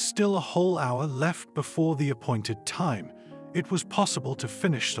 There was still a whole hour left before the appointed time. It was possible to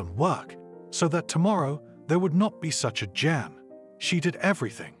finish some work, so that tomorrow there would not be such a jam. She did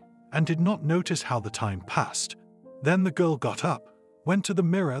everything, and did not notice how the time passed. Then the girl got up, went to the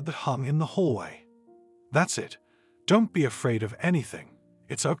mirror that hung in the hallway. "That's it. Don't be afraid of anything.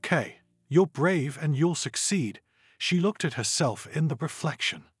 It's okay. You're brave and you'll succeed." She looked at herself in the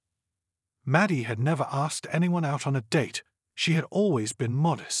reflection. Maddie had never asked anyone out on a date. She had always been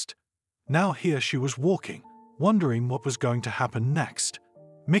modest. Now here she was walking, wondering what was going to happen next.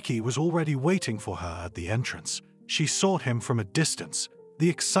 Mickey was already waiting for her at the entrance. She saw him from a distance. The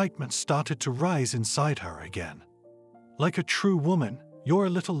excitement started to rise inside her again. "Like a true woman, you're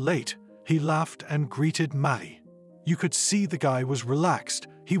a little late," he laughed and greeted Maddie. You could see the guy was relaxed.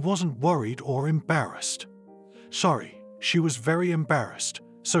 He wasn't worried or embarrassed. "Sorry," she was very embarrassed,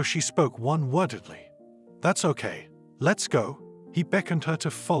 so she spoke one-wordedly. "That's okay. Let's go." He beckoned her to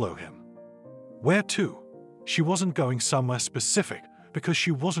follow him. Where to? She wasn't going somewhere specific because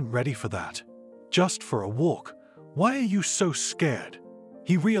she wasn't ready for that. Just for a walk. "Why are you so scared?"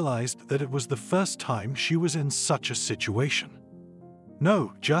 He realized that it was the first time she was in such a situation.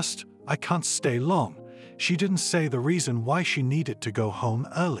 "No, just, I can't stay long." She didn't say the reason why she needed to go home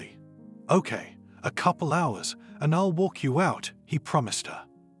early. "Okay, a couple hours, and I'll walk you out," he promised her.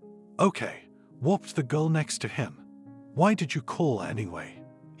 "Okay," whooped the girl next to him. "Why did you call anyway?"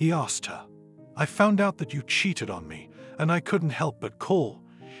 he asked her. "I found out that you cheated on me, and I couldn't help but call."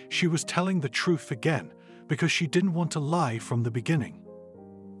 She was telling the truth again, because she didn't want to lie from the beginning.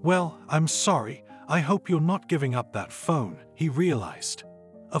 "Well, I'm sorry. I hope you're not giving up that phone," he realized.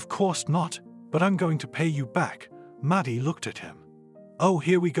 "Of course not, but I'm going to pay you back." Maddie looked at him. "Oh,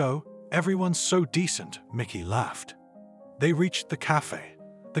 here we go. Everyone's so decent," Mickey laughed. They reached the cafe.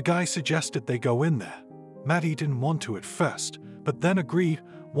 The guy suggested they go in there. Maddie didn't want to at first, but then agreed.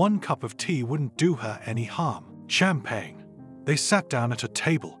 1 cup of tea wouldn't do her any harm. Champagne. They sat down at a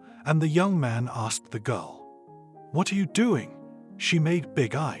table, and the young man asked the girl, "What are you doing?" She made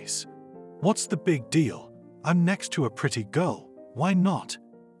big eyes. "What's the big deal? I'm next to a pretty girl. Why not?"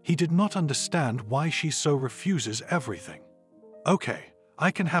 He did not understand why she so refuses everything. "Okay,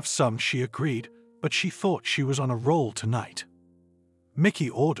 I can have some," she agreed, but she thought she was on a roll tonight. Mickey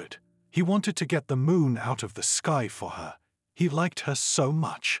ordered. He wanted to get the moon out of the sky for her. He liked her so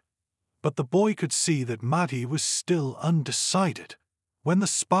much. But the boy could see that Maddie was still undecided. When the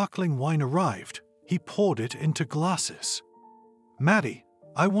sparkling wine arrived, he poured it into glasses. "Maddie,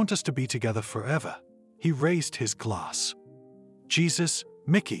 I want us to be together forever." He raised his glass. "Jesus,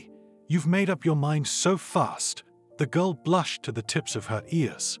 Mickey, you've made up your mind so fast." The girl blushed to the tips of her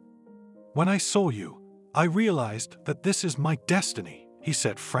ears. "When I saw you, I realized that this is my destiny," he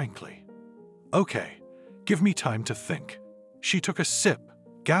said frankly. "Okay, give me time to think." She took a sip.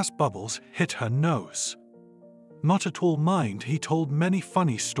 Gas bubbles hit her nose. "Not at all mind," he told many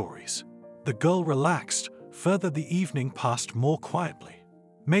funny stories. The girl relaxed. Further, the evening passed more quietly.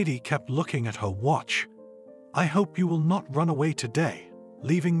 Maddie kept looking at her watch. "I hope you will not run away today,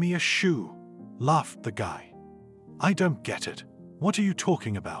 leaving me a shoe," laughed the guy. "I don't get it. What are you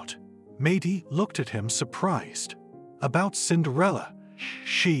talking about?" Maddie looked at him surprised. "About Cinderella.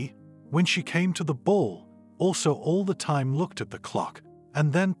 She, when she came to the ball, also all the time looked at the clock,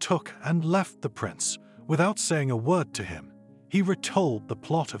 and then took and left the prince, without saying a word to him." He retold the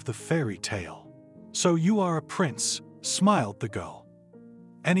plot of the fairy tale. "So you are a prince," smiled the girl.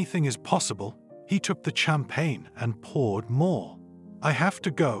 "Anything is possible." He took the champagne and poured more. "I have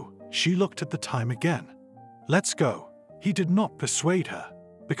to go." She looked at the time again. "Let's go." He did not persuade her,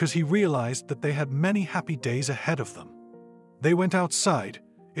 because he realized that they had many happy days ahead of them. They went outside.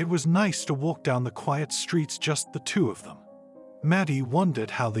 It was nice to walk down the quiet streets, just the two of them. Maddie wondered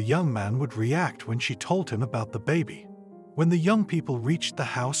how the young man would react when she told him about the baby. When the young people reached the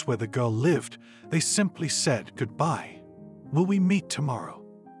house where the girl lived, they simply said goodbye. "Will we meet tomorrow?"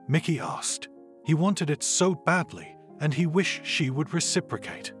 Mickey asked. He wanted it so badly, and he wished she would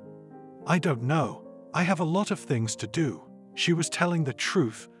reciprocate. "I don't know. I have a lot of things to do." She was telling the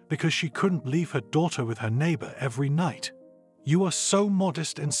truth because she couldn't leave her daughter with her neighbor every night. "You are so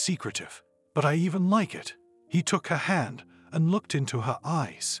modest and secretive, but I even like it." He took her hand and looked into her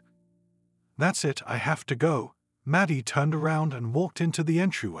eyes. "That's it, I have to go." Maddie turned around and walked into the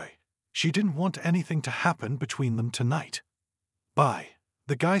entryway. She didn't want anything to happen between them tonight. "Bye,"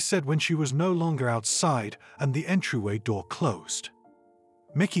 the guy said when she was no longer outside and the entryway door closed.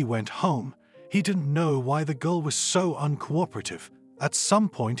 Mickey went home. He didn't know why the girl was so uncooperative. At some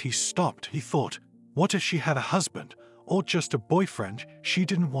point he stopped. He thought, what if she had a husband or just a boyfriend she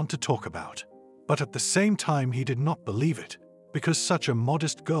didn't want to talk about? But at the same time he did not believe it, because such a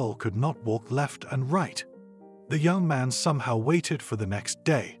modest girl could not walk left and right. The young man somehow waited for the next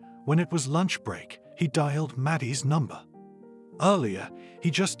day. When it was lunch break, he dialed Maddie's number. Earlier,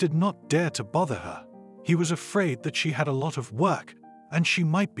 he just did not dare to bother her. He was afraid that she had a lot of work, and she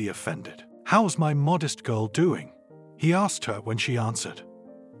might be offended. "How's my modest girl doing?" he asked her when she answered.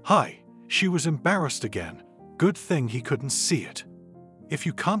 "Hi." She was embarrassed again. Good thing he couldn't see it. "If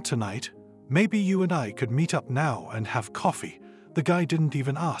you can't tonight, maybe you and I could meet up now and have coffee." The guy didn't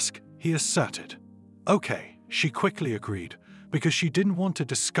even ask, he asserted. "Okay," she quickly agreed, because she didn't want to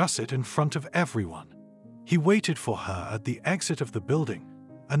discuss it in front of everyone. He waited for her at the exit of the building,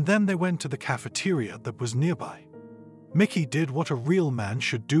 and then they went to the cafeteria that was nearby. Mickey did what a real man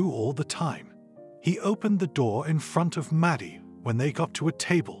should do all the time. He opened the door in front of Maddie when they got to a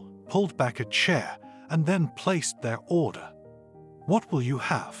table, pulled back a chair, and then placed their order. "What will you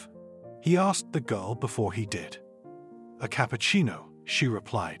have?" he asked the girl before he did. "A cappuccino," she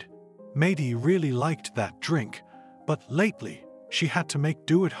replied. Maddie really liked that drink, but lately she had to make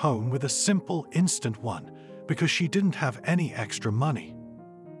do at home with a simple instant one because she didn't have any extra money.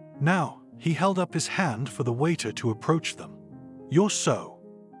 Now, he held up his hand for the waiter to approach them. "You're so..."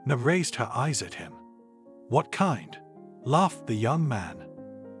 Na raised her eyes at him. "What kind?" laughed the young man.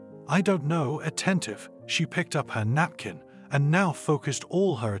 "I don't know." Attentive, she picked up her napkin and now focused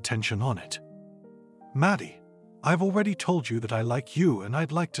all her attention on it. "Maddie, I've already told you that I like you and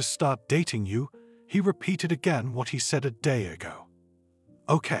I'd like to start dating you." He repeated again what he said a day ago.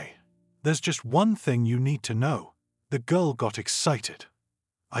 "Okay, there's just one thing you need to know." The girl got excited.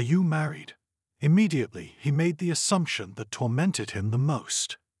 "Are you married?" Immediately, he made the assumption that tormented him the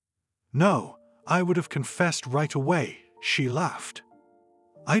most. "No, I would have confessed right away." She laughed.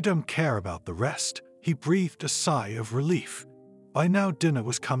 "I don't care about the rest." He breathed a sigh of relief. By now dinner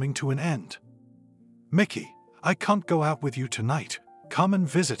was coming to an end. "Mickey, I can't go out with you tonight. Come and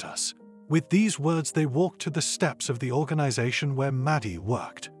visit us." With these words they walked to the steps of the organization where Maddie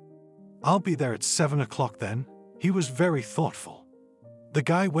worked. "I'll be there at 7 o'clock then." He was very thoughtful. The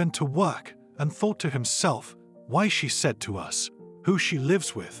guy went to work and thought to himself, why she said to us, who she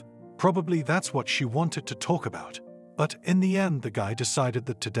lives with. Probably that's what she wanted to talk about. But in the end the guy decided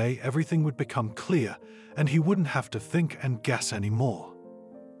that today everything would become clear and he wouldn't have to think and guess anymore.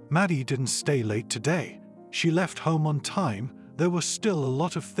 Maddie didn't stay late today. She left home on time. There were still a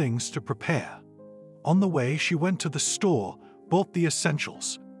lot of things to prepare. On the way she went to the store, bought the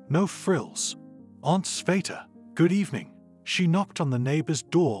essentials, no frills. Aunt Sveta, good evening. She knocked on the neighbor's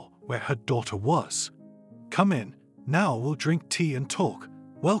door where her daughter was. Come in, now we'll drink tea and talk,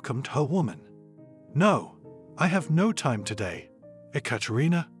 welcomed her woman. No, I have no time today.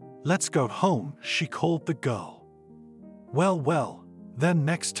 Ekaterina, let's go home, she called the girl. Well, then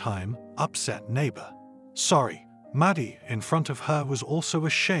next time, upset neighbor. Sorry, Maddie in front of her was also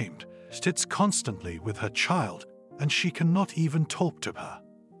ashamed, sits constantly with her child, and she cannot even talk to her.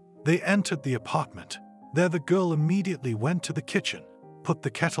 They entered the apartment. There the girl immediately went to the kitchen, put the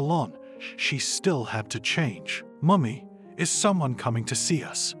kettle on. She still had to change. Mummy, is someone coming to see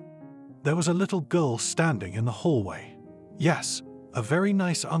us? There was a little girl standing in the hallway. Yes, a very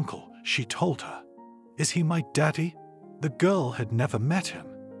nice uncle, she told her. Is he my daddy? The girl had never met him.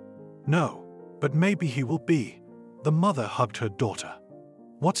 No, but maybe he will be. The mother hugged her daughter.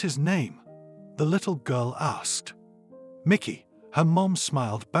 What's his name? The little girl asked. Mickey, her mom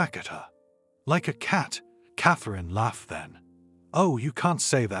smiled back at her. Like a cat, Catherine laughed then. Oh, you can't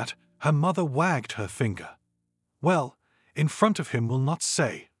say that, her mother wagged her finger. Well, in front of him will not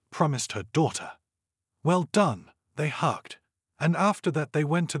say, promised her daughter. Well done, they hugged. And after that they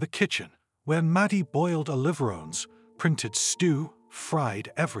went to the kitchen, where Maddie boiled oliverones, printed stew,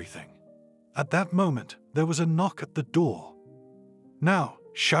 fried everything. At that moment, there was a knock at the door. Now,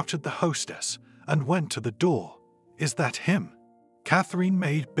 shouted the hostess, and went to the door. Is that him? Catherine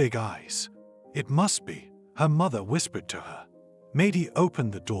made big eyes. It must be, her mother whispered to her. Maddie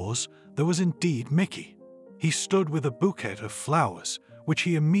opened the doors. There was indeed Mickey. He stood with a bouquet of flowers, which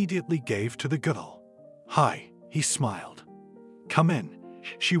he immediately gave to the girl. Hi, he smiled. Come in.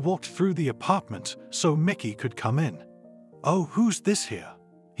 She walked through the apartment so Mickey could come in. Oh, who's this here?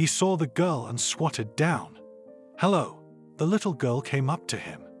 He saw the girl and squatted down. Hello. The little girl came up to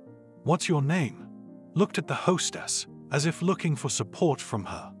him. What's your name? Looked at the hostess, as if looking for support from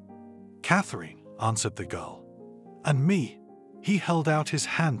her. Catherine, answered the girl. And me? He held out his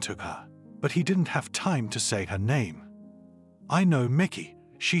hand to her, but he didn't have time to say her name. I know Mickey.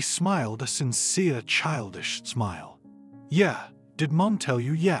 She smiled a sincere, childish smile. Yeah, did Mom tell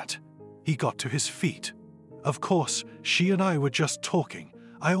you yet? He got to his feet. Of course, she and I were just talking.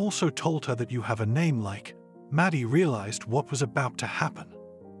 I also told her that you have a name like. Maddie realized what was about to happen.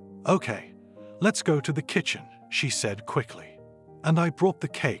 Okay, let's go to the kitchen, she said quickly. And I brought the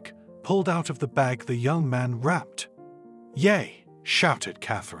cake, pulled out of the bag the young man wrapped. Yay, shouted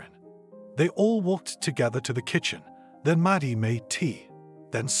Catherine. They all walked together to the kitchen. Then Maddie made tea,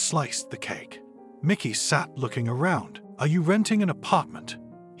 then sliced the cake. Mickey sat looking around. Are you renting an apartment?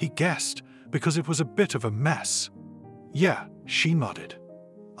 He guessed, because it was a bit of a mess. Yeah, she nodded.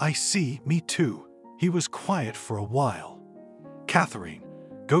 I see, me too. He was quiet for a while. Catherine,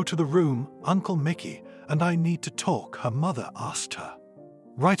 go to the room, Uncle Mickey and I need to talk, her mother asked her.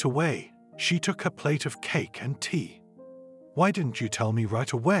 Right away, she took her plate of cake and tea. Why didn't you tell me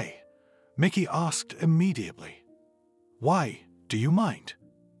right away? Mickey asked immediately. Why, do you mind?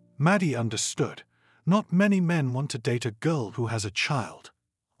 Maddie understood. Not many men want to date a girl who has a child.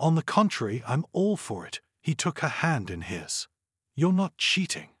 On the contrary, I'm all for it. He took her hand in his. You're not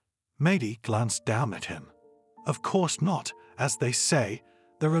cheating. Maddie glanced down at him. Of course not, as they say,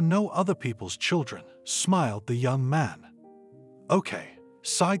 there are no other people's children, smiled the young man. Okay,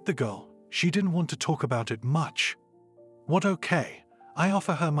 sighed the girl. She didn't want to talk about it much. What okay? I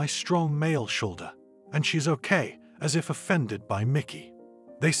offer her my strong male shoulder, and she's okay, as if offended by Mickey.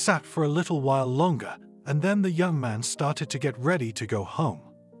 They sat for a little while longer, and then the young man started to get ready to go home.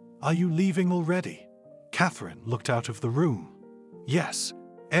 Are you leaving already? Catherine looked out of the room. Yes,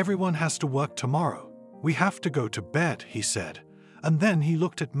 everyone has to work tomorrow. We have to go to bed, he said, and then he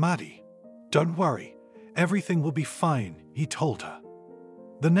looked at Maddie. Don't worry, everything will be fine, he told her.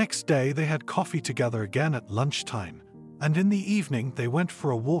 The next day they had coffee together again at lunchtime, and in the evening they went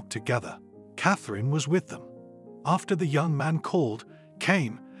for a walk together. Catherine was with them. After the young man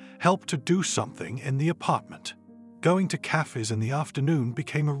came, helped to do something in the apartment. Going to cafes in the afternoon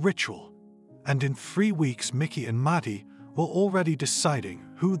became a ritual, and in 3 weeks Mickey and Maddie were already deciding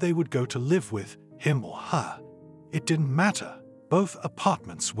who they would go to live with, him or her. It didn't matter, both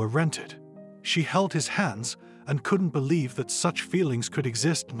apartments were rented. She held his hands and couldn't believe that such feelings could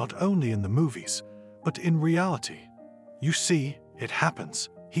exist not only in the movies, but in reality. You see, it happens,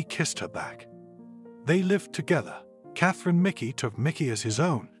 he kissed her back. They lived together. Catherine Mickey took Mickey as his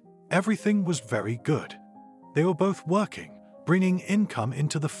own. Everything was very good. They were both working, bringing income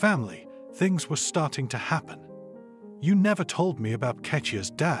into the family. Things were starting to happen. You never told me about Ketchia's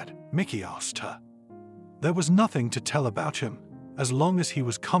dad, Mickey asked her. There was nothing to tell about him. As long as he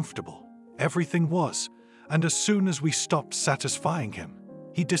was comfortable, everything was, and as soon as we stopped satisfying him,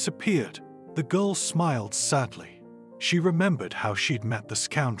 he disappeared." The girl smiled sadly. She remembered how she'd met the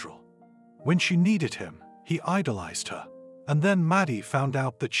scoundrel. When she needed him, he idolized her. And then Maddie found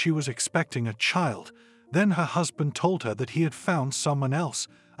out that she was expecting a child. Then her husband told her that he had found someone else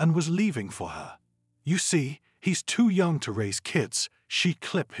and was leaving for her. "You see, he's too young to raise kids." She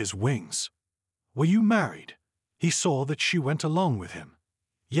clipped his wings. "Were you married?" He saw that she went along with him.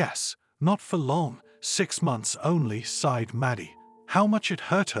 "Yes, not for long, 6 months only," sighed Maddie. How much it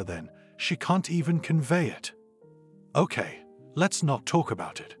hurt her then, she can't even convey it. "Okay, let's not talk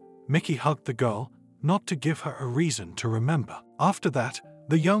about it." Mickey hugged the girl, not to give her a reason to remember. After that,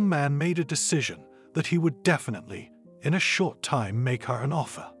 the young man made a decision that he would definitely, in a short time, make her an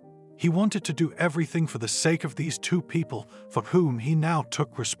offer. He wanted to do everything for the sake of these two people for whom he now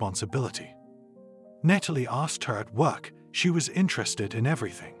took responsibility. Natalie asked her at work. She was interested in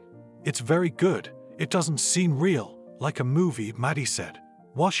everything. "It's very good. It doesn't seem real, like a movie," Maddie said,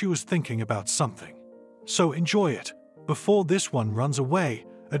 while she was thinking about something. "So enjoy it, before this one runs away,"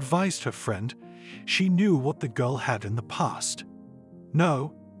 advised her friend. She knew what the girl had in the past.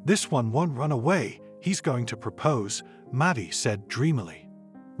 "No, this one won't run away. He's going to propose," Maddie said dreamily.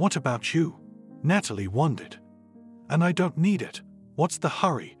 "What about you?" Natalie wondered. "And I don't need it. What's the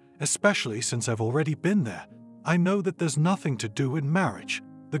hurry, especially since I've already been there? I know that there's nothing to do in marriage."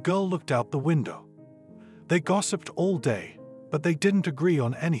 The girl looked out the window. They gossiped all day, but they didn't agree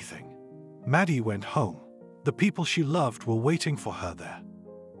on anything. Maddie went home. The people she loved were waiting for her there.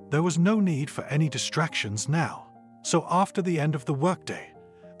 There was no need for any distractions now, so after the end of the workday,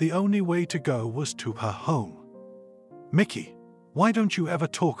 the only way to go was to her home. "Mickey, why don't you ever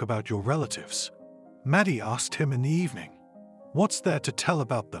talk about your relatives?" Maddie asked him in the evening. "What's there to tell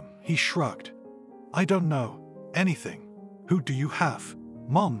about them?" He shrugged. "I don't know. Anything. Who do you have?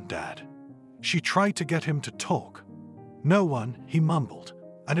 Mom, Dad?" She tried to get him to talk. "No one," he mumbled,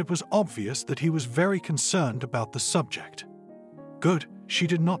 and it was obvious that he was very concerned about the subject. Good, she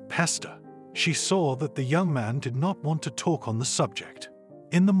did not pester. She saw that the young man did not want to talk on the subject.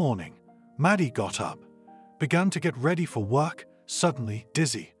 In the morning, Maddie got up, began to get ready for work, suddenly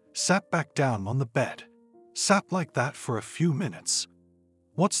dizzy, sat back down on the bed. Sat like that for a few minutes.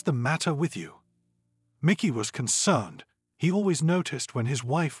 "What's the matter with you?" Mickey was concerned. He always noticed when his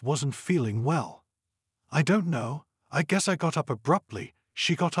wife wasn't feeling well. "I don't know. I guess I got up abruptly."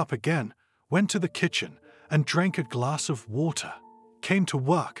 She got up again, went to the kitchen, and drank a glass of water. Came to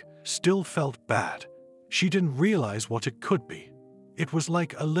work, still felt bad. She didn't realize what it could be. It was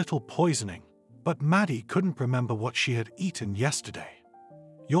like a little poisoning, but Maddie couldn't remember what she had eaten yesterday.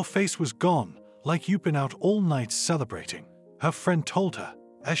 "Your face was gone, like you'd been out all night celebrating," her friend told her,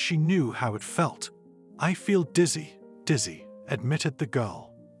 as she knew how it felt. "I feel dizzy," admitted the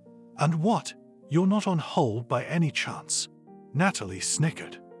girl. "And what? You're not on hold by any chance?" Natalie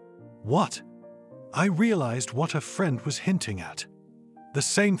snickered. "What?" I realized what her friend was hinting at. The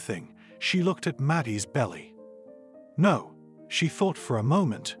same thing. She looked at Maddie's belly. "No," she thought for a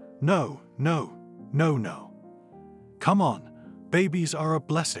moment. No. "Come on, babies are a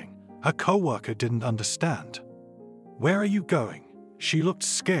blessing." Her coworker didn't understand. "Where are you going?" She looked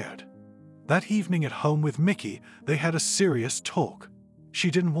scared. That evening at home with Mickey, they had a serious talk. She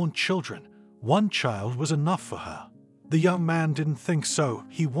didn't want children. One child was enough for her. The young man didn't think so.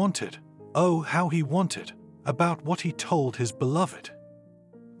 He wanted, oh, how he wanted, about what he told his beloved.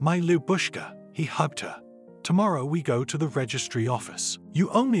 "My Lubushka," he hugged her. "Tomorrow we go to the registry office." "You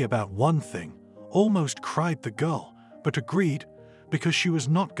only about one thing," almost cried the girl, but agreed, because she was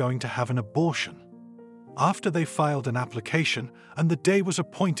not going to have an abortion. After they filed an application and the day was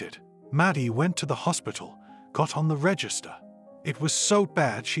appointed, Maddie went to the hospital, got on the register. It was so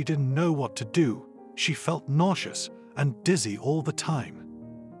bad she didn't know what to do. She felt nauseous and dizzy all the time.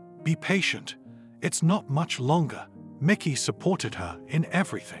 "Be patient. It's not much longer." Mickey supported her in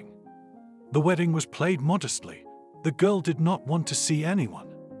everything. The wedding was played modestly. The girl did not want to see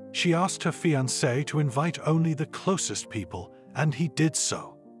anyone. She asked her fiancé to invite only the closest people, and he did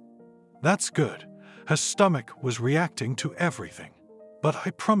so. That's good. Her stomach was reacting to everything. "But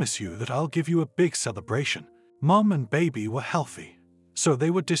I promise you that I'll give you a big celebration." Mom and baby were healthy, so they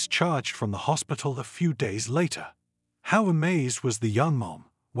were discharged from the hospital a few days later. How amazed was the young mom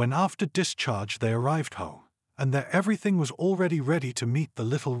when after discharge they arrived home, and that everything was already ready to meet the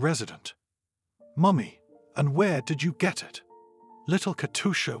little resident. "Mummy, and where did you get it?" Little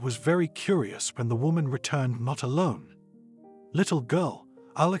Katusha was very curious when the woman returned not alone. "Little girl,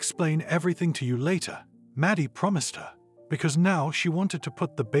 I'll explain everything to you later," Maddie promised her, because now she wanted to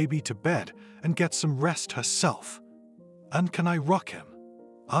put the baby to bed and get some rest herself. "And can I rock him?"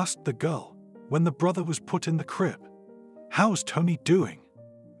 asked the girl. when the brother was put in the crib. "How's Tony doing?"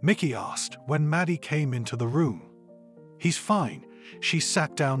 Mickey asked when Maddie came into the room. "He's fine." She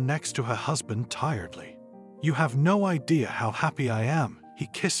sat down next to her husband tiredly. "You have no idea how happy I am." He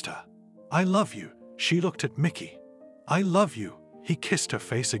kissed her. "I love you." She looked at Mickey. "I love you." He kissed her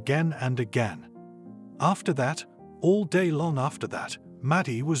face again and again. After that, all day long after that,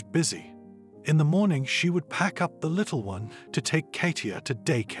 Maddie was busy. In the morning, she would pack up the little one to take Katia to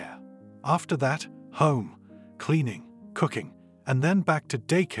daycare. After that, home, cleaning, cooking, and then back to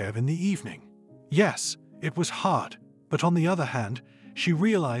daycare in the evening. Yes, it was hard, but on the other hand, she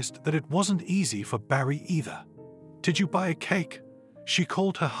realized that it wasn't easy for Barry either. "Did you buy a cake?" She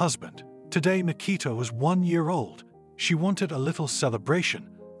called her husband. Today Makita was 1 year old. She wanted a little celebration,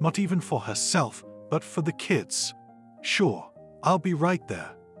 not even for herself, but for the kids. "Sure, I'll be right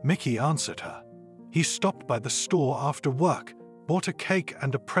there," Mickey answered her. He stopped by the store after work, bought a cake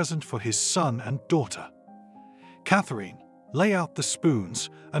and a present for his son and daughter. "Catherine, lay out the spoons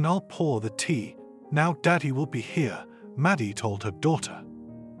and I'll pour the tea. Now Daddy will be here," Maddie told her daughter.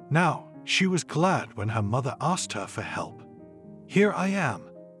 Now, she was glad when her mother asked her for help. "Here I am."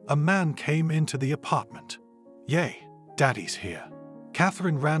 A man came into the apartment. "Yay, Daddy's here."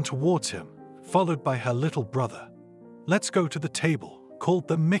 Catherine ran towards him, followed by her little brother. "Let's go to the table," called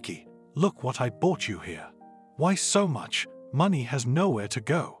them Mickey. "Look what I bought you here." "Why so much? Money has nowhere to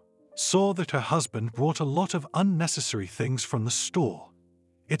go." Saw that her husband brought a lot of unnecessary things from the store.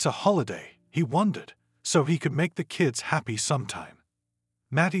 It's a holiday, he wondered, so he could make the kids happy sometime.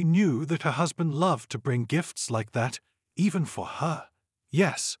 Maddie knew that her husband loved to bring gifts like that, even for her.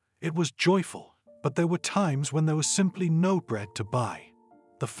 Yes, it was joyful, but there were times when there was simply no bread to buy.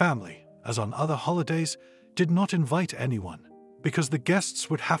 The family, as on other holidays, did not invite anyone, because the guests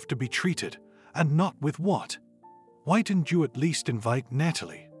would have to be treated, and not with what? "Why didn't you at least invite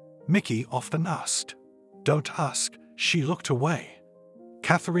Natalie?" Mickey often asked. "Don't ask," she looked away.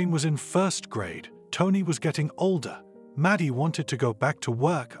 Catherine was in 1st grade, Tony was getting older, Maddie wanted to go back to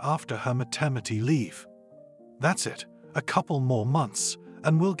work after her maternity leave. "That's it, a couple more months,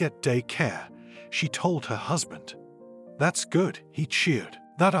 and we'll get daycare," she told her husband. "That's good," he cheered.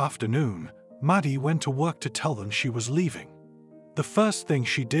 That afternoon, Maddie went to work to tell them she was leaving. The first thing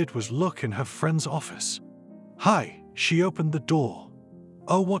she did was look in her friend's office. "Hi," she opened the door.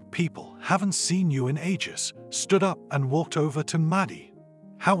 "Oh, what people, haven't seen you in ages," stood up and walked over to Maddie.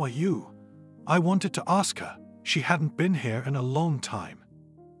 "How are you?" I wanted to ask her. She hadn't been here in a long time.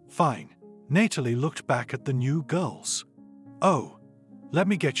 "Fine." Natalie looked back at the new girls. "Oh, let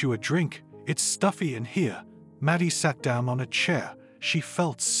me get you a drink. It's stuffy in here." Maddie sat down on a chair. She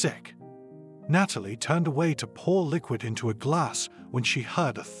felt sick. Natalie turned away to pour liquid into a glass when she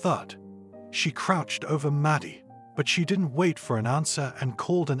heard a thud. She crouched over Maddie, but she didn't wait for an answer and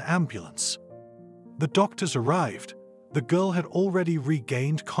called an ambulance. The doctors arrived. The girl had already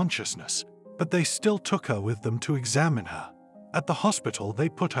regained consciousness, but they still took her with them to examine her. At the hospital, they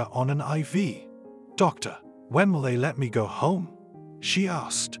put her on an IV. "Doctor, when will they let me go home?" she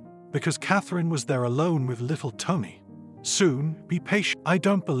asked, because Catherine was there alone with little Tony. "Soon, be patient." I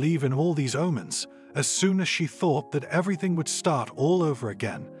don't believe in all these omens. As soon as she thought that everything would start all over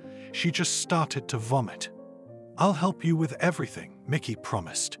again, she just started to vomit. "I'll help you with everything," Mickey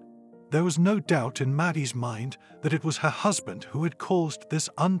promised. There was no doubt in Maddie's mind that it was her husband who had caused this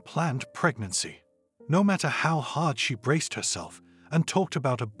unplanned pregnancy. No matter how hard she braced herself and talked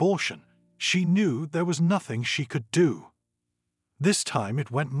about abortion, she knew there was nothing she could do. This time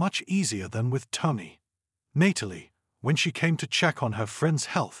it went much easier than with Tony. Natalie, when she came to check on her friend's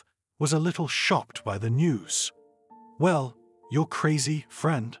health, was a little shocked by the news. "Well, you're crazy,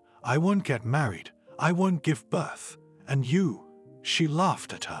 friend. I won't get married. I won't give birth. And you?" She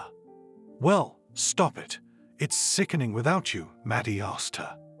laughed at her. "Well, stop it. It's sickening without you," Maddie asked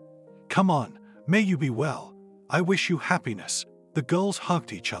her. "Come on, may you be well. I wish you happiness." The girls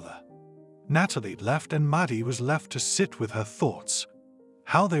hugged each other. Natalie left and Maddie was left to sit with her thoughts.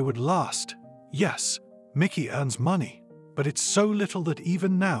 How they would last. Yes, Mickey earns money, but it's so little that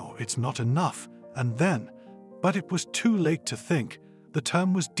even now it's not enough, and then, but it was too late to think. The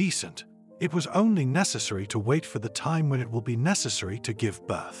term was decent. It was only necessary to wait for the time when it will be necessary to give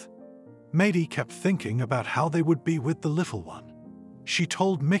birth. Maddie kept thinking about how they would be with the little one. She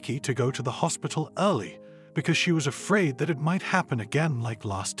told Mickey to go to the hospital early because she was afraid that it might happen again like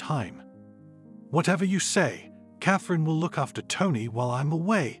last time. "Whatever you say, Catherine will look after Tony while I'm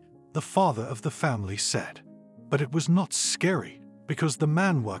away," the father of the family said. But it was not scary because the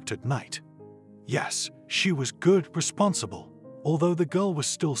man worked at night. Yes, she was good, responsible. Although the girl was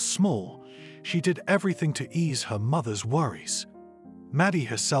still small, she did everything to ease her mother's worries. Maddie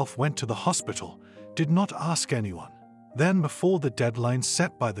herself went to the hospital, did not ask anyone. Then, before the deadline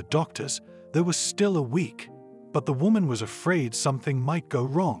set by the doctors, there was still a week, but the woman was afraid something might go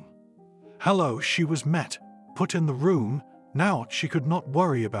wrong. Hello, she was met, put in the room. Now she could not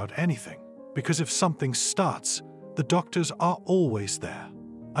worry about anything, because if something starts, the doctors are always there.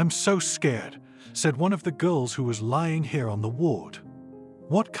 I'm so scared, said one of the girls who was lying here on the ward.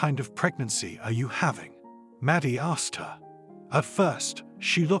 What kind of pregnancy are you having? Maddie asked her. At first,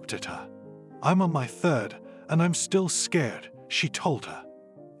 she looked at her. I'm on my third, and I'm still scared, she told her.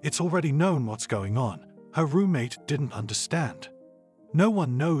 It's already known what's going on. Her roommate didn't understand. No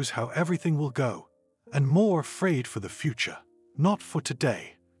one knows how everything will go, and more afraid for the future, not for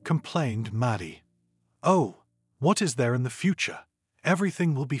today, complained Maddie. Oh, what is there in the future?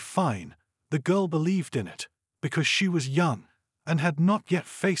 Everything will be fine. The girl believed in it, because she was young and had not yet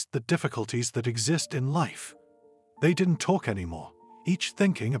faced the difficulties that exist in life. They didn't talk anymore, each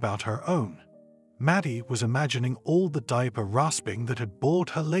thinking about her own. Maddie was imagining all the diaper rasping that had bored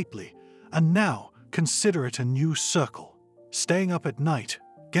her lately, and now consider it a new circle. Staying up at night,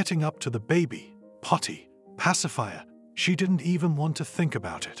 getting up to the baby, potty, pacifier. She didn't even want to think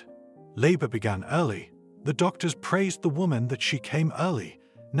about it. Labor began early. The doctors praised the woman that she came early.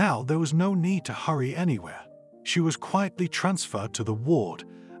 Now there was no need to hurry anywhere. She was quietly transferred to the ward,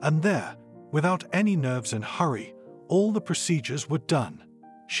 and there, without any nerves and hurry, all the procedures were done.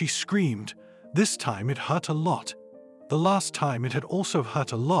 She screamed. This time it hurt a lot. The last time it had also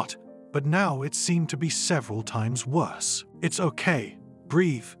hurt a lot, but now it seemed to be several times worse. It's okay.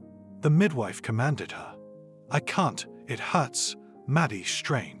 Breathe, the midwife commanded her. I can't. It hurts. Maddie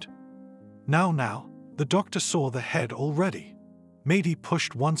strained. Now, the doctor saw the head already. Maddie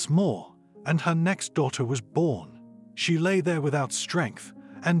pushed once more, and her next daughter was born. She lay there without strength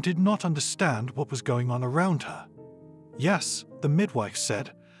and did not understand what was going on around her. Yes, the midwife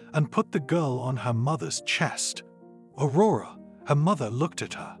said, and put the girl on her mother's chest. Aurora, her mother, looked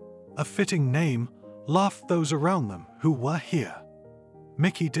at her. A fitting name, laughed those around them who were here.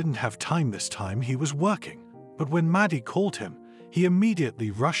 Mickey didn't have time this time, he was working, but when Maddie called him, he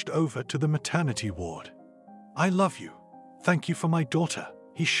immediately rushed over to the maternity ward. I love you. Thank you for my daughter,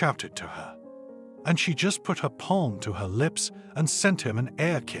 he shouted to her. And she just put her palm to her lips and sent him an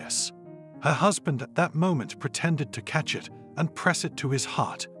air kiss. Her husband at that moment pretended to catch it and press it to his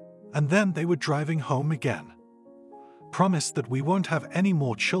heart, and then they were driving home again. Promise that we won't have any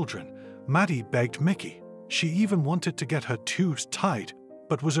more children, Maddie begged Mickey. She even wanted to get her tubes tied,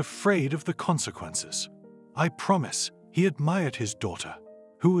 but was afraid of the consequences. I promise, he admired his daughter,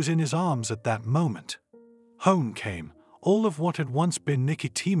 who was in his arms at that moment. Home came. All of what had once been Nicky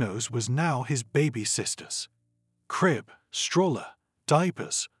Timo's was now his baby sister's. Crib, stroller,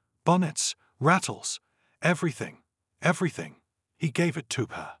 diapers, bonnets, rattles, everything. He gave it to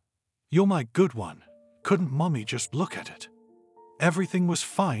her. You're my good one. Couldn't Mommy just look at it? Everything was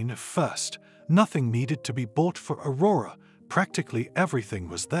fine at first. Nothing needed to be bought for Aurora. Practically everything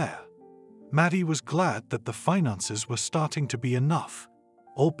was there. Maddie was glad that the finances were starting to be enough.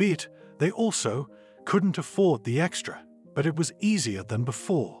 Albeit, they also couldn't afford the extra, but it was easier than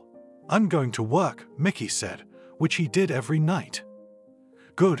before. I'm going to work, Mickey said, which he did every night.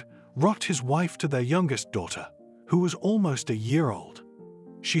 Good, rocked his wife to their youngest daughter, who was almost a year old.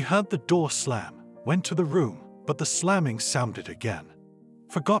 She heard the door slam, went to the room, but the slamming sounded again.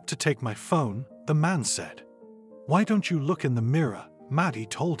 Forgot to take my phone, the man said. Why don't you look in the mirror, Maddie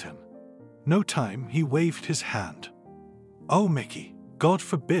told him. No time, he waved his hand. Oh, Mickey, God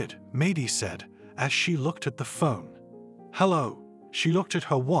forbid, Maddie said, as she looked at the phone. Hello, she looked at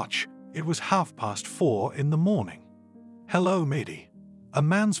her watch. It was 4:30 in the morning. Hello, Maddie. A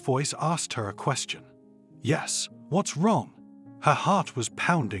man's voice asked her a question. Yes, what's wrong? Her heart was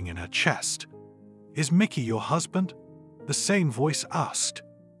pounding in her chest. Is Mickey your husband? The same voice asked.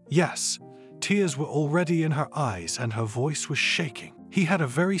 Yes. Tears were already in her eyes and her voice was shaking. He had a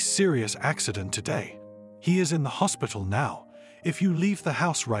very serious accident today. He is in the hospital now. If you leave the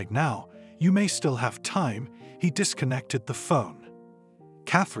house right now, you may still have time. He disconnected the phone.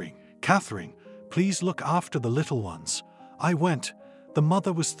 Catherine, please look after the little ones. I went. The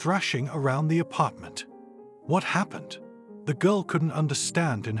mother was thrashing around the apartment. What happened? The girl couldn't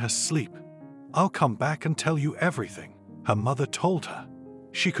understand in her sleep. I'll come back and tell you everything, her mother told her.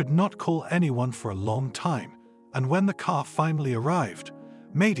 She could not call anyone for a long time, and when the car finally arrived,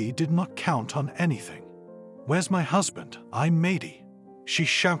 Maddie did not count on anything. Where's my husband? I'm Maddie, she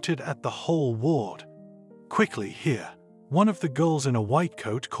shouted at the whole ward. Quickly here, one of the girls in a white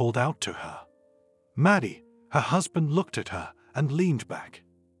coat called out to her. Maddie, her husband looked at her and leaned back.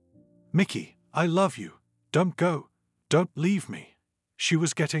 Mickey, I love you. Don't go. Don't leave me. She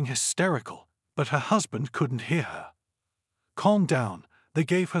was getting hysterical, but her husband couldn't hear her. Calm down, they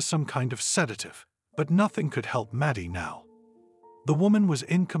gave her some kind of sedative, but nothing could help Maddie now. The woman was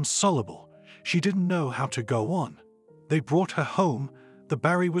inconsolable. She didn't know how to go on. They brought her home, the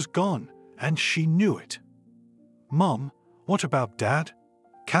Barry was gone, and she knew it. "Mom, what about Dad?"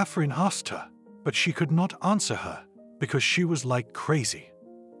 Catherine asked her, but she could not answer her because she was like crazy.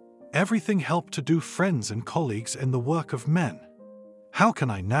 Everything helped to do friends and colleagues in the work of men. "How can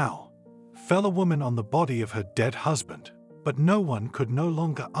I now?" Fell a woman on the body of her dead husband, but no one could no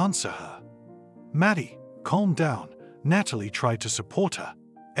longer answer her. "Maddie, calm down," Natalie tried to support her.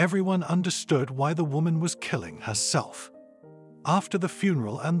 Everyone understood why the woman was killing herself. After the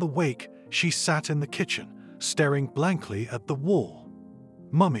funeral and the wake, she sat in the kitchen, staring blankly at the wall.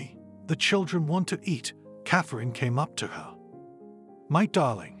 "Mummy, the children want to eat." Catherine came up to her. "My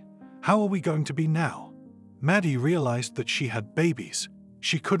darling, how are we going to be now?" Maddie realized that she had babies.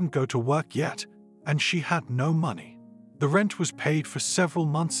 She couldn't go to work yet, and she had no money. The rent was paid for several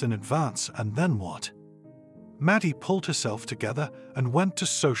months in advance, and then what? Maddie pulled herself together and went to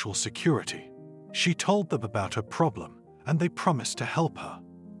Social Security. She told them about her problem, and they promised to help her.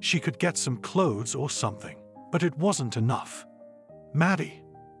 She could get some clothes or something, but it wasn't enough. "Maddie,"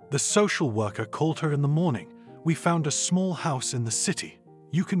 the social worker called her in the morning, "we found a small house in the city.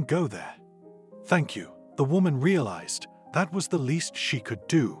 You can go there." "Thank you," the woman realized. That was the least she could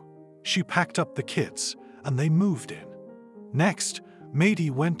do. She packed up the kids, and they moved in. Next, Maddie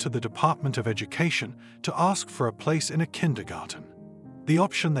went to the Department of Education to ask for a place in a kindergarten. The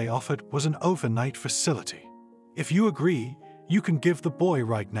option they offered was an overnight facility. "If you agree, you can give the boy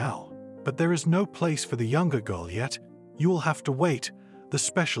right now, but there is no place for the younger girl yet. You will have to wait," the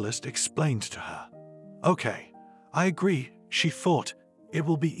specialist explained to her. "Okay, I agree," she thought. "It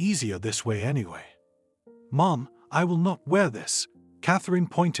will be easier this way anyway." "Mom, I will not wear this." Catherine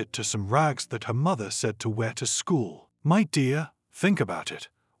pointed to some rags that her mother said to wear to school. "My dear, think about it.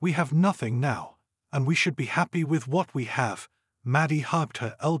 We have nothing now, and we should be happy with what we have." Maddie hugged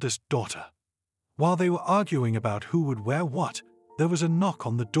her eldest daughter. While they were arguing about who would wear what, there was a knock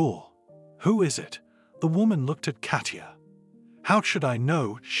on the door. "Who is it?" The woman looked at Katia. "How should I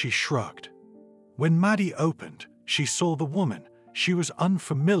know?" she shrugged. When Maddie opened, she saw the woman. She was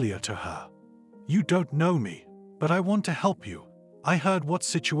unfamiliar to her. "You don't know me, but I want to help you. I heard what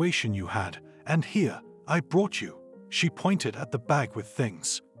situation you had, and here, I brought you." She pointed at the bag with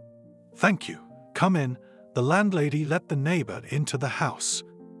things. "Thank you. Come in." The landlady let the neighbor into the house.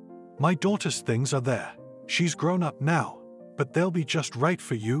 "My daughter's things are there. She's grown up now, but they'll be just right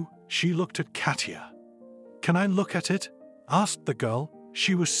for you." She looked at Katia. "Can I look at it?" asked the girl.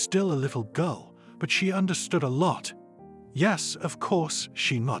 She was still a little girl, but she understood a lot. "Yes, of course,"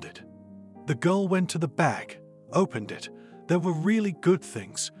 she nodded. The girl went to the bag, opened it. There were really good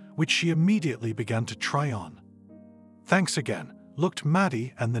things, which she immediately began to try on. "Thanks again," looked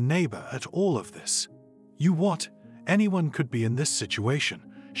Maddie and the neighbor at all of this. "You what? Anyone could be in this situation."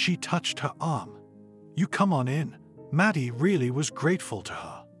 She touched her arm. "You come on in." Maddie really was grateful to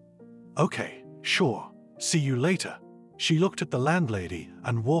her. "Okay, sure. See you later." She looked at the landlady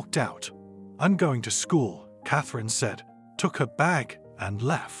and walked out. "I'm going to school," Catherine said, took her bag and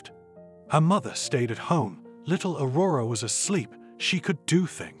left. Her mother stayed at home. Little Aurora was asleep. She could do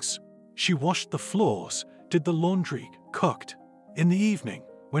things. She washed the floors, did the laundry, cooked. In the evening,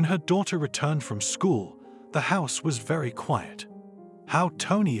 when her daughter returned from school, the house was very quiet. "How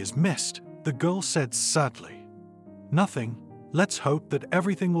Tony is missed," the girl said sadly. "Nothing. Let's hope that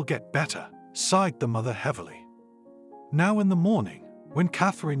everything will get better," sighed the mother heavily. Now in the morning, when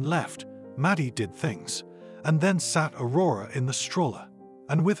Catherine left, Maddie did things, and then sat Aurora in the stroller,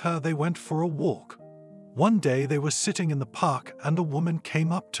 and with her they went for a walk. One day they were sitting in the park and a woman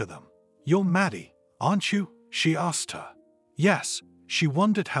came up to them. "You're Maddie, aren't you?" she asked her. Yes, she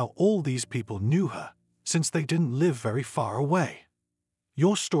wondered how all these people knew her, since they didn't live very far away.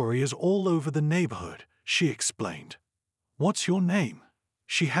 "Your story is all over the neighborhood," she explained. "What's your name?"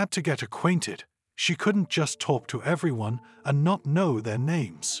 She had to get acquainted. She couldn't just talk to everyone and not know their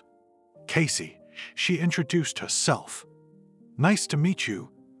names. "Casey," she introduced herself. "Nice to meet you."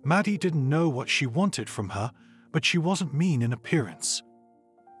 Maddie didn't know what she wanted from her, but she wasn't mean in appearance.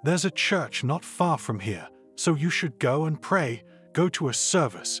 "There's a church not far from here, so you should go and pray. Go to a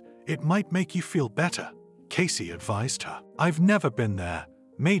service. It might make you feel better," Casey advised her. "I've never been there,"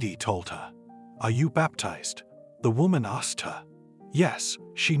 Maddie told her. "Are you baptized?" the woman asked her. Yes,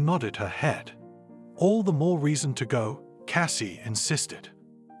 she nodded her head. "All the more reason to go," Cassie insisted.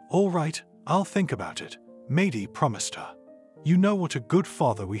 "All right, I'll think about it," Maddie promised her. "You know what a good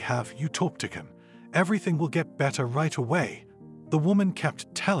father we have. You talk to him. Everything will get better right away." The woman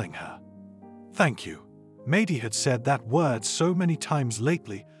kept telling her. Thank you. Maddie had said that word so many times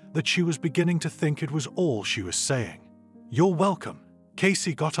lately that she was beginning to think it was all she was saying. You're welcome.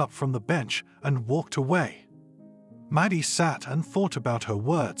 Casey got up from the bench and walked away. Maddie sat and thought about her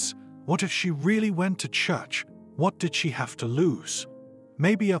words. What if she really went to church? What did she have to lose?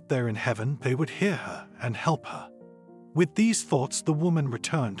 Maybe up there in heaven they would hear her and help her. With these thoughts, the woman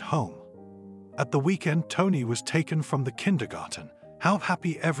returned home. At the weekend, Tony was taken from the kindergarten. How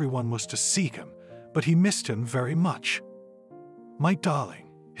happy everyone was to see him, but he missed him very much. My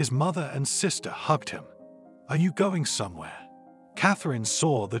darling, his mother and sister hugged him. Are you going somewhere? Catherine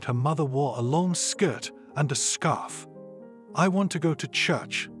saw that her mother wore a long skirt and a scarf. I want to go to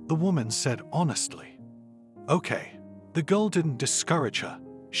church, the woman said honestly. Okay. The girl didn't discourage her.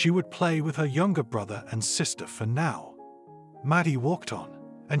 She would play with her younger brother and sister for now. Maddie walked on,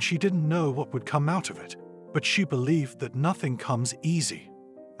 and she didn't know what would come out of it, but she believed that nothing comes easy.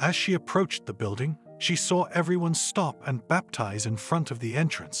 As she approached the building, she saw everyone stop and baptize in front of the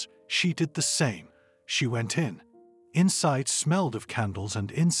entrance. She did the same. She went in. Inside smelled of candles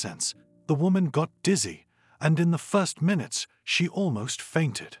and incense. The woman got dizzy, and in the first minutes, she almost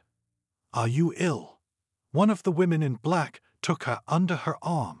fainted. Are you ill? One of the women in black took her under her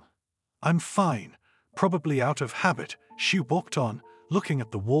arm. I'm fine, probably out of habit. She walked on, looking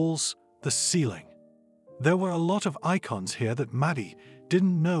at the walls, the ceiling. There were a lot of icons here that Maddie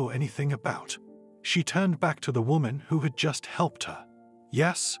didn't know anything about. She turned back to the woman who had just helped her.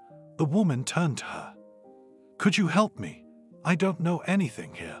 Yes, the woman turned to her. Could you help me? I don't know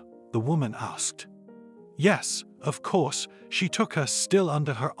anything here, the woman asked. Yes, of course. She took her still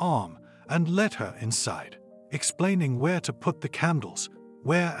under her arm and led her inside, explaining where to put the candles,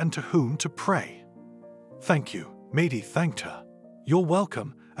 where and to whom to pray. Thank you, Maddie thanked her. You're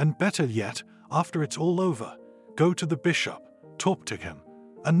welcome, and better yet, after it's all over, go to the bishop, talk to him.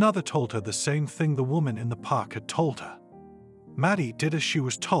 Another told her the same thing the woman in the park had told her. Maddie did as she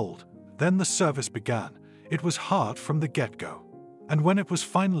was told. Then the service began. It was hard from the get-go. And when it was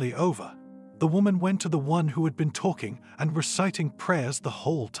finally over, the woman went to the one who had been talking and reciting prayers the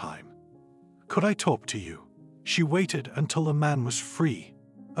whole time. Could I talk to you? She waited until the man was free.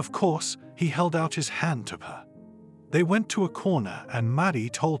 Of course, he held out his hand to her. They went to a corner and Maddie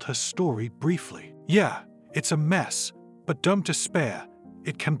told her story briefly. Yeah, it's a mess, but don't despair.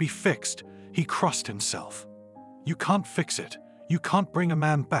 It can be fixed. He crossed himself. You can't fix it. You can't bring a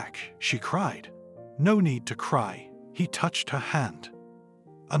man back, she cried. No need to cry. He touched her hand.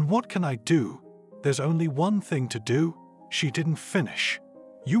 And what can I do? There's only one thing to do. She didn't finish.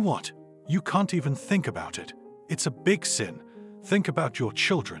 You what? You can't even think about it. It's a big sin. Think about your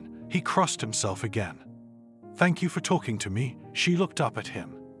children. He crossed himself again. Thank you for talking to me. She looked up at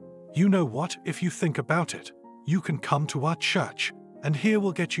him. You know what? If you think about it, you can come to our church, and here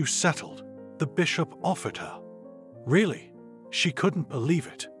we'll get you settled. The bishop offered her. Really? She couldn't believe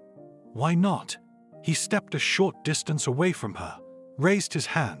it. Why not? He stepped a short distance away from her, raised his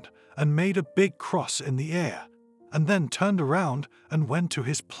hand, and made a big cross in the air, and then turned around and went to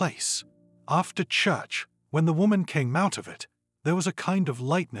his place. After church, when the woman came out of it, there was a kind of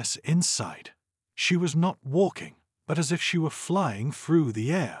lightness inside. She was not walking, but as if she were flying through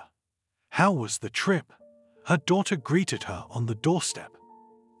the air. How was the trip? Her daughter greeted her on the doorstep.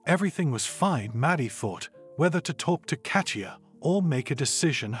 Everything was fine, Maddie thought, whether to talk to Katia or make a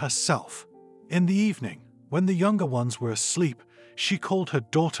decision herself. In the evening, when the younger ones were asleep, she called her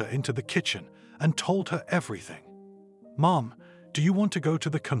daughter into the kitchen and told her everything. Mom, do you want to go to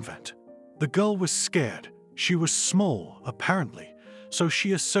the convent? The girl was scared. She was small, apparently, so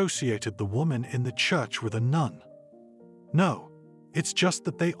she associated the woman in the church with a nun. No, it's just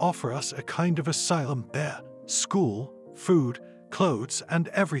that they offer us a kind of asylum there. School, food, clothes, and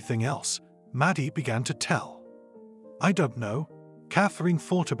everything else, Maddie began to tell. I don't know. Catherine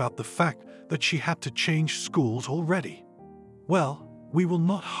thought about the fact that she had to change schools already. Well, we will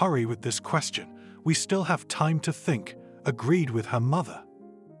not hurry with this question. We still have time to think, agreed with her mother.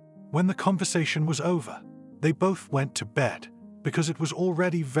 When the conversation was over, they both went to bed because it was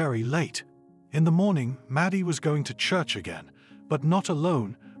already very late. In the morning, Maddie was going to church again, but not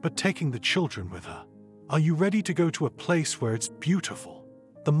alone, but taking the children with her. Are you ready to go to a place where it's beautiful?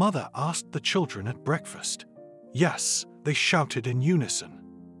 The mother asked the children at breakfast. Yes, they shouted in unison.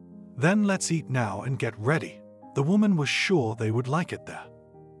 Then let's eat now and get ready. The woman was sure they would like it there.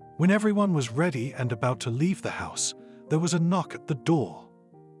 When everyone was ready and about to leave the house, there was a knock at the door.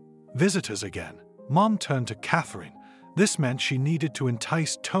 Visitors again. Mom turned to Catherine. This meant she needed to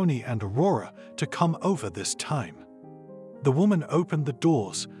entice Tony and Aurora to come over this time. The woman opened the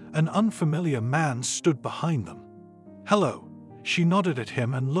doors. An unfamiliar man stood behind them. Hello, She nodded at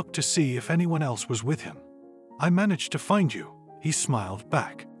him and looked to see if anyone else was with him. "I managed to find you," he smiled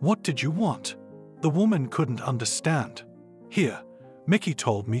back. "What did you want?" The woman couldn't understand. "Here, Mickey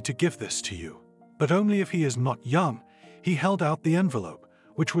told me to give this to you, but only if he is not young." He held out the envelope,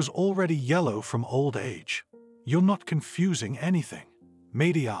 which was already yellow from old age. "You're not confusing anything?"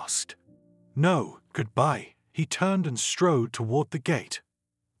 Mady asked. "No, goodbye." He turned and strode toward the gate.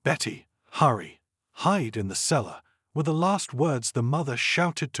 "Betty, hurry, hide in the cellar," were the last words the mother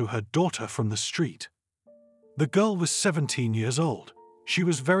shouted to her daughter from the street. The girl was 17 years old. She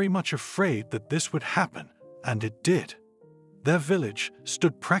was very much afraid that this would happen, and it did. Their village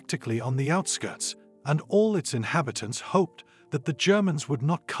stood practically on the outskirts, and all its inhabitants hoped that the Germans would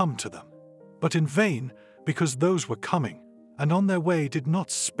not come to them. But in vain, because those were coming, and on their way did not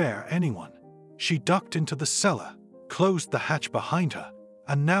spare anyone. She ducked into the cellar, closed the hatch behind her,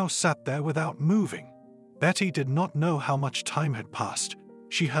 and now sat there without moving. Betty did not know how much time had passed.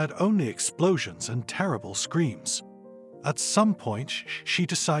 She heard only explosions and terrible screams. At some point, she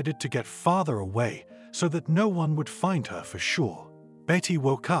decided to get farther away so that no one would find her for sure. Betty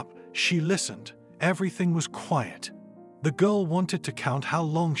woke up. She listened. Everything was quiet. The girl wanted to count how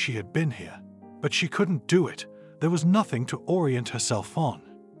long she had been here, but she couldn't do it. There was nothing to orient herself on.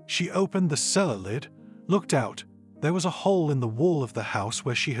 She opened the cellar lid, looked out. There was a hole in the wall of the house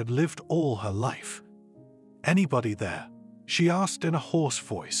where she had lived all her life. "Anybody there?" she asked in a hoarse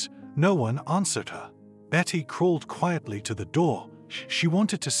voice. No one answered her. Betty crawled quietly to the door. She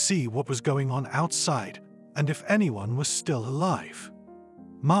wanted to see what was going on outside and if anyone was still alive.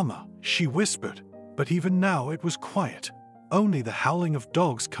 "Mama," she whispered, but even now it was quiet, only the howling of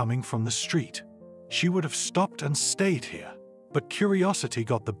dogs coming from the street. She would have stopped and stayed here, but curiosity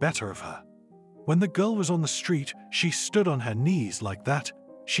got the better of her. When the girl was on the street, she stood on her knees like that.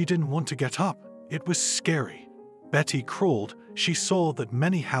 She didn't want to get up. It was scary. Betty crawled. She saw that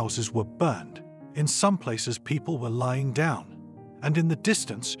many houses were burned. In some places people were lying down. And in the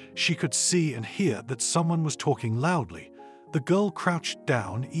distance, she could see and hear that someone was talking loudly. The girl crouched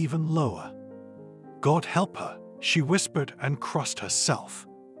down even lower. "God help her," she whispered and crossed herself.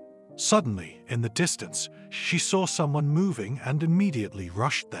 Suddenly, in the distance, she saw someone moving and immediately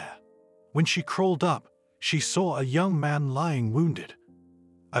rushed there. When she crawled up, she saw a young man lying wounded.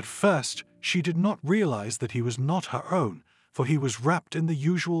 At first, she did not realize that he was not her own, for he was wrapped in the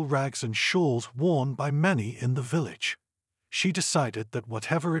usual rags and shawls worn by many in the village. She decided that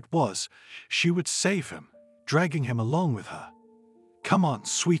whatever it was, she would save him, dragging him along with her. "Come on,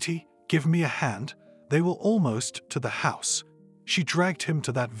 sweetie, give me a hand." They were almost to the house. She dragged him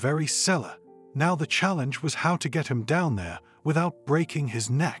to that very cellar. Now the challenge was how to get him down there without breaking his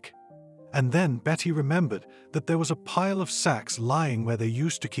neck. And then Betty remembered that there was a pile of sacks lying where they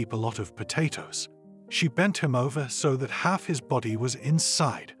used to keep a lot of potatoes. She bent him over so that half his body was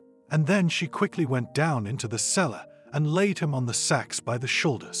inside, and then she quickly went down into the cellar and laid him on the sacks by the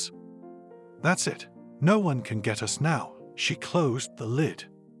shoulders. "That's it. No one can get us now." She closed the lid.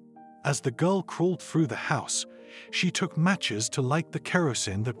 As the girl crawled through the house, she took matches to light the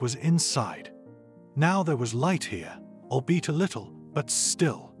kerosene that was inside. Now there was light here, albeit a little, but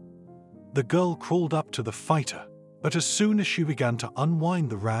still. The girl crawled up to the fighter, but as soon as she began to unwind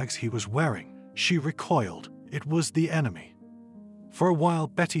the rags he was wearing, she recoiled. It was the enemy. For a while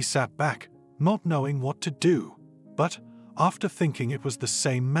Betty sat back, not knowing what to do. But, after thinking it was the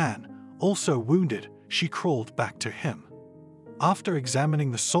same man, also wounded, she crawled back to him. After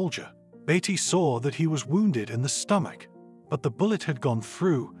examining the soldier, Betty saw that he was wounded in the stomach, but the bullet had gone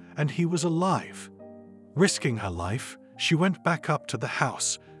through and he was alive. Risking her life, she went back up to the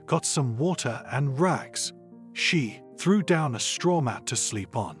house, got some water and rags. She threw down a straw mat to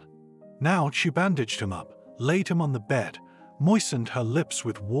sleep on. Now she bandaged him up, laid him on the bed, moistened her lips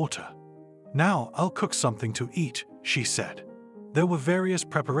with water. "Now I'll cook something to eat," she said. There were various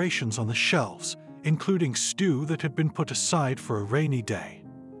preparations on the shelves, including stew that had been put aside for a rainy day.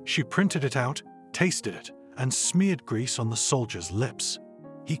 She printed it out, tasted it, and smeared grease on the soldier's lips.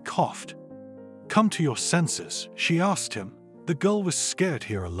 He coughed. "Come to your senses," she asked him. The girl was scared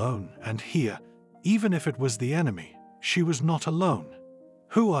here alone, and here, even if it was the enemy, she was not alone.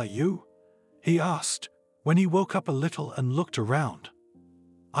 "Who are you?" he asked, when he woke up a little and looked around.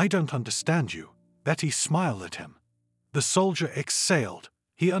 "I don't understand you." Betty smiled at him. The soldier exhaled.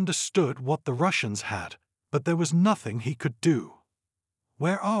 He understood what the Russians had, but there was nothing he could do.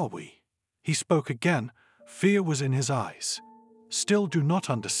 "Where are we?" He spoke again. Fear was in his eyes. "Still do not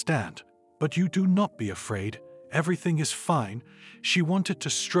understand, but you do not be afraid. Everything is fine." She wanted to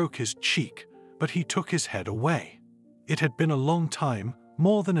stroke his cheek, but he took his head away. It had been a long time,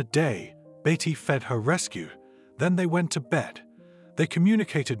 more than a day. Betty fed her rescue. Then they went to bed. They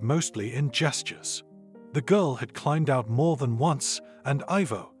communicated mostly in gestures. The girl had climbed out more than once, and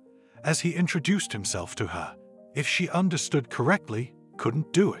Ivo, as he introduced himself to her, if she understood correctly,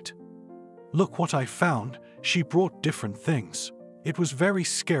 couldn't do it. Look what I found, she brought different things. It was very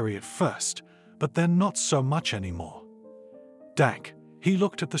scary at first, but then not so much anymore. Dank, he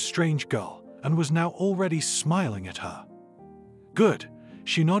looked at the strange girl and was now already smiling at her. Good,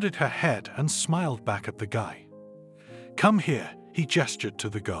 she nodded her head and smiled back at the guy. Come here, he gestured to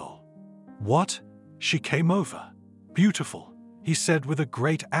the girl. What? She came over. Beautiful, he said with a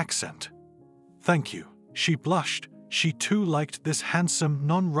great accent. Thank you, she blushed. She too liked this handsome,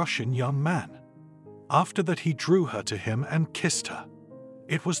 non-Russian young man. After that he drew her to him and kissed her.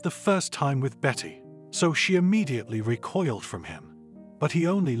 It was the first time with Betty, so she immediately recoiled from him. But he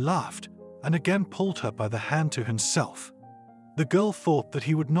only laughed and again pulled her by the hand to himself. The girl thought that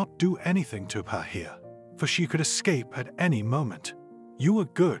he would not do anything to her here, for she could escape at any moment. You are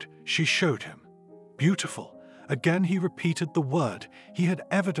good, she showed him. Beautiful, again he repeated the word he had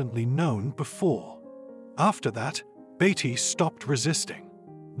evidently known before. After that, Betty stopped resisting.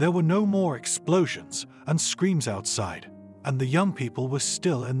 There were no more explosions and screams outside, and the young people were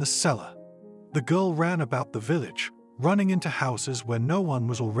still in the cellar. The girl ran about the village, running into houses where no one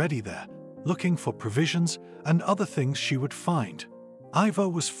was already there, looking for provisions and other things she would find. Ivo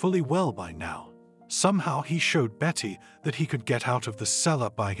was fully well by now. Somehow he showed Betty that he could get out of the cellar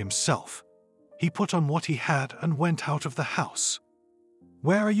by himself. He put on what he had and went out of the house.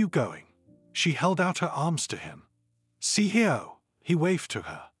 Where are you going? She held out her arms to him. See here, he waved to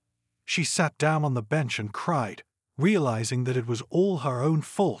her. She sat down on the bench and cried, realizing that it was all her own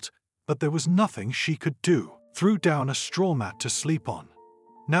fault, but there was nothing she could do. Threw down a straw mat to sleep on.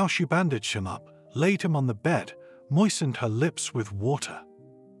 Now she bandaged him up, laid him on the bed, moistened her lips with water.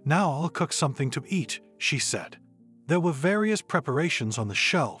 Now I'll cook something to eat, she said. There were various preparations on the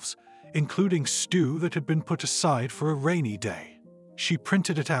shelves, including stew that had been put aside for a rainy day. She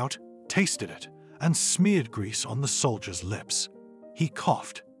printed it out, tasted it, and smeared grease on the soldier's lips. He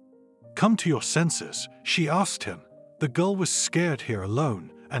coughed. Come to your senses, she asked him. The girl was scared here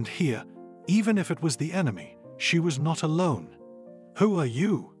alone, and here, even if it was the enemy, she was not alone. Who are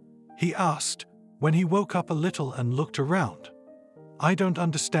you? He asked, when he woke up a little and looked around. I don't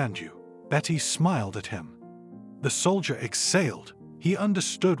understand you. Betty smiled at him. The soldier exhaled. He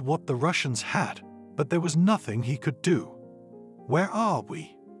understood what the Russians had, but there was nothing he could do. Where are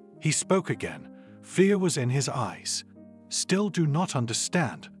we? He spoke again. Fear was in his eyes. Still do not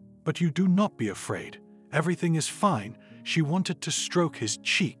understand, but you do not be afraid. Everything is fine. She wanted to stroke his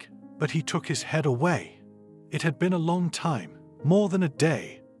cheek, but he took his head away. It had been a long time, more than a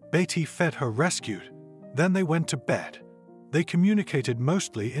day. Betty fed her rescued. Then they went to bed. They communicated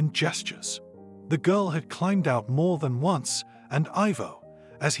mostly in gestures. The girl had climbed out more than once, and Ivo,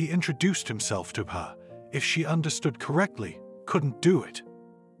 as he introduced himself to her, if she understood correctly, couldn't do it.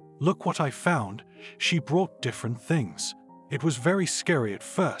 Look what I found, she brought different things. It was very scary at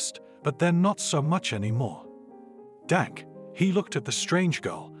first, but then not so much anymore. Dank, he looked at the strange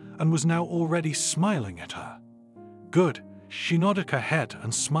girl and was now already smiling at her. Good, she nodded her head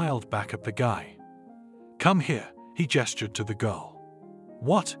and smiled back at the guy. Come here, he gestured to the girl.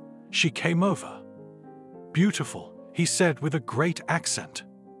 What? She came over. Beautiful, he said with a great accent.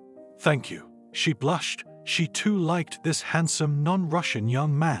 Thank you, she blushed. She too liked this handsome non-Russian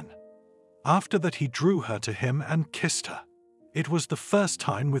young man. After that he drew her to him and kissed her. It was the first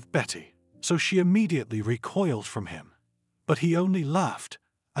time with Betty, so she immediately recoiled from him. But he only laughed,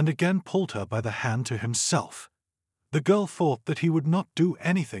 and again pulled her by the hand to himself. The girl thought that he would not do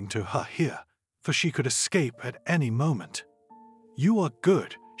anything to her here, for she could escape at any moment. You are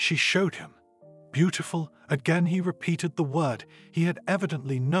good, she showed him. Beautiful, again he repeated the word he had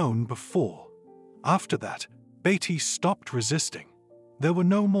evidently known before. After that, Betty stopped resisting. There were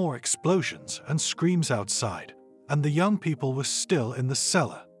no more explosions and screams outside, and the young people were still in the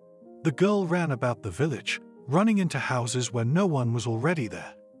cellar. The girl ran about the village, running into houses where no one was already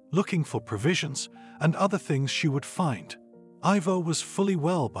there, looking for provisions and other things she would find. Ivo was fully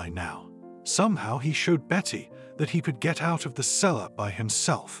well by now. Somehow he showed Betty that he could get out of the cellar by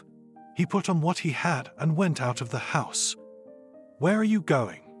himself. He put on what he had and went out of the house. Where are you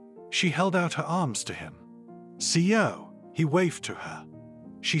going? She held out her arms to him. CEO, he waved to her.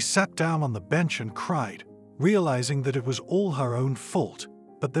 She sat down on the bench and cried, realizing that it was all her own fault,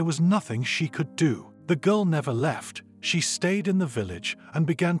 but there was nothing she could do. The girl never left. She stayed in the village and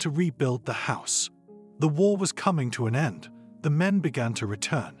began to rebuild the house. The war was coming to an end. The men began to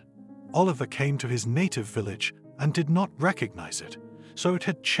return. Oliver came to his native village and did not recognize it, so it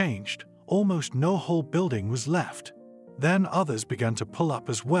had changed. Almost no whole building was left. Then others began to pull up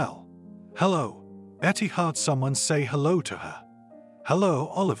as well. "Hello." Betty heard someone say hello to her. "Hello,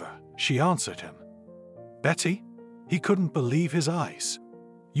 Oliver," she answered him. "Betty?" He couldn't believe his eyes.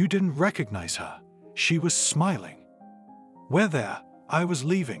 "You didn't recognize her." She was smiling. "We're there. I was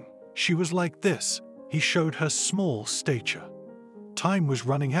leaving. She was like this." He showed her small stature. Time was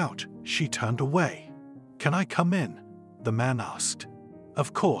running out. She turned away. "Can I come in?" the man asked.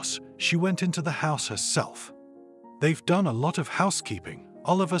 Of course, she went into the house herself. "They've done a lot of housekeeping."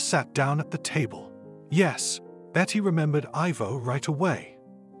 Oliver sat down at the table. "Yes." Betty remembered Ivo right away.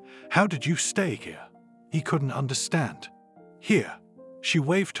 "How did you stay here?" He couldn't understand. "Here." She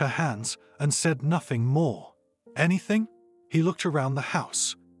waved her hands and said nothing more. "Anything?" He looked around the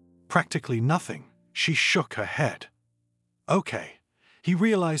house. "Practically nothing." She shook her head. "Okay." He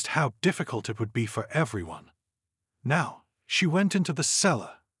realized how difficult it would be for everyone. Now, she went into the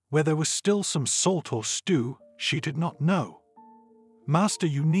cellar, where there was still some salt or stew she did not know. "Master,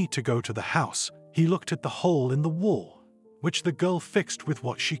 you need to go to the house." He looked at the hole in the wall, which the girl fixed with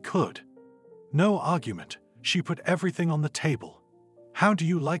what she could. No argument, she put everything on the table. "How do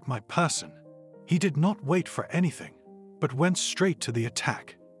you like my person?" He did not wait for anything, but went straight to the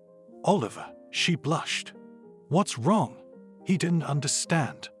attack. "Oliver," she blushed. "What's wrong?" He didn't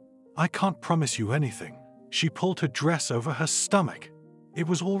understand. "I can't promise you anything." She pulled her dress over her stomach. It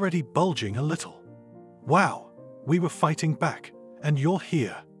was already bulging a little. "Wow, we were fighting back, and you're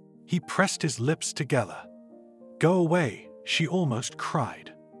here." He pressed his lips together. "Go away," she almost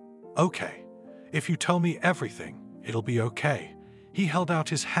cried. "Okay, if you tell me everything, it'll be okay." He held out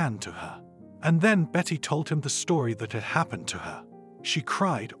his hand to her. And then Betty told him the story that had happened to her. She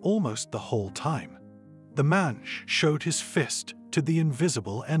cried almost the whole time. The man showed his fist to the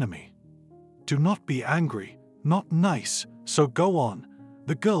invisible enemy. "Do not be angry, not nice, so go on."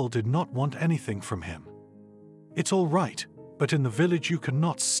 The girl did not want anything from him. "It's all right, but in the village you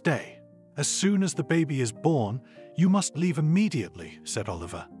cannot stay. As soon as the baby is born, you must leave immediately," said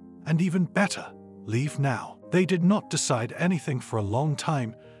Oliver. "And even better, leave now." They did not decide anything for a long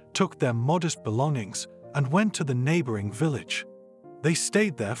time, took their modest belongings, and went to the neighboring village. They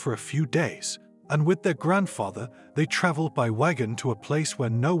stayed there for a few days, and with their grandfather, they traveled by wagon to a place where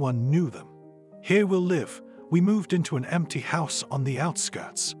no one knew them. "Here we'll live." We moved into an empty house on the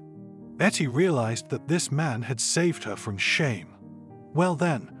outskirts. Betty realized that this man had saved her from shame. "Well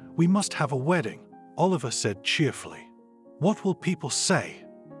then, we must have a wedding," Oliver said cheerfully. "What will people say?"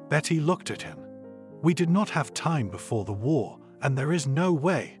 Betty looked at him. "We did not have time before the war, and there is no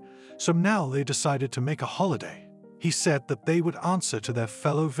way, so now they decided to make a holiday." He said that they would answer to their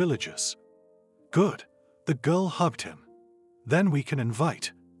fellow villagers. "Good." The girl hugged him. "Then we can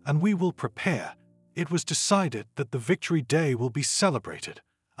invite, and we will prepare." It was decided that the Victory Day will be celebrated,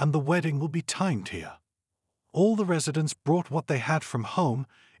 and the wedding will be timed here. All the residents brought what they had from home.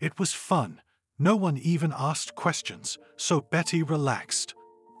 It was fun. No one even asked questions, so Betty relaxed.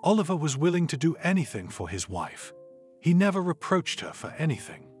 Oliver was willing to do anything for his wife. He never reproached her for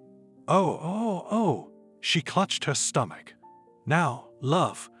anything. Oh. She clutched her stomach. "Now,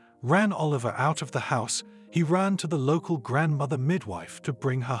 love," ran Oliver out of the house. He ran to the local grandmother midwife to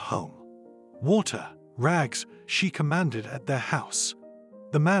bring her home. "Water, rags," she commanded at their house.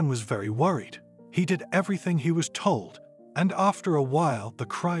 The man was very worried. He did everything he was told, and after a while the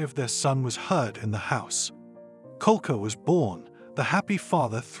cry of their son was heard in the house. Kolka was born. The happy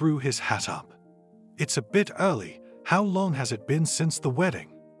father threw his hat up. "It's a bit early. How long has it been since the wedding?"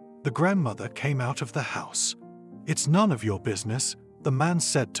 The grandmother came out of the house. "It's none of your business," the man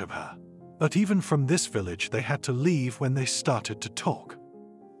said to her. But even from this village they had to leave when they started to talk.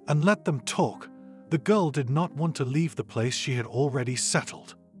 And let them talk. The girl did not want to leave the place she had already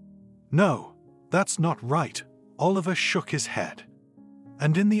settled. "No, that's not right." Oliver shook his head.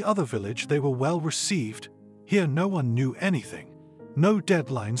 And in the other village they were well received. Here no one knew anything. No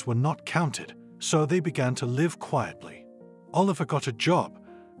deadlines were not counted, so they began to live quietly. Oliver got a job.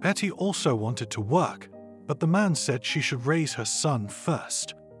 Betty also wanted to work, but the man said she should raise her son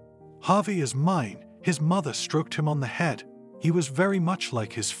first. "Harvey is mine." His mother stroked him on the head. He was very much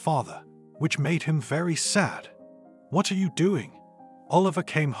like his father, which made him very sad. "What are you doing?" Oliver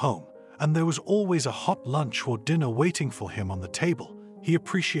came home, and there was always a hot lunch or dinner waiting for him on the table. He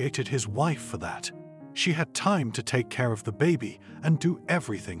appreciated his wife for that. She had time to take care of the baby and do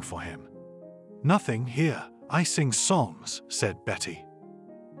everything for him. "Nothing here. I sing psalms," said Betty.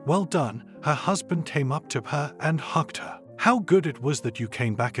 "Well done." Her husband came up to her and hugged her. "How good it was that you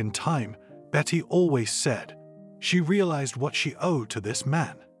came back in time," Betty always said. She realized what she owed to this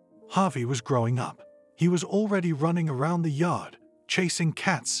man. Harvey was growing up. He was already running around the yard, chasing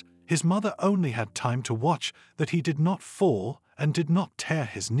cats. His mother only had time to watch that he did not fall and did not tear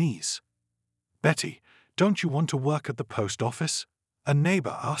his knees. "Betty, don't you want to work at the post office?" a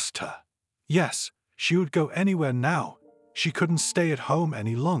neighbor asked her. Yes, she would go anywhere now. She couldn't stay at home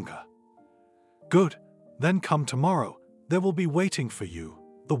any longer. "Good, then come tomorrow. They will be waiting for you,"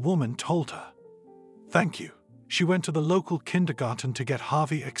 the woman told her. Thank you. She went to the local kindergarten to get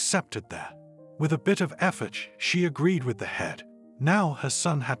Harvey accepted there. With a bit of effort, she agreed with the head. Now her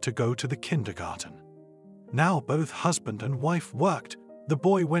son had to go to the kindergarten. Now both husband and wife worked. The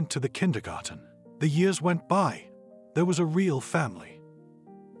boy went to the kindergarten. The years went by. There was a real family.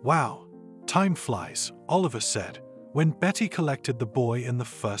 "Wow, time flies," Oliver said, when Betty collected the boy in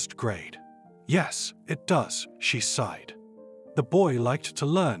the first grade. "Yes, it does," she sighed. The boy liked to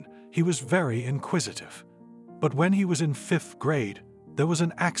learn. He was very inquisitive. But when he was in 5th grade, there was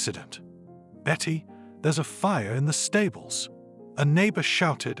an accident. "Betty, there's a fire in the stables." A neighbor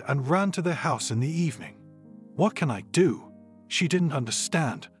shouted and ran to their house in the evening. "What can I do?" She didn't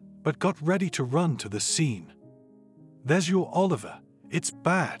understand, but got ready to run to the scene. "There's your Oliver. It's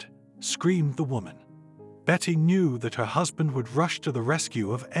bad," screamed the woman. Betty knew that her husband would rush to the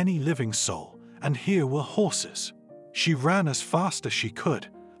rescue of any living soul, and here were horses. She ran as fast as she could.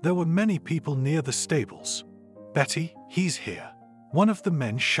 There were many people near the stables. "Betty, he's here," one of the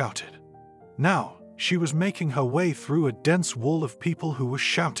men shouted. Now, she was making her way through a dense wall of people who were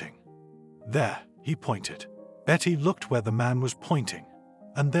shouting. "There," he pointed. Betty looked where the man was pointing,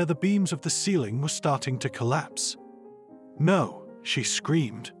 and there the beams of the ceiling were starting to collapse. "No," she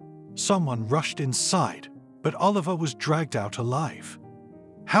screamed. Someone rushed inside, but Oliver was dragged out alive.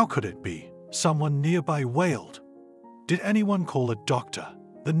 "How could it be?" someone nearby wailed. "Did anyone call a doctor?"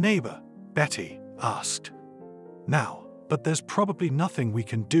 the neighbor, Betty, asked. "Now, but there's probably nothing we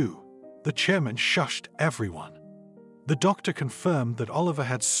can do." The chairman shushed everyone. The doctor confirmed that Oliver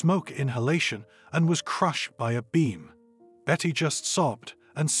had smoke inhalation and was crushed by a beam. Betty just sobbed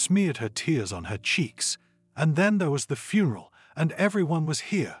and smeared her tears on her cheeks. And then there was the funeral, and everyone was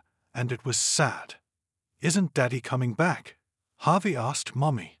here, and it was sad. "Isn't Daddy coming back?" Harvey asked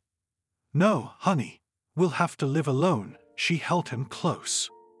Mommy. "No, honey. We'll have to live alone." She held him close.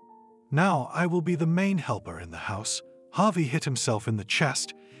 "Now I will be the main helper in the house." Harvey hit himself in the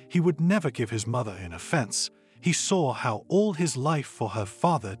chest. He would never give his mother an offense. He saw how all his life for her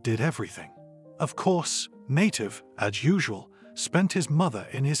father did everything. Of course, Native, as usual, spent his mother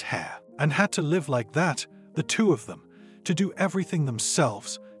in his hair and had to live like that, the two of them, to do everything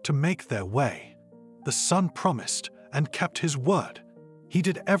themselves, to make their way. The son promised and kept his word. He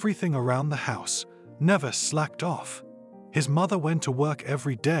did everything around the house, never slacked off. His mother went to work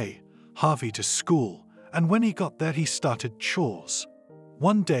every day, Harvey to school, and when he got there he started chores.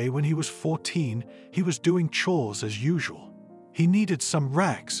 One day when he was 14, he was doing chores as usual. He needed some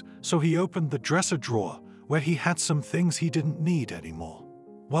rags, so he opened the dresser drawer where he had some things he didn't need anymore.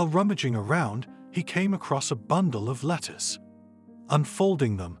 While rummaging around, he came across a bundle of letters.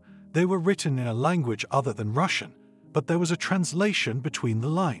 Unfolding them, they were written in a language other than Russian, but there was a translation between the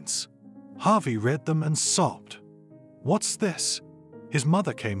lines. Harvey read them and sobbed. "What's this?" His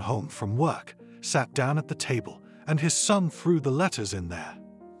mother came home from work, sat down at the table, and his son threw the letters in there.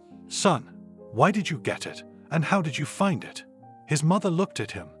 "Son, why did you get it, and how did you find it?" His mother looked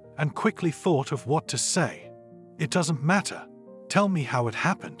at him and quickly thought of what to say. "It doesn't matter. Tell me how it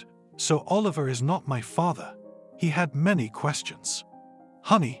happened. So Oliver is not my father." He had many questions.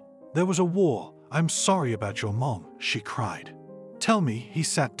 "Honey, there was a war. I'm sorry about your mom," she cried. "Tell me." He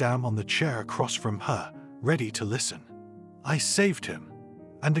sat down on the chair across from her, ready to listen. "I saved him."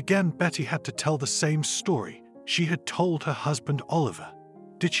 And again Betty had to tell the same story she had told her husband Oliver.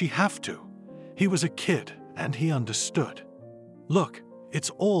 Did she have to? He was a kid, and he understood. "Look, it's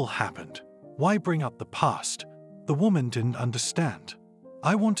all happened. Why bring up the past?" The woman didn't understand.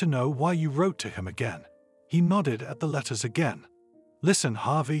 "I want to know why you wrote to him again." He nodded at the letters again. "Listen,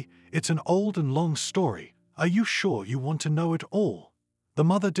 Harvey, it's an old and long story. Are you sure you want to know it all?" The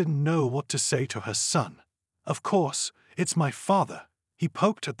mother didn't know what to say to her son. "Of course, it's my father." He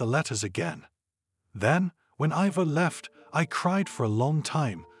poked at the letters again. "Then, when Ivor left, I cried for a long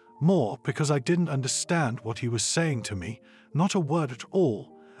time, more because I didn't understand what he was saying to me, not a word at all."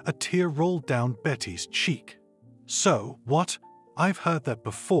 A tear rolled down Betty's cheek. "So, what? I've heard that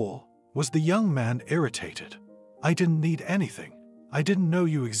before," was the young man irritated. "I didn't need anything. I didn't know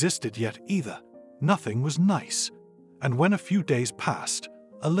you existed yet either. Nothing was nice." And when a few days passed,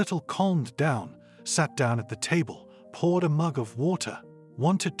 a little calmed down, sat down at the table, poured a mug of water,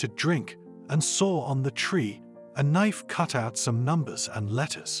 wanted to drink, and saw on the tree a knife cut out some numbers and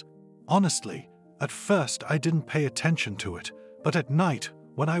letters. Honestly, at first I didn't pay attention to it, but at night,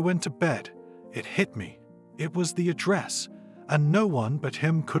 When I went to bed, it hit me. It was the address, and no one but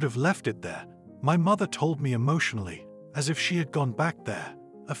him could have left it there. My mother told me emotionally, as if she had gone back there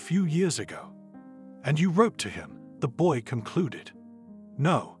a few years ago. And you wrote to him, the boy concluded.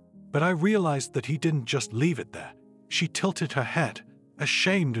 No, but I realized that he didn't just leave it there. She tilted her head,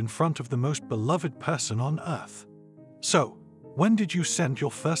 ashamed in front of the most beloved person on earth. So, when did you send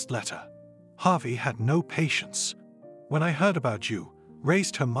your first letter? Harvey had no patience. When I heard about you,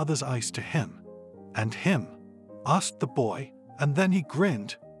 raised her mother's eyes to him. And him? Asked the boy, and then he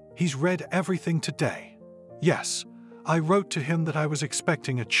grinned. He's read everything today. Yes, I wrote to him that I was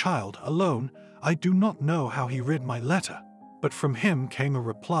expecting a child alone. I do not know how he read my letter, but from him came a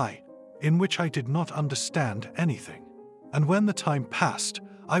reply, in which I did not understand anything. And when the time passed,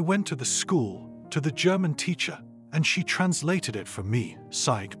 I went to the school, to the German teacher, and she translated it for me,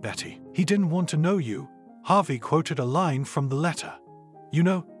 sighed Betty. He didn't want to know you. Harvey quoted a line from the letter. You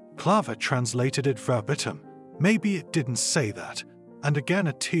know, Clara translated it verbatim. Maybe it didn't say that. And again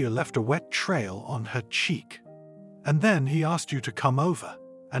a tear left a wet trail on her cheek. And then he asked you to come over,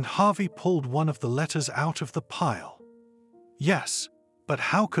 and Harvey pulled one of the letters out of the pile. Yes, but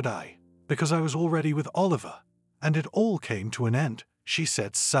how could I? Because I was already with Oliver, and it all came to an end, she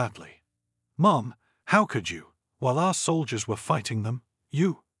said sadly. Mom, how could you? While our soldiers were fighting them,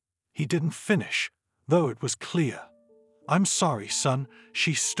 you. He didn't finish, though it was clear. I'm sorry, son.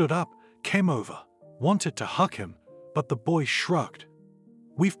 She stood up, came over, wanted to hug him, but the boy shrugged.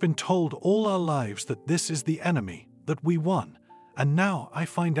 We've been told all our lives that this is the enemy, that we won, and now I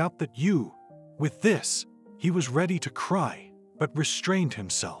find out that you. With this, he was ready to cry, but restrained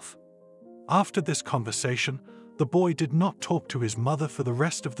himself. After this conversation, the boy did not talk to his mother for the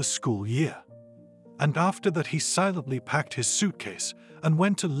rest of the school year. And after that he silently packed his suitcase and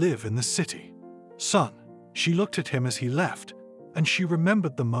went to live in the city. Son, she looked at him as he left, and she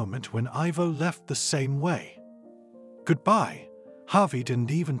remembered the moment when Ivo left the same way. Goodbye. Harvey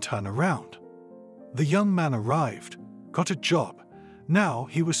didn't even turn around. The young man arrived, got a job. Now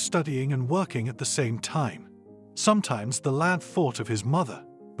he was studying and working at the same time. Sometimes the lad thought of his mother,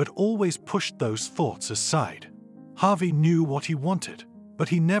 but always pushed those thoughts aside. Harvey knew what he wanted, but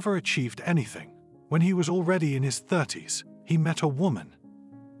he never achieved anything. When he was already in his 30s, he met a woman.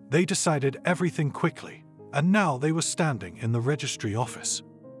 They decided everything quickly, and now they were standing in the registry office.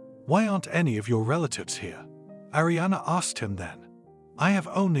 Why aren't any of your relatives here? Ariana asked him then. I have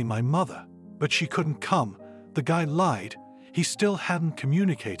only my mother, but she couldn't come. The guy lied. He still hadn't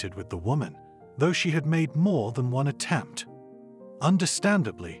communicated with the woman, though she had made more than one attempt.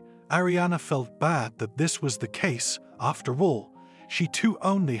 Understandably, Ariana felt bad that this was the case. After all, she too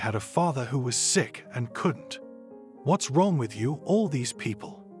only had a father who was sick and couldn't. What's wrong with you, all these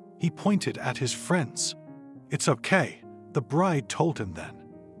people? He pointed at his friends. It's okay, the bride told him then.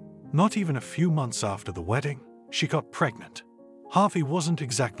 Not even a few months after the wedding, she got pregnant. Harvey wasn't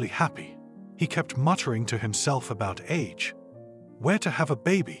exactly happy. He kept muttering to himself about age. Where to have a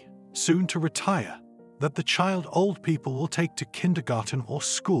baby, soon to retire, that the child old people will take to kindergarten or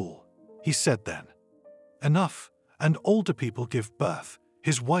school, he said then. Enough, and older people give birth,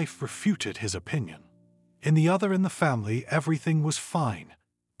 his wife refuted his opinion. In the family, everything was fine.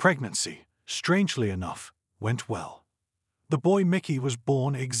 Pregnancy, strangely enough, went well. The boy Mickey was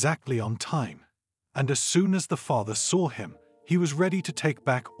born exactly on time, and as soon as the father saw him, he was ready to take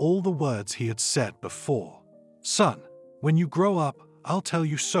back all the words he had said before. Son, when you grow up, I'll tell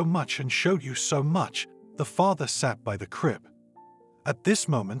you so much and show you so much. The father sat by the crib. At this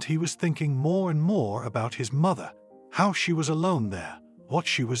moment he was thinking more and more about his mother, how she was alone there, what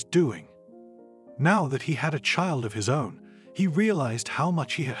she was doing. Now that he had a child of his own, he realized how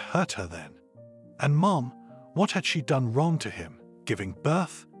much he had hurt her then. And Mom, what had she done wrong to him, giving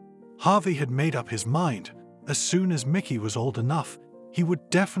birth? Harvey had made up his mind. As soon as Mickey was old enough, he would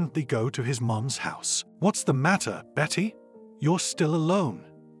definitely go to his mom's house. What's the matter, Betty? You're still alone.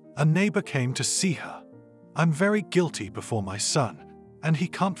 A neighbor came to see her. I'm very guilty before my son, and he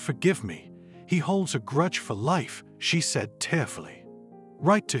can't forgive me. He holds a grudge for life, she said tearfully.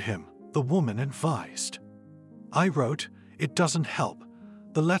 Write to him, the woman advised. I wrote, it doesn't help.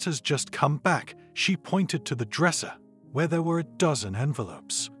 The letters just come back. She pointed to the dresser, where there were a dozen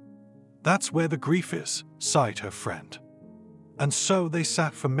envelopes. That's where the grief is, sighed her friend. And so they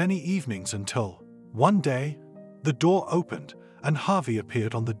sat for many evenings until, one day, the door opened and Harvey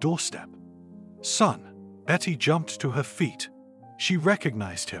appeared on the doorstep. Son, Betty jumped to her feet. She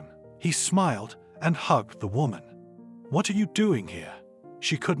recognized him. He smiled and hugged the woman. What are you doing here?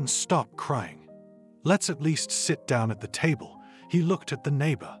 She couldn't stop crying. Let's at least sit down at the table. He looked at the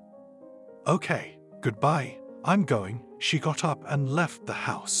neighbor. Okay, goodbye, I'm going, she got up and left the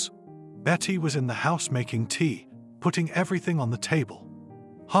house. Betty was in the house making tea, putting everything on the table.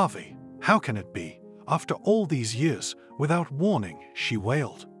 "Harvey, how can it be, after all these years, without warning?" she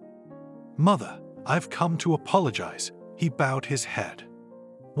wailed. "Mother, I've come to apologize." He bowed his head.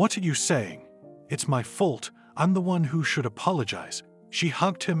 "What are you saying? It's my fault. I'm the one who should apologize." She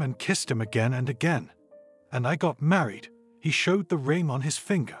hugged him and kissed him again and again. "And I got married." He showed the ring on his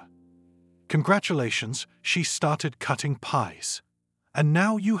finger. "Congratulations." She started cutting pies. "And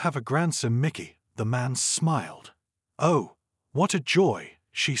now you have a grandson, Mickey." The man smiled. "Oh, what a joy."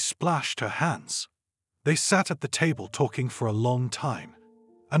 She splashed her hands. They sat at the table talking for a long time.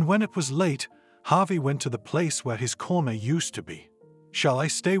 And when it was late, Harvey went to the place where his corner used to be. "Shall I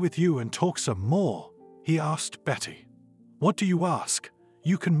stay with you and talk some more?" he asked Betty. "What do you ask?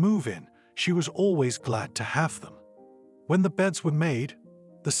 You can move in." She was always glad to have them. When the beds were made,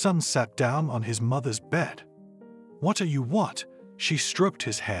 the son sat down on his mother's bed. "What are you what?" She stroked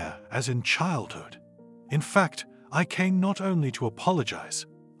his hair as in childhood. "In fact, I came not only to apologize.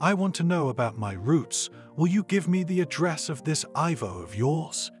 I want to know about my roots. Will you give me the address of this Ivo of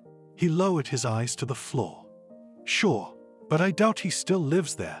yours?" He lowered his eyes to the floor. "Sure, but I doubt he still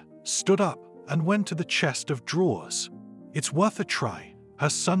lives there," stood up and went to the chest of drawers. "It's worth a try," her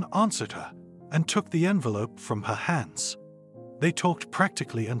son answered her, and took the envelope from her hands. They talked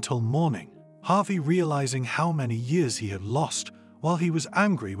practically until morning, Harvey realizing how many years he had lost while he was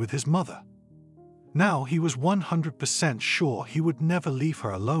angry with his mother. Now he was 100% sure he would never leave her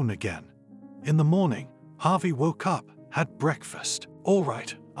alone again. In the morning, Harvey woke up, had breakfast. "All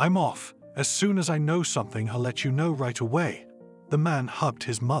right, I'm off. As soon as I know something, I'll let you know right away." The man hugged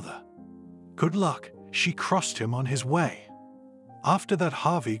his mother. "Good luck." She crossed him on his way. After that,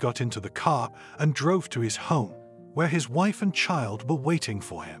 Harvey got into the car and drove to his home, where his wife and child were waiting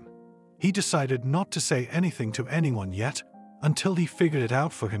for him. He decided not to say anything to anyone yet, until he figured it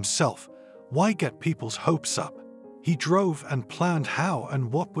out for himself. Why get people's hopes up? He drove and planned how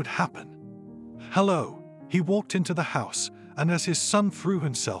and what would happen. "Hello." He walked into the house, and as his son threw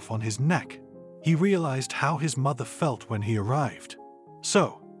himself on his neck, he realized how his mother felt when he arrived.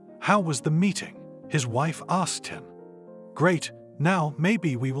 "So, how was the meeting?" his wife asked him. "Great, now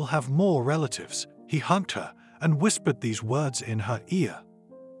maybe we will have more relatives." He hugged her and whispered these words in her ear.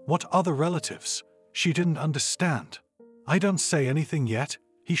 "What other relatives?" She didn't understand. "I don't say anything yet."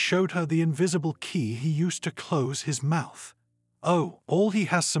 He showed her the invisible key he used to close his mouth. "Oh, all he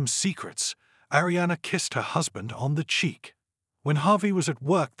has some secrets." Ariana kissed her husband on the cheek. When Harvey was at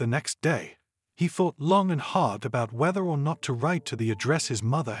work the next day, he thought long and hard about whether or not to write to the address his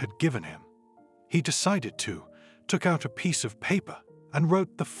mother had given him. He decided to, took out a piece of paper, and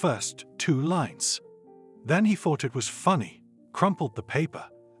wrote the first 2 lines. Then he thought it was funny, crumpled the paper,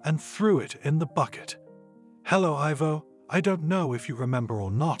 and threw it in the bucket. "Hello, Ivo. I don't know if you remember or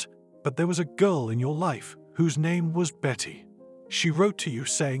not, but there was a girl in your life whose name was Betty. She wrote to you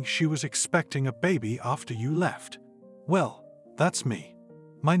saying she was expecting a baby after you left. Well, that's me.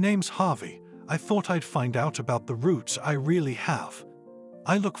 My name's Harvey. I thought I'd find out about the roots I really have.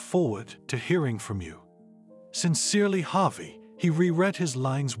 I look forward to hearing from you. Sincerely, Harvey." He reread his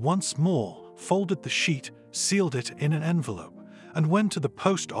lines once more, folded the sheet, sealed it in an envelope, and went to the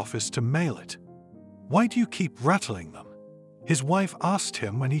post office to mail it. "Why do you keep rattling them?" his wife asked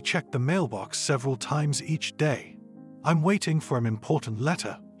him when he checked the mailbox several times each day. "I'm waiting for an important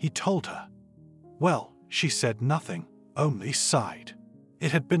letter," he told her. "Well," she said nothing, only sighed.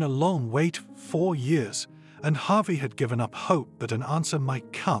 It had been a long wait, 4 years, and Harvey had given up hope that an answer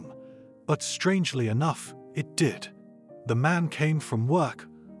might come, but strangely enough, it did. The man came from work,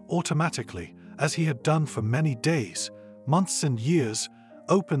 automatically, as he had done for many days, months and years,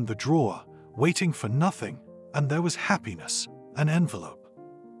 opened the drawer, waiting for nothing, and there was happiness, an envelope.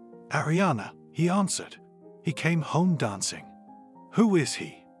 "Ariana," he answered. He came home dancing. "Who is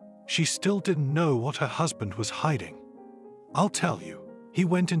he?" She still didn't know what her husband was hiding. "I'll tell you." He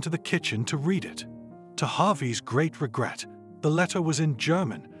went into the kitchen to read it. To Harvey's great regret, the letter was in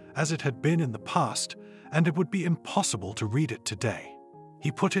German, as it had been in the past, and it would be impossible to read it today.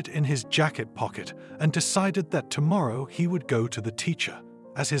 He put it in his jacket pocket and decided that tomorrow he would go to the teacher,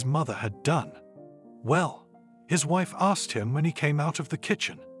 as his mother had done. "Well?" his wife asked him when he came out of the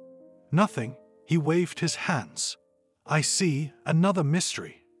kitchen. "Nothing." He waved his hands. "I see, another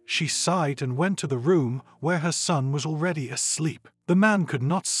mystery." She sighed and went to the room where her son was already asleep. The man could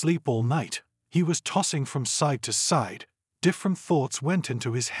not sleep all night. He was tossing from side to side. Different thoughts went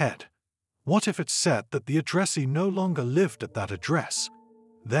into his head. What if it said that the addressee no longer lived at that address?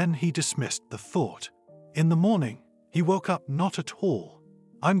 Then he dismissed the thought. In the morning, he woke up not at all.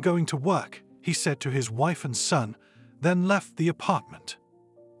 "I'm going to work," he said to his wife and son. then left the apartment.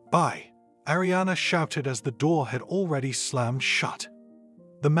 "Bye," Ariana shouted as the door had already slammed shut.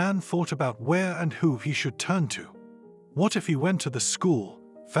 The man thought about where and who he should turn to. What if he went to the school,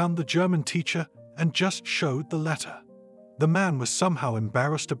 found the German teacher, and just showed the letter? The man was somehow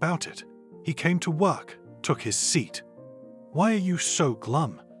embarrassed about it. He came to work, took his seat. "Why are you so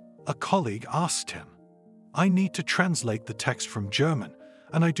glum?" a colleague asked him. "I need to translate the text from German,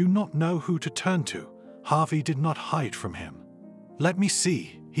 and I do not know who to turn to." Harvey did not hide from him. "Let me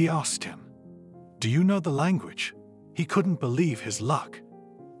see," he asked him. "Do you know the language?" He couldn't believe his luck.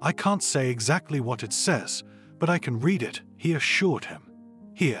 "I can't say exactly what it says, but I can read it," he assured him.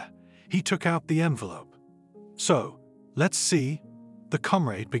 "Here." He took out the envelope. "So, let's see." The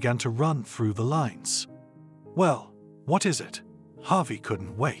comrade began to run through the lines. "Well, what is it?" Harvey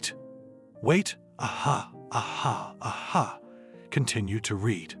couldn't wait. "Wait, aha, aha, aha." Continue to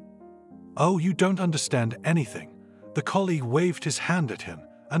read. "Oh, you don't understand anything." The colleague waved his hand at him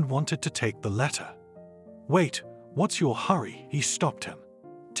and wanted to take the letter. "Wait, what's your hurry?" He stopped him.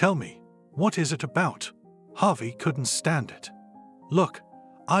 "Tell me, what is it about?" Harvey couldn't stand it. "Look,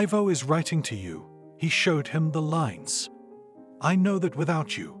 Ivo is writing to you." He showed him the lines. "I know that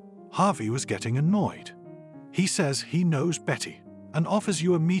without you." Harvey was getting annoyed. "He says he knows Betty and offers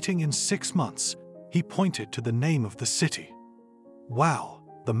you a meeting in 6 months. He pointed to the name of the city. "Wow,"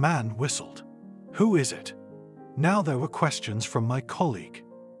 the man whistled. "Who is it?" Now there were questions from my colleague.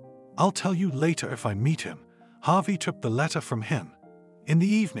 "I'll tell you later if I meet him." Harvey took the letter from him. In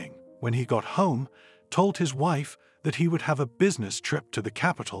the evening, when he got home, told his wife that he would have a business trip to the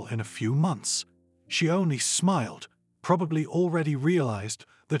capital in a few months. She only smiled, probably already realized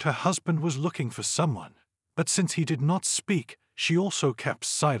that her husband was looking for someone. But since he did not speak, she also kept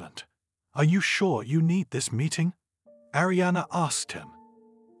silent. "Are you sure you need this meeting?" Ariana asked him.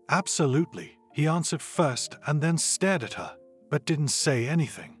 "Absolutely," he answered first and then stared at her, but didn't say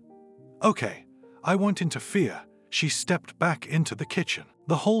anything. "Okay, I won't interfere." She stepped back into the kitchen.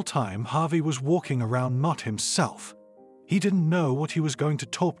 The whole time Harvey was walking around not himself. He didn't know what he was going to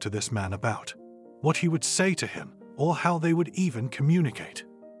talk to this man about, what he would say to him, or how they would even communicate.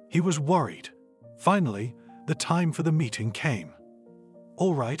 He was worried. Finally, the time for the meeting came.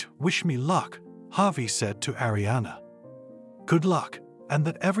 "All right, wish me luck," Harvey said to Ariana. "Good luck, and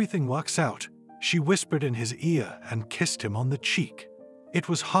that everything works out," she whispered in his ear and kissed him on the cheek. It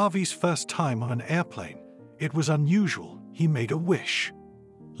was Harvey's first time on an airplane. It was unusual. He made a wish.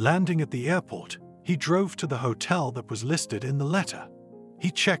 Landing at the airport, he drove to the hotel that was listed in the letter.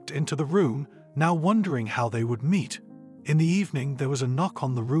 He checked into the room, now wondering how they would meet. In the evening, there was a knock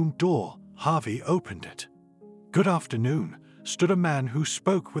on the room door. Harvey opened it. "Good afternoon," stood a man who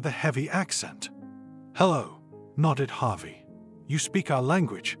spoke with a heavy accent. "Hello," nodded Harvey. "You speak our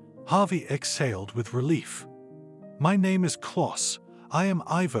language?" Harvey exhaled with relief. "My name is Klaus. I am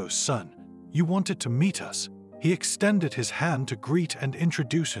Ivo's son. You wanted to meet us." He extended his hand to greet and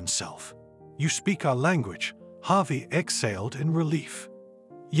introduce himself. "You speak our language?" Harvey exhaled in relief.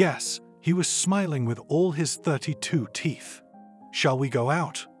 Yes, he was smiling with all his 32 teeth. "Shall we go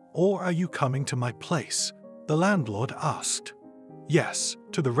out, or are you coming to my place?" the landlord asked. "Yes,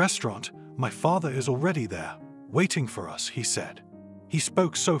 to the restaurant. My father is already there, waiting for us," he said. He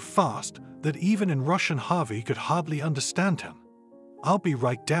spoke so fast that even in Russian Harvey could hardly understand him. "I'll be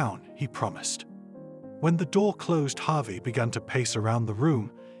right down," he promised. When the door closed, Harvey began to pace around the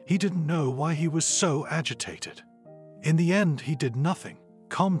room. He didn't know why he was so agitated. In the end, he did nothing,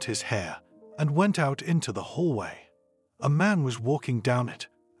 combed his hair, and went out into the hallway. A man was walking down it,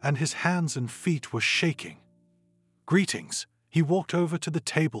 and his hands and feet were shaking. "Greetings." He walked over to the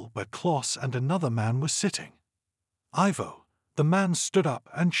table where Klaus and another man were sitting. "Ivo." The man stood up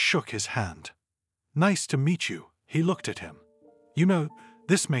and shook his hand. "Nice to meet you." He looked at him. "You know,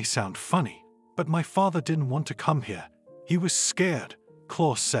 this may sound funny, but my father didn't want to come here. He was scared,"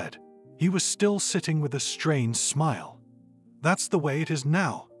 Klaus said. He was still sitting with a strained smile. "That's the way it is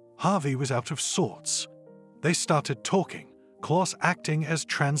now." Harvey was out of sorts. They started talking, Klaus acting as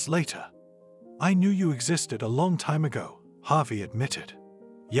translator. "I knew you existed a long time ago," Harvey admitted.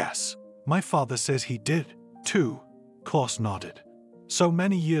 "Yes, my father says he did, too," Klaus nodded. "So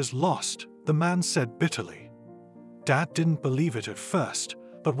many years lost," the man said bitterly. Dad didn't believe it at first,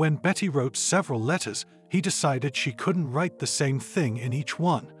 but when Betty wrote several letters, he decided she couldn't write the same thing in each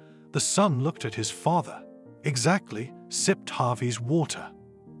one. The son looked at his father. "Exactly," sipped Harvey's water.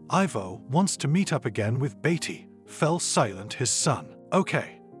 "Ivo wants to meet up again with Betty," fell silent his son.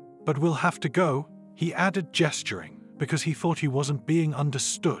 "Okay, but we'll have to go," he added, gesturing, because he thought he wasn't being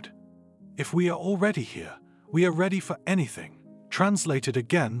understood. "If we are already here, we are ready for anything," translated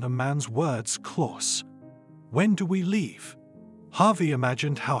again the man's words, Klaus. When do we leave? Harvey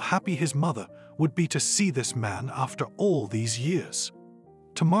imagined how happy his mother would be to see this man after all these years.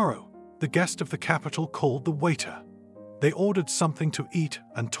 Tomorrow, the guest of the capital called the waiter. They ordered something to eat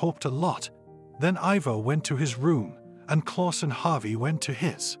and talked a lot. Then Ivo went to his room, and Klaus and Harvey went to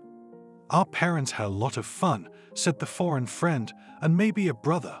his. Our parents had a lot of fun, said the foreign friend, and maybe a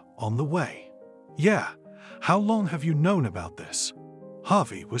brother on the way. Yeah, how long have you known about this?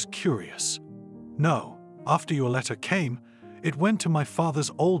 Harvey was curious. No, after your letter came, it went to my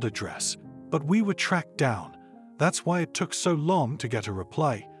father's old address, but we were tracked down. That's why it took so long to get a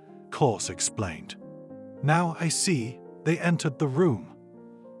reply, Klaus explained. Now I see. They entered the room.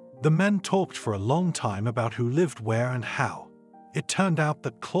 The men talked for a long time about who lived where and how. It turned out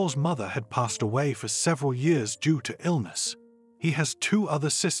that Klaus' mother had passed away for several years due to illness. He has 2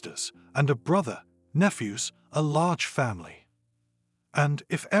 other sisters and a brother, nephews, a large family. And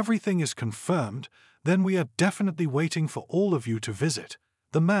if everything is confirmed, then we are definitely waiting for all of you to visit.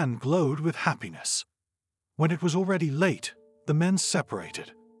 The man glowed with happiness. When it was already late, the men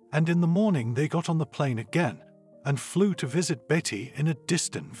separated, and in the morning they got on the plane again and flew to visit Betty in a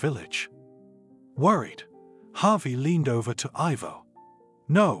distant village. Worried, Harvey leaned over to Ivo.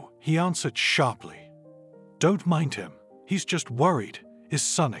 No, he answered sharply. Don't mind him, he's just worried, his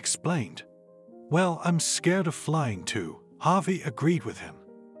son explained. Well, I'm scared of flying too, Harvey agreed with him.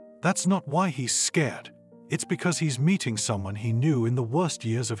 That's not why he's scared, it's because he's meeting someone he knew in the worst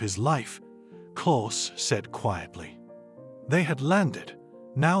years of his life, Klaus said quietly. They had landed.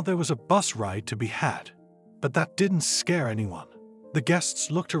 Now there was a bus ride to be had. But that didn't scare anyone. The guests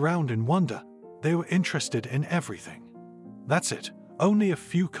looked around in wonder. They were interested in everything. That's it, only a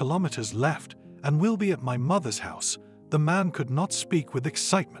few kilometers left, and we'll be at my mother's house. The man could not speak with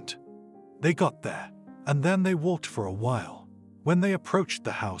excitement. They got there, and then they walked for a while. When they approached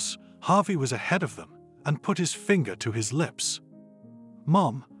the house, Harvey was ahead of them and put his finger to his lips.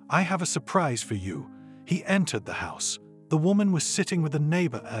 Mom, I have a surprise for you. He entered the house. The woman was sitting with a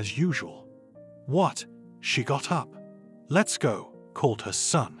neighbor as usual. What? She got up. Let's go, called her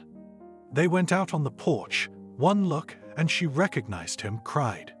son. They went out on the porch. One look, and she recognized him,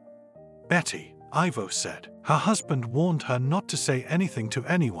 cried. Betty, Ivo said. Her husband warned her not to say anything to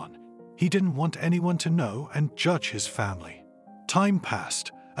anyone. He didn't want anyone to know and judge his family. Time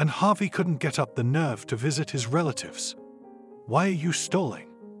passed, and Harvey couldn't get up the nerve to visit his relatives. Why are you stalling?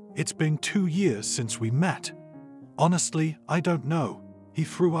 It's been 2 years since we met. Honestly, I don't know. He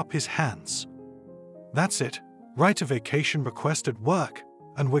threw up his hands. That's it. Write a vacation request at work,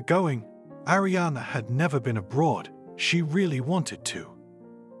 and we're going. Ariana had never been abroad. She really wanted to.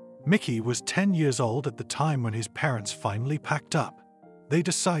 Mickey was 10 years old at the time when his parents finally packed up. They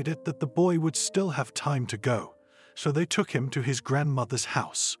decided that the boy would still have time to go, so they took him to his grandmother's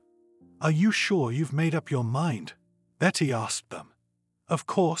house. Are you sure you've made up your mind? Betty asked them. Of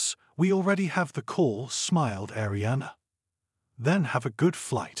course, we already have the call, smiled Ariana. Then have a good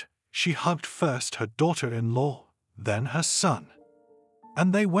flight. She hugged first her daughter-in-law, then her son.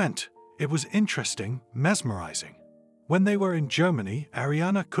 And they went. It was interesting, mesmerizing. When they were in Germany,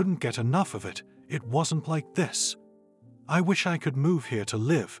 Ariana couldn't get enough of it. It wasn't like this. I wish I could move here to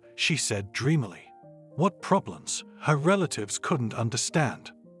live, she said dreamily. What problems? Her relatives couldn't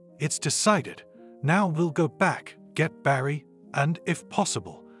understand. It's decided. Now we'll go back, get Barry, and, if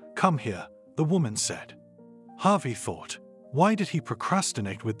possible, come here, the woman said. Harvey thought, why did he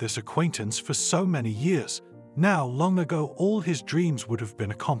procrastinate with this acquaintance for so many years? Now, long ago, all his dreams would have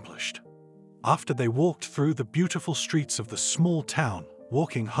been accomplished. After they walked through the beautiful streets of the small town,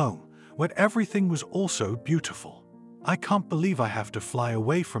 walking home, where everything was also beautiful. I can't believe I have to fly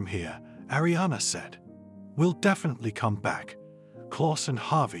away from here, Ariana said. We'll definitely come back. Klaus and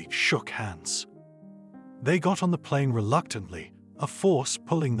Harvey shook hands. They got on the plane reluctantly, a force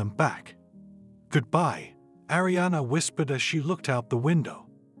pulling them back. Goodbye, Ariana whispered as she looked out the window,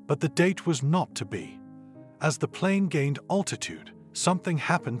 but the date was not to be. As the plane gained altitude, something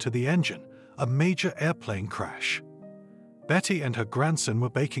happened to the engine, a major airplane crash. Betty and her grandson were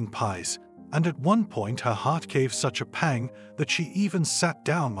baking pies, and at one point her heart gave such a pang that she even sat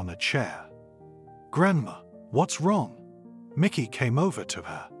down on a chair. Grandma, what's wrong? Mickey came over to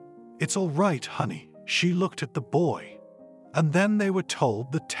her. It's all right, honey. She looked at the boy. And then they were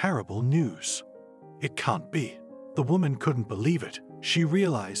told the terrible news. It can't be. The woman couldn't believe it. She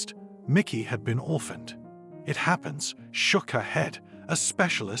realized Mickey had been orphaned. It happens, shook her head, a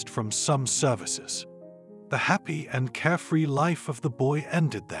specialist from some services. The happy and carefree life of the boy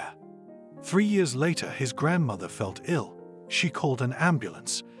ended there. 3 years later, his grandmother felt ill. She called an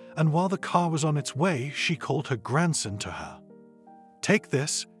ambulance, and while the car was on its way, she called her grandson to her. Take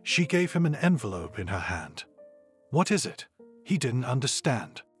this, she gave him an envelope in her hand. What is it? He didn't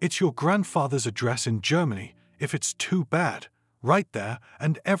understand. It's your grandfather's address in Germany. If it's too bad, write there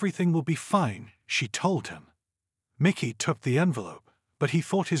and everything will be fine, she told him. Mickey took the envelope, but he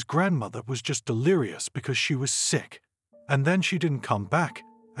thought his grandmother was just delirious because she was sick. And then she didn't come back,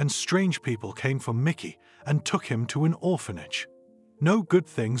 and strange people came for Mickey and took him to an orphanage. No good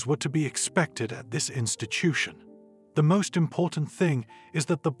things were to be expected at this institution. The most important thing is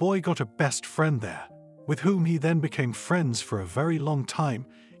that the boy got a best friend there, with whom he then became friends for a very long time,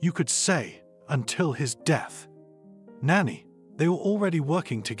 you could say, until his death. Nanny, they were already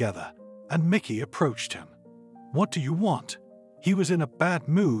working together, and Mickey approached him. What do you want? He was in a bad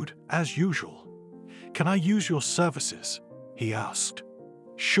mood, as usual. Can I use your services? He asked.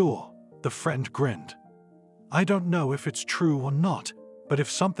 Sure, the friend grinned. I don't know if it's true or not, but if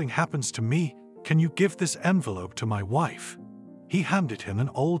something happens to me, can you give this envelope to my wife? He handed him an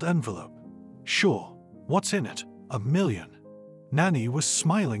old envelope. Sure, what's in it? 1 million. Nanny was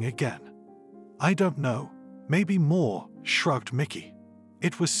smiling again. I don't know, maybe more, shrugged Mickey.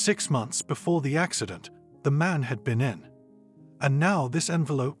 It was 6 months before the accident the man had been in. And now this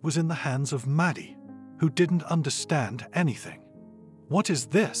envelope was in the hands of Maddie, who didn't understand anything. What is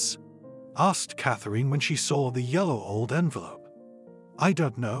this? Asked Catherine when she saw the yellow old envelope. I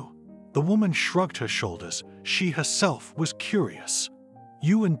don't know. The woman shrugged her shoulders. She herself was curious.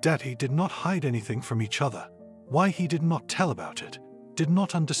 You and Daddy did not hide anything from each other. Why he did not tell about it, did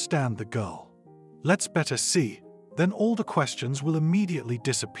not understand the girl. Let's better see, then all the questions will immediately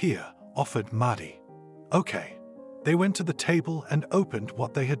disappear, offered Maddie. Okay. They went to the table and opened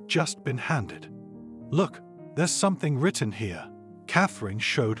what they had just been handed. Look, there's something written here. Catherine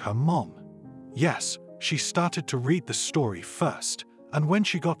showed her mom. Yes, she started to read the story first, and when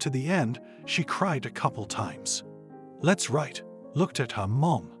she got to the end, she cried a couple times. Let's write, looked at her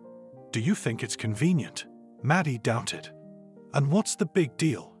mom. Do you think it's convenient? Maddie doubted. And what's the big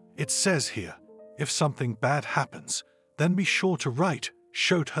deal? It says here, if something bad happens, then be sure to write,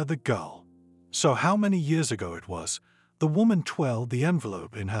 showed her the girl. So how many years ago it was, the woman twirled the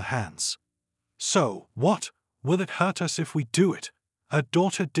envelope in her hands. So, what? Will it hurt us if we do it? Her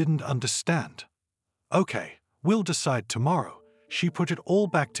daughter didn't understand. Okay, we'll decide tomorrow. She put it all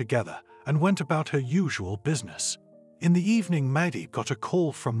back together and went about her usual business. In the evening, Maddie got a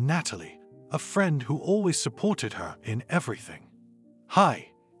call from Natalie, a friend who always supported her in everything.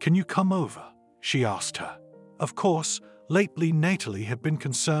 Hi, can you come over? She asked her. Of course, lately Natalie had been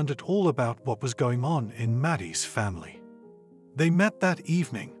concerned at all about what was going on in Maddie's family. They met that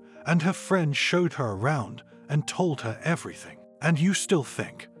evening, and her friend showed her around and told her everything. And you still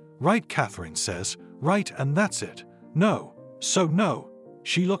think, right? Catherine says, right, and that's it. No, so no.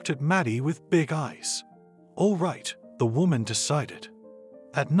 She looked at Maddie with big eyes. All right, the woman decided.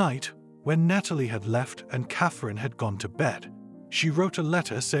 At night, when Natalie had left and Catherine had gone to bed, she wrote a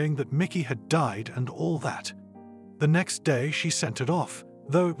letter saying that Mickey had died and all that. The next day she sent it off,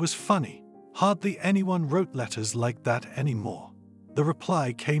 though it was funny. Hardly anyone wrote letters like that anymore. The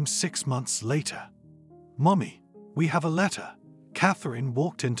reply came 6 months later. Mommy, we have a letter. Catherine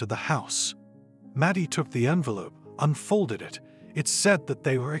walked into the house. Maddie took the envelope, unfolded it. It said that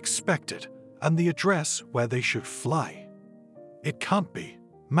they were expected, and the address where they should fly. It can't be.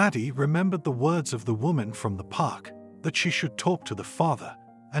 Maddie remembered the words of the woman from the park, that she should talk to the father,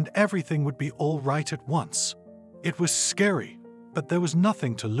 and everything would be all right at once. It was scary, but there was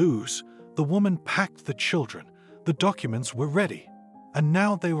nothing to lose. The woman packed the children, the documents were ready, and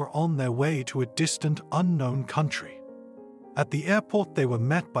now they were on their way to a distant, unknown country. At the airport they were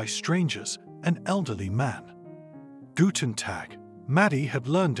met by strangers, an elderly man. Guten Tag. Maddie had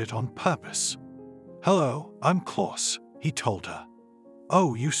learned it on purpose. Hello, I'm Klaus, he told her.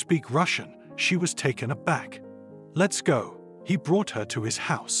 Oh, you speak Russian, she was taken aback. Let's go. He brought her to his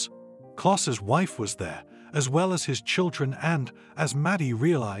house. Klaus's wife was there, as well as his children and, as Maddie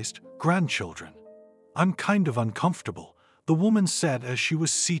realized, grandchildren. I'm kind of uncomfortable, the woman said as she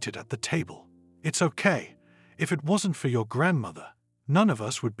was seated at the table. It's okay. If it wasn't for your grandmother, none of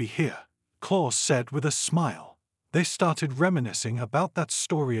us would be here, Klaus said with a smile. They started reminiscing about that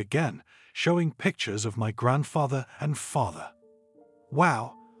story again, showing pictures of my grandfather and father.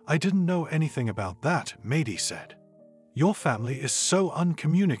 Wow, I didn't know anything about that, Maddie said. Your family is so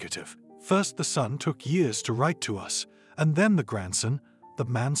uncommunicative. First the son took years to write to us, and then the grandson. The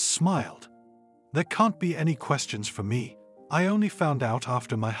man smiled. There can't be any questions for me. I only found out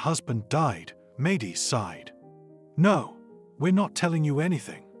after my husband died, Maddie sighed. No, we're not telling you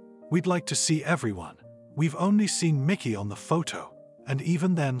anything. We'd like to see everyone. We've only seen Mickey on the photo, and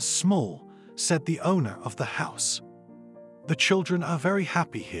even then small, said the owner of the house. The children are very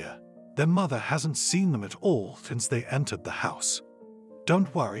happy here. Their mother hasn't seen them at all since they entered the house.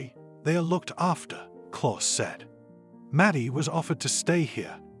 Don't worry, they are looked after, Klaus said. Maddie was offered to stay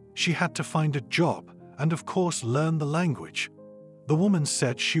here. She had to find a job and of course learn the language. The woman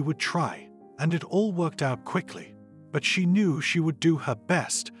said she would try, and it all worked out quickly, but she knew she would do her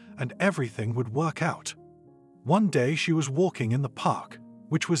best and everything would work out. One day she was walking in the park,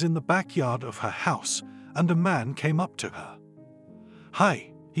 which was in the backyard of her house, and a man came up to her.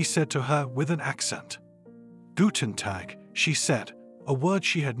 "Hi," he said to her with an accent. "Guten Tag," she said, a word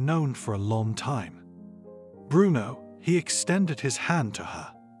she had known for a long time. "Bruno," he extended his hand to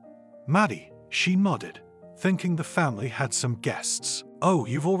her. "Maddie," she nodded, thinking the family had some guests. "Oh,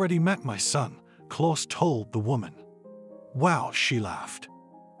 you've already met my son," Klaus told the woman. "Wow," she laughed.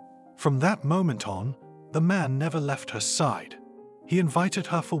 From that moment on, the man never left her side. He invited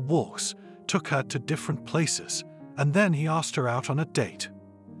her for walks, took her to different places, and then he asked her out on a date.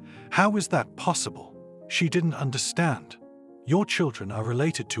 How is that possible? She didn't understand. "Your children are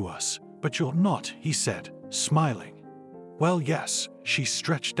related to us, but you're not," he said, smiling. "Well, yes," she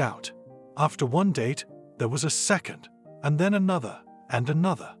stretched out. After one date, there was a second, and then another, and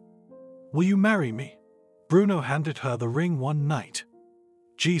another. "Will you marry me?" Bruno handed her the ring one night.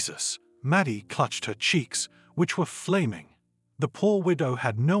 Jesus, Maddie clutched her cheeks, which were flaming. The poor widow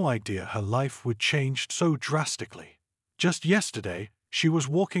had no idea her life would change so drastically. Just yesterday, she was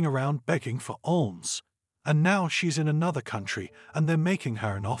walking around begging for alms, and now she's in another country and they're making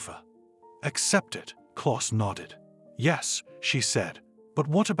her an offer. "Accept it," Klaus nodded. "Yes," she said, "but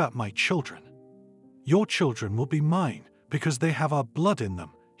what about my children?" "Your children will be mine because they have our blood in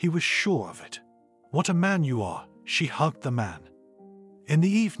them," he was sure of it. "What a man you are," she hugged the man. In the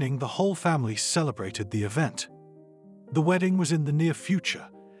evening, the whole family celebrated the event. The wedding was in the near future.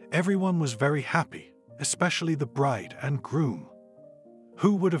 Everyone was very happy, especially the bride and groom.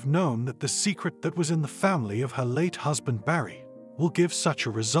 Who would have known that the secret that was in the family of her late husband Barry will give such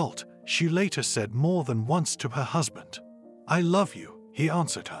a result, she later said more than once to her husband. "I love you," he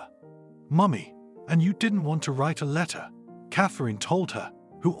answered her. "Mummy, and you didn't want to write a letter," Catherine told her,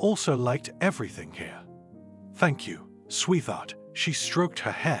 who also liked everything here. "Thank you, sweetheart," she stroked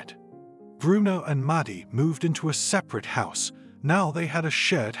her head. Bruno and Maddie moved into a separate house. Now they had a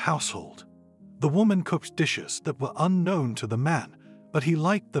shared household. The woman cooked dishes that were unknown to the man, but he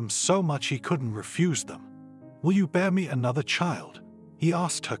liked them so much he couldn't refuse them. "Will you bear me another child?" he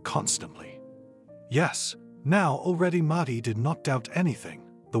asked her constantly. Yes, now already Maddie did not doubt anything,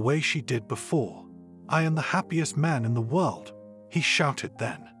 the way she did before. "I am the happiest man in the world," he shouted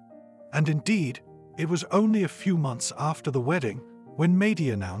then. And indeed, it was only a few months after the wedding when Maddie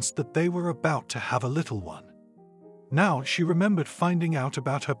announced that they were about to have a little one. Now she remembered finding out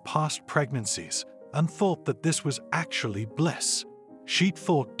about her past pregnancies and thought that this was actually bliss. She'd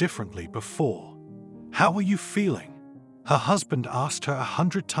thought differently before. "How are you feeling?" her husband asked her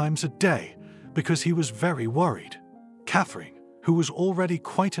 100 times a day because he was very worried. Catherine, who was already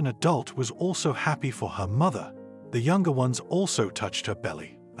quite an adult, was also happy for her mother. The younger ones also touched her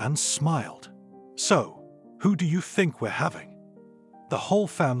belly and smiled. "So, who do you think we're having?" The whole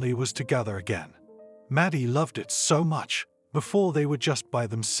family was together again. Maddie loved it so much. Before they were just by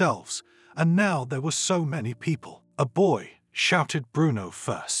themselves, and now there were so many people. "A boy," shouted Bruno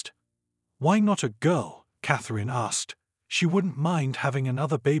first. "Why not a girl?" Catherine asked. She wouldn't mind having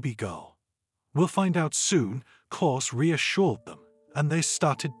another baby girl. "We'll find out soon," Klaus reassured them, and they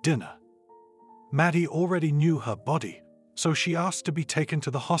started dinner. Maddie already knew her body, so she asked to be taken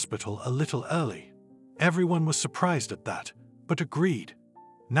to the hospital a little early. Everyone was surprised at that, but agreed.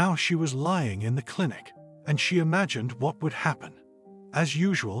 Now she was lying in the clinic, and she imagined what would happen. As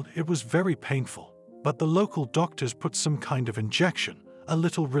usual, it was very painful, but the local doctors put some kind of injection, a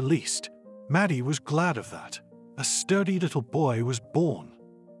little released. Maddie was glad of that. A sturdy little boy was born.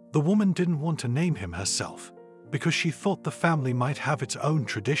 The woman didn't want to name him herself, because she thought the family might have its own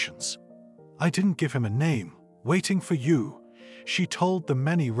traditions. "I didn't give him a name, waiting for you," she told the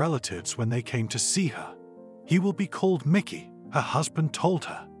many relatives when they came to see her. "He will be called Mickey," her husband told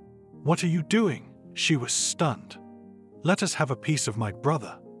her. "What are you doing?" She was stunned. "Let us have a piece of my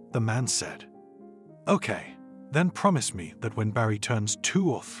brother," the man said. "Okay, then promise me that when Barry turns 2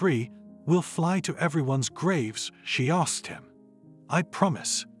 or 3, we'll fly to everyone's graves," she asked him. "I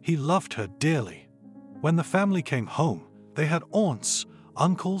promise." He loved her dearly. When the family came home, they had aunts,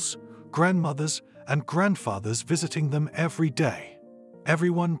 uncles, grandmothers, and grandfathers visiting them every day.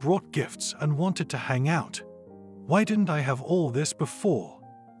 Everyone brought gifts and wanted to hang out. "Why didn't I have all this before?"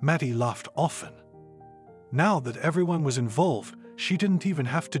 Maddie laughed often. Now that everyone was involved, she didn't even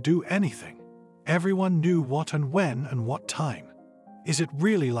have to do anything. Everyone knew what and when and what time. Is it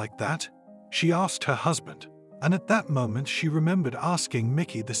really like that? She asked her husband, and at that moment she remembered asking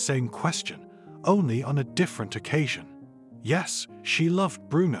Mickey the same question, only on a different occasion. Yes, she loved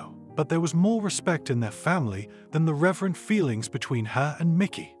Bruno, but there was more respect in their family than the reverent feelings between her and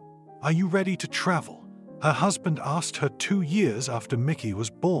Mickey. Are you ready to travel? Her husband asked her 2 years after Mickey was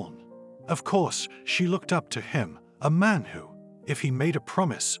born. Of course, she looked up to him, a man who, if he made a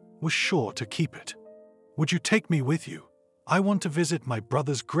promise, was sure to keep it. Would you take me with you? I want to visit my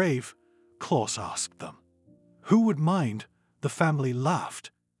brother's grave, Klaus asked them. Who would mind? The family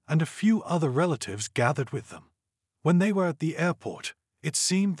laughed, and a few other relatives gathered with them. When they were at the airport, it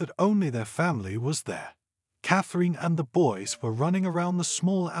seemed that only their family was there. Catherine and the boys were running around the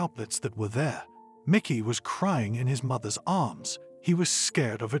small outlets that were there. Mickey was crying in his mother's arms. He was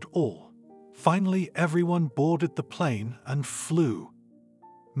scared of it all. Finally, everyone boarded the plane and flew.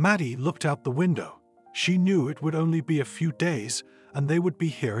 Maddie looked out the window. She knew it would only be a few days, and they would be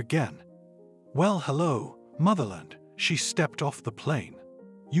here again. Well, hello, motherland. She stepped off the plane.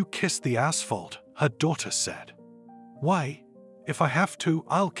 You kissed the asphalt, her daughter said. Why? If I have to,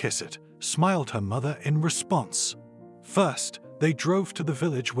 I'll kiss it, smiled her mother in response. First, they drove to the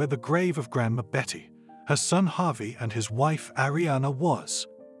village where the grave of Grandma Betty, her son Harvey and his wife Ariana was.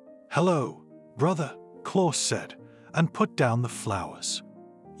 Hello, brother, Klaus said, and put down the flowers.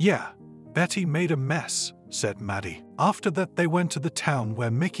 Yeah, Betty made a mess, said Maddie. After that they went to the town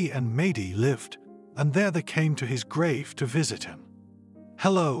where Mickey and Maddie lived, and there they came to his grave to visit him.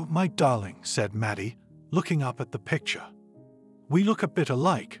 Hello, my darling, said Maddie, looking up at the picture. We look a bit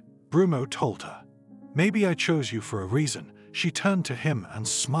alike, Bruno told her. Maybe I chose you for a reason. She turned to him and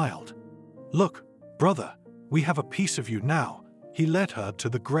smiled. Look, brother, we have a piece of you now. He led her to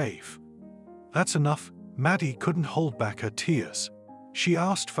the grave. That's enough. Maddie couldn't hold back her tears. She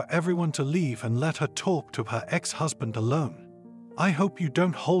asked for everyone to leave and let her talk to her ex-husband alone. I hope you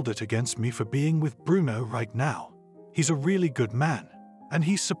don't hold it against me for being with Bruno right now. He's a really good man, and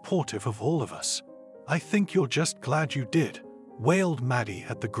he's supportive of all of us. I think you're just glad you did, wailed Maddie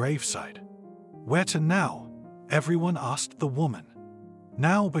at the graveside. Where to now? Everyone asked the woman.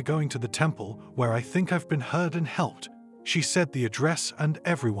 Now we're going to the temple where I think I've been heard and helped. She said the address and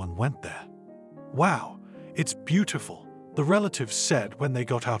everyone went there. Wow, it's beautiful, the relatives said when they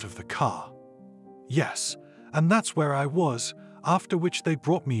got out of the car. Yes, and that's where I was, after which they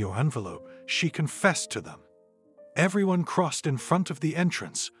brought me your envelope, she confessed to them. Everyone crossed in front of the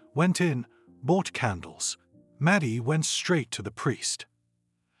entrance, went in, bought candles. Maddie went straight to the priest.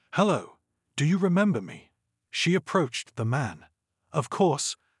 Hello, do you remember me? She approached the man. Of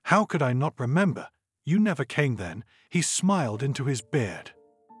course, how could I not remember? You never came then. He smiled into his beard.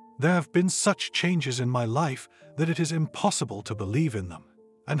 There have been such changes in my life that it is impossible to believe in them.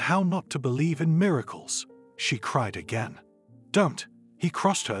 And how not to believe in miracles? She cried again. Don't. He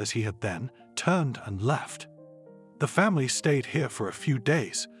crossed her as he had then, turned and left. The family stayed here for a few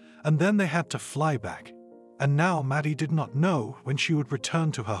days, and then they had to fly back. And now Maddie did not know when she would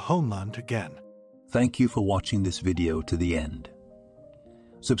return to her homeland again. Thank you for watching this video to the end.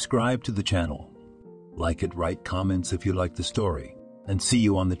 Subscribe to the channel. Like it, write comments if you like the story, and see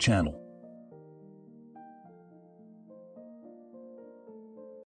you on the channel.